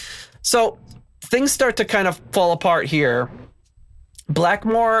job. So things start to kind of fall apart here.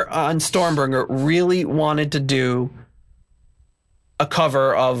 Blackmore on Stormbringer really wanted to do a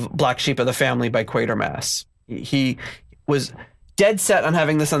cover of Black Sheep of the Family by Quatermass. He was dead set on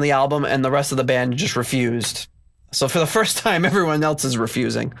having this on the album, and the rest of the band just refused. So for the first time, everyone else is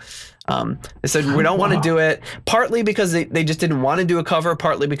refusing. They said, we don't want to do it, partly because they just didn't want to do a cover,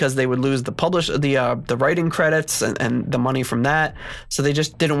 partly because they would lose the writing credits and the money from that. So they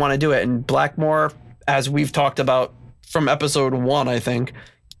just didn't want to do it. And Blackmore, as we've talked about from episode 1, I think,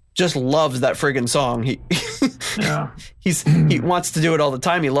 just loves that friggin' song. He wants to do it all the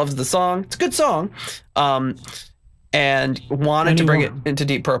time. He loves the song. It's a good song. And wanted to bring it into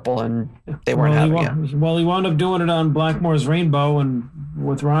Deep Purple, and they weren't having it. Well, he wound up doing it on Blackmore's Rainbow and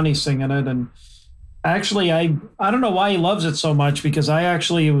with Ronnie singing it. And actually, I don't know why he loves it so much, because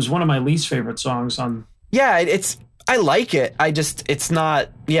it was one of my least favorite songs on. Yeah, I like it. It's not.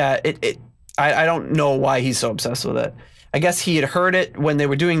 Yeah, I don't know why he's so obsessed with it. I guess he had heard it when they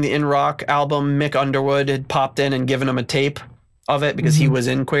were doing the In Rock album. Mick Underwood had popped in and given him a tape of it because he was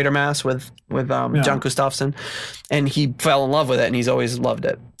in Quatermass with John Gustafsson, and he fell in love with it, and he's always loved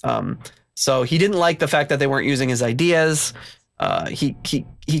it. So he didn't like the fact that they weren't using his ideas. He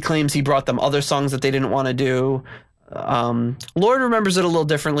claims he brought them other songs that they didn't want to do. Lord remembers it a little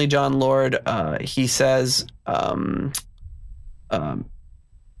differently. John Lord, he says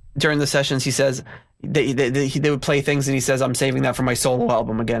during the sessions, he says they would play things, and he says, I'm saving that for my solo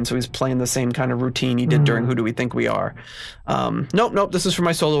album again. So he's playing the same kind of routine he did during Who Do We Think We Are. Nope, this is for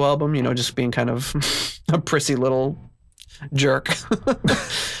my solo album, just being kind of a prissy little jerk.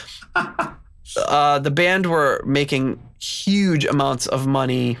 The band were making huge amounts of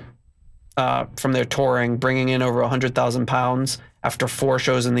money from their touring, bringing in over £100,000 after 4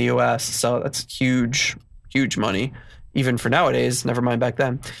 shows in the US. So that's huge money, even for nowadays, never mind back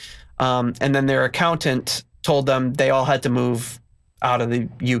then. And then their accountant told them they all had to move out of the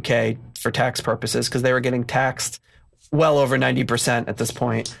UK for tax purposes, because they were getting taxed well over 90% at this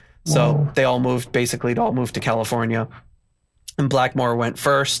point. So they all moved to California. And Blackmore went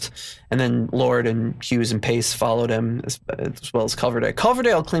first, and then Lord and Hughes and Pace followed him, as well as Coverdale.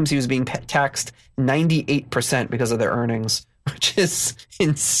 Coverdale claims he was being taxed 98% because of their earnings, which is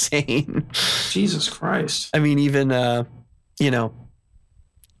insane. Jesus Christ. I mean, even,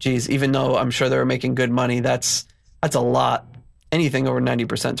 even though I'm sure they were making good money, that's a lot. Anything over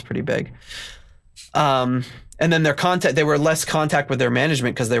 90% is pretty big. And then they were less contact with their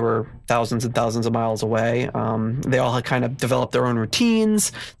management because they were thousands and thousands of miles away. They all had kind of developed their own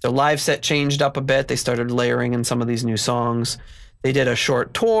routines. Their live set changed up a bit. They started layering in some of these new songs. They did a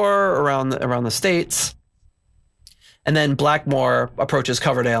short tour around the States. And then Blackmore approaches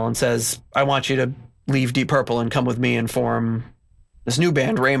Coverdale and says, I want you to leave Deep Purple and come with me and form this new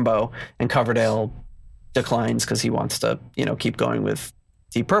band, Rainbow. And Coverdale declines because he wants to, keep going with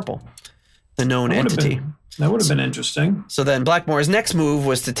Deep Purple, the known entity. That would have been interesting. So then Blackmore's next move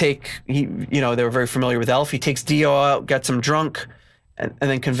was to they were very familiar with Elf. He takes Dio out, gets him drunk, and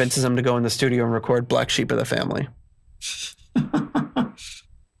then convinces him to go in the studio and record Black Sheep of the Family.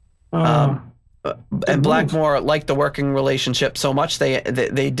 And Blackmore liked the working relationship so much they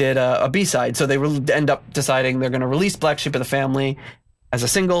did a B-side. So they end up deciding they're going to release Black Sheep of the Family as a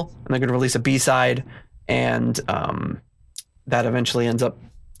single, and they're going to release a B-side, and that eventually ends up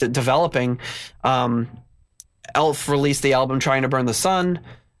developing. Elf released the album Trying to Burn the Sun.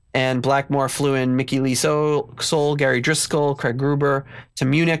 And Blackmore flew in Mickey Lee Soul, Gary Driscoll, Craig Gruber to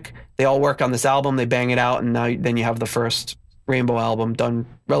Munich. They all work on this album. They bang it out, and then you have the first Rainbow album done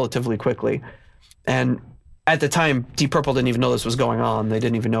relatively quickly. And at the time, Deep Purple didn't even know this was going on. They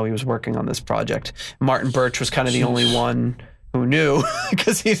didn't even know he was working on this project. Martin Birch was kind of the only one who knew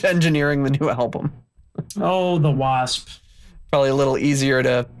because he's engineering the new album. Oh, the Wasp. Probably a little easier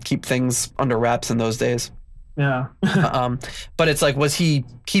to keep things under wraps in those days. Yeah. But it's like, was he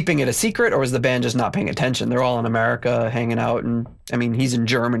keeping it a secret, or was the band just not paying attention? They're all in America hanging out. And I mean, he's in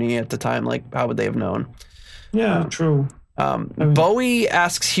Germany at the time. Like, how would they have known? Yeah, true. Bowie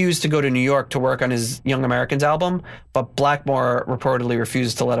asks Hughes to go to New York to work on his Young Americans album, but Blackmore reportedly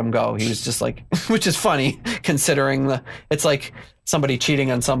refused to let him go. He was just like, which is funny considering it's like somebody cheating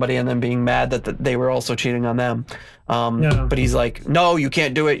on somebody and then being mad that they were also cheating on them. But he's like, no, you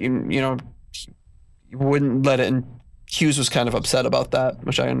can't do it. You wouldn't let it. And Hughes was kind of upset about that,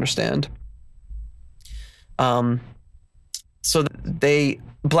 which I understand. So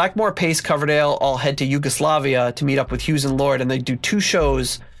Blackmore, Pace, Coverdale all head to Yugoslavia to meet up with Hughes and Lord, and they do 2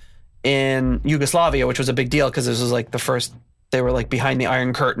 shows in Yugoslavia, which was a big deal because this was like the first, they were like behind the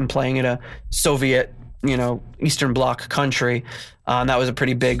Iron Curtain playing in a Soviet, Eastern Bloc country. And that was a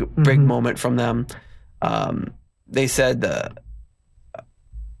pretty big moment from them. They said,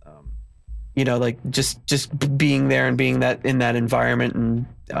 like just being there and being in that environment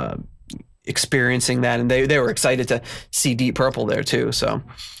and experiencing that, and they were excited to see Deep Purple there too. So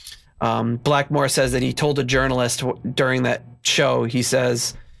Blackmore says that he told a journalist during that show, he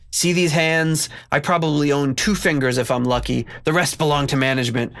says, "See these hands? I probably own 2 fingers if I'm lucky. The rest belong to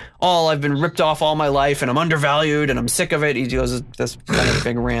management. I've been ripped off all my life, and I'm undervalued, and I'm sick of it." He goes this kind of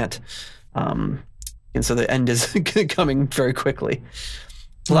big rant. And so the end is coming very quickly.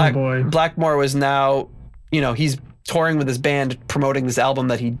 Blackmore was now, he's touring with his band, promoting this album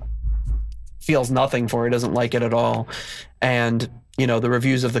that he feels nothing for. He doesn't like it at all. And, the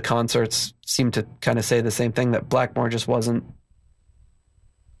reviews of the concerts seem to kind of say the same thing, that Blackmore just wasn't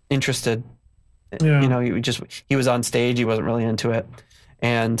interested. Yeah. He was on stage. He wasn't really into it.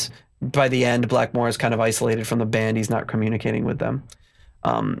 And by the end, Blackmore is kind of isolated from the band. He's not communicating with them.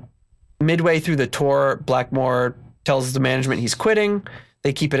 Midway through the tour, Blackmore tells the management he's quitting.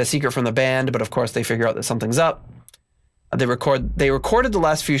 They keep it a secret from the band, but of course they figure out that something's up. They recorded the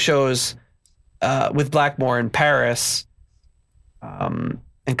last few shows with Blackmore in Paris, and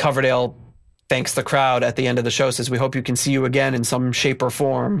Coverdale thanks the crowd at the end of the show, says, "We hope you can see you again in some shape or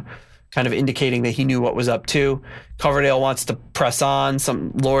form," kind of indicating that he knew what was up too. Coverdale wants to press on.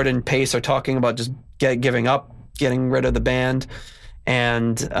 Some Lord and Pace are talking about just giving up, getting rid of the band.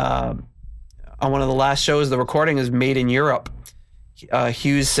 And on one of the last shows, the recording is made in Europe.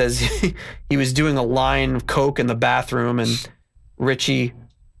 Hughes says he was doing a line of coke in the bathroom, and Richie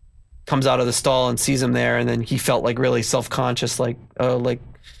comes out of the stall and sees him there, and then he felt like really self-conscious, and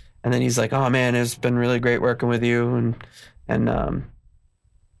then he's like, "Oh man, it's been really great working with you," and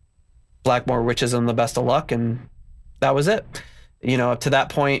Blackmore wishes him the best of luck, and that was it. Up to that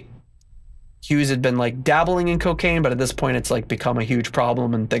point, Hughes had been like dabbling in cocaine, but at this point it's like become a huge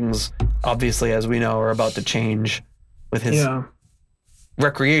problem, and things obviously, as we know, are about to change with his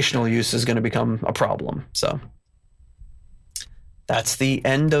recreational use is going to become a problem. So that's the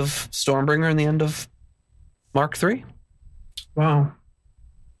end of Stormbringer and the end of Mark III. Wow.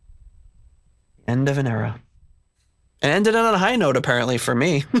 End of an era. And ended on a high note, apparently, for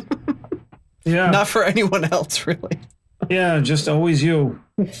me. Yeah. Not for anyone else, really. Yeah, just always you.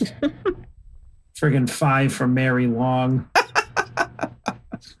 Friggin' 5 for Mary Long.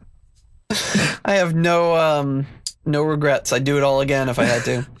 I have no regrets. I'd do it all again if I had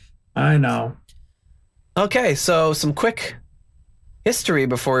to. I know. Okay, so some quick history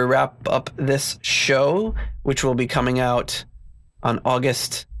before we wrap up this show, which will be coming out on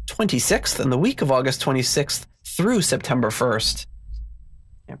August 26th, and the week of August 26th through September 1st.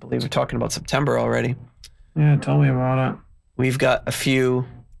 Can't believe we're talking about September already. Yeah, tell me about it. We've got a few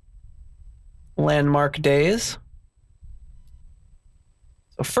landmark days.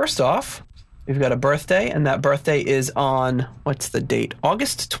 So first off, we've got a birthday, and that birthday is on, what's the date?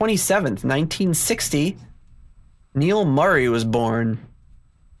 August 27th, 1960. Neil Murray was born,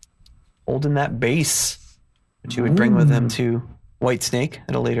 holding that bass, which he would bring with him to Whitesnake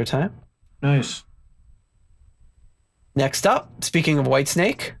at a later time. Nice. Next up, speaking of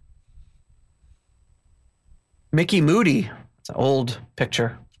Whitesnake, Mickey Moody. It's an old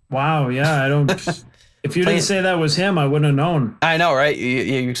picture. Wow, yeah, I don't... If you didn't say that was him, I wouldn't have known. I know, right?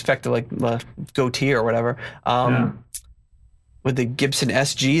 You expect like the goatee or whatever. With the Gibson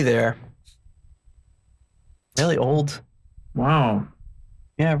SG there. Really old. Wow.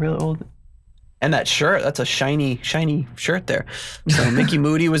 Yeah, really old. And that shirt, that's a shiny shirt there. So Mickey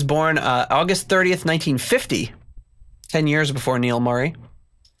Moody was born August 30th, 1950, 10 years before Neil Murray.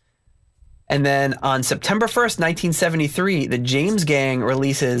 And then on September 1st, 1973, the James Gang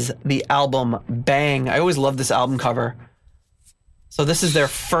releases the album Bang. I always love this album cover. So this is their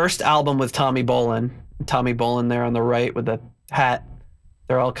first album with Tommy Bolin. Tommy Bolin there on the right with the hat.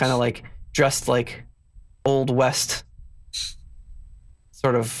 They're all kind of like dressed like Old West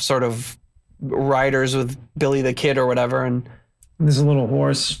sort of riders with Billy the Kid or whatever. And there's a little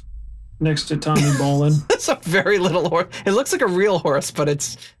horse next to Tommy Bolin. It's a very little horse. It looks like a real horse, but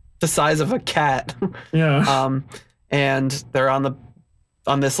it's the size of a cat. Yeah. And they're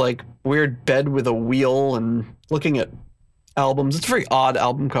on this like weird bed with a wheel and looking at albums. It's a very odd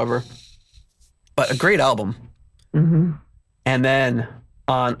album cover, but a great album. Mm-hmm. And then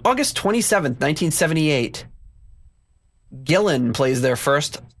on August 27th, 1978, Gillan plays their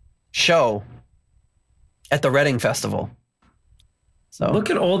first show at the Reading Festival. So look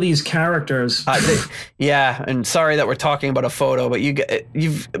at all these characters. Yeah, and sorry that we're talking about a photo, but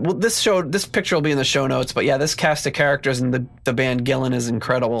this picture will be in the show notes. But yeah, this cast of characters in the band Gillan is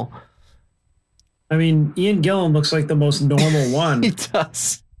incredible. I mean, Ian Gillan looks like the most normal one. He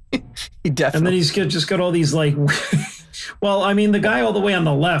does. He definitely. And then he's just got all these like. Well, I mean, the guy all the way on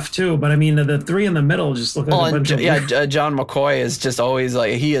the left too, but I mean, the three in the middle just look like a bunch of. Yeah, John McCoy is just always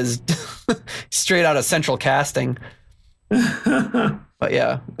like he is straight out of Central Casting. But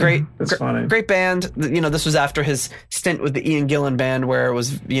yeah, funny. Great band. You know, this was after his stint with the Ian Gillan band, where it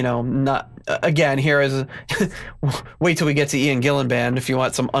was, you know, not again. Here is wait till we get to Ian Gillan band if you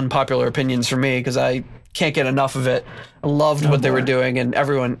want some unpopular opinions from me, because I can't get enough of it. I loved what they were doing, and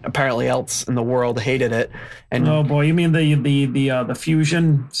everyone apparently else in the world hated it. And oh boy, you mean the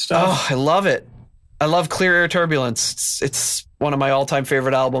fusion stuff? Oh, I love it. I love Clear Air Turbulence. It's one of my all-time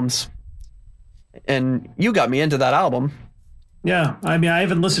favorite albums. And you got me into that album. Yeah, I mean, I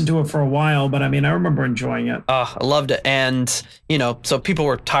haven't listened to it for a while, but I mean, I remember enjoying it. I loved it. And, you know, so people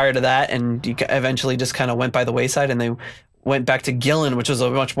were tired of that, and you eventually just kind of went by the wayside, and they went back to Gillan, which was a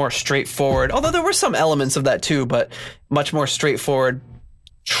much more straightforward, although there were some elements of that too, but much more straightforward,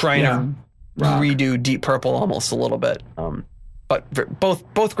 trying to redo Deep Purple almost a little bit. But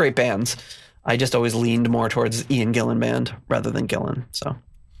both great bands. I just always leaned more towards Ian Gillan band rather than Gillan. So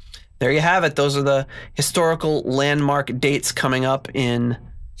there you have it. Those are the historical landmark dates coming up in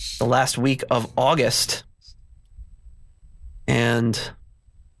the last week of August. And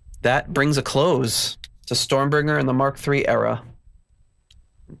that brings a close to Stormbringer and the Mark III era.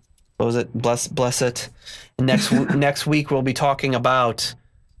 Close it. Bless it. And next week we'll be talking about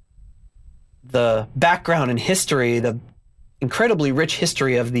the background and history, the incredibly rich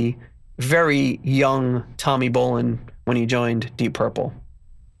history of the very young Tommy Bolin when he joined Deep Purple.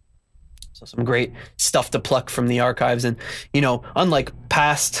 So some great stuff to pluck from the archives. And, you know, unlike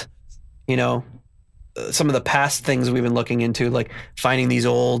past, you know, some of the past things we've been looking into, like finding these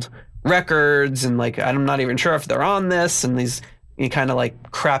old records and like, I'm not even sure if they're on this, and these kind of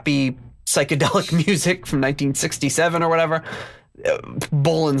like crappy psychedelic music from 1967 or whatever.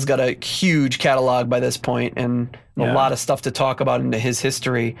 Bolin's got a huge catalog by this point, and a lot of stuff to talk about into his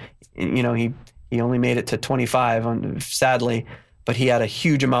history. You know, he only made it to 25, sadly, but he had a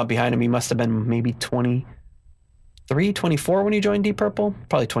huge amount behind him. He must have been maybe 23, 24 when he joined Deep Purple.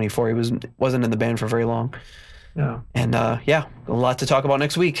 Probably 24. He wasn't in the band for very long. Yeah. And a lot to talk about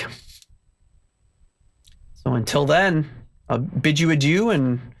next week. So until then, I'll bid you adieu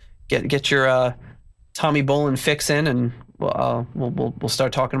and get your Tommy Bolin fix in, and we'll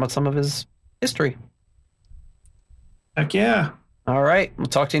start talking about some of his history. Heck yeah. All right. We'll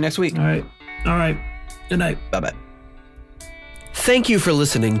talk to you next week. All right. Good night. Bye-bye. Thank you for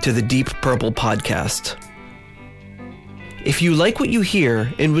listening to the Deep Purple podcast. If you like what you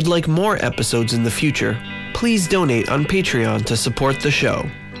hear and would like more episodes in the future, please donate on Patreon to support the show.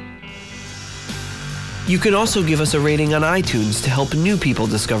 You can also give us a rating on iTunes to help new people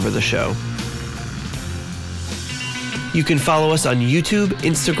discover the show. You can follow us on YouTube,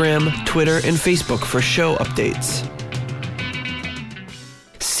 Instagram, Twitter, and Facebook for show updates.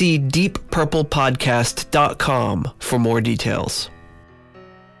 See deeppurplepodcast.com for more details.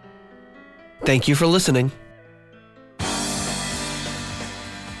 Thank you for listening.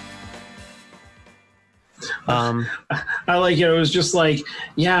 I like it. It was just like,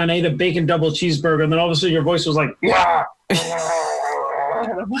 yeah, and I ate a bacon double cheeseburger, and then all of a sudden your voice was like, yeah.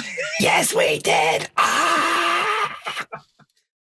 Yes, we did. Ah!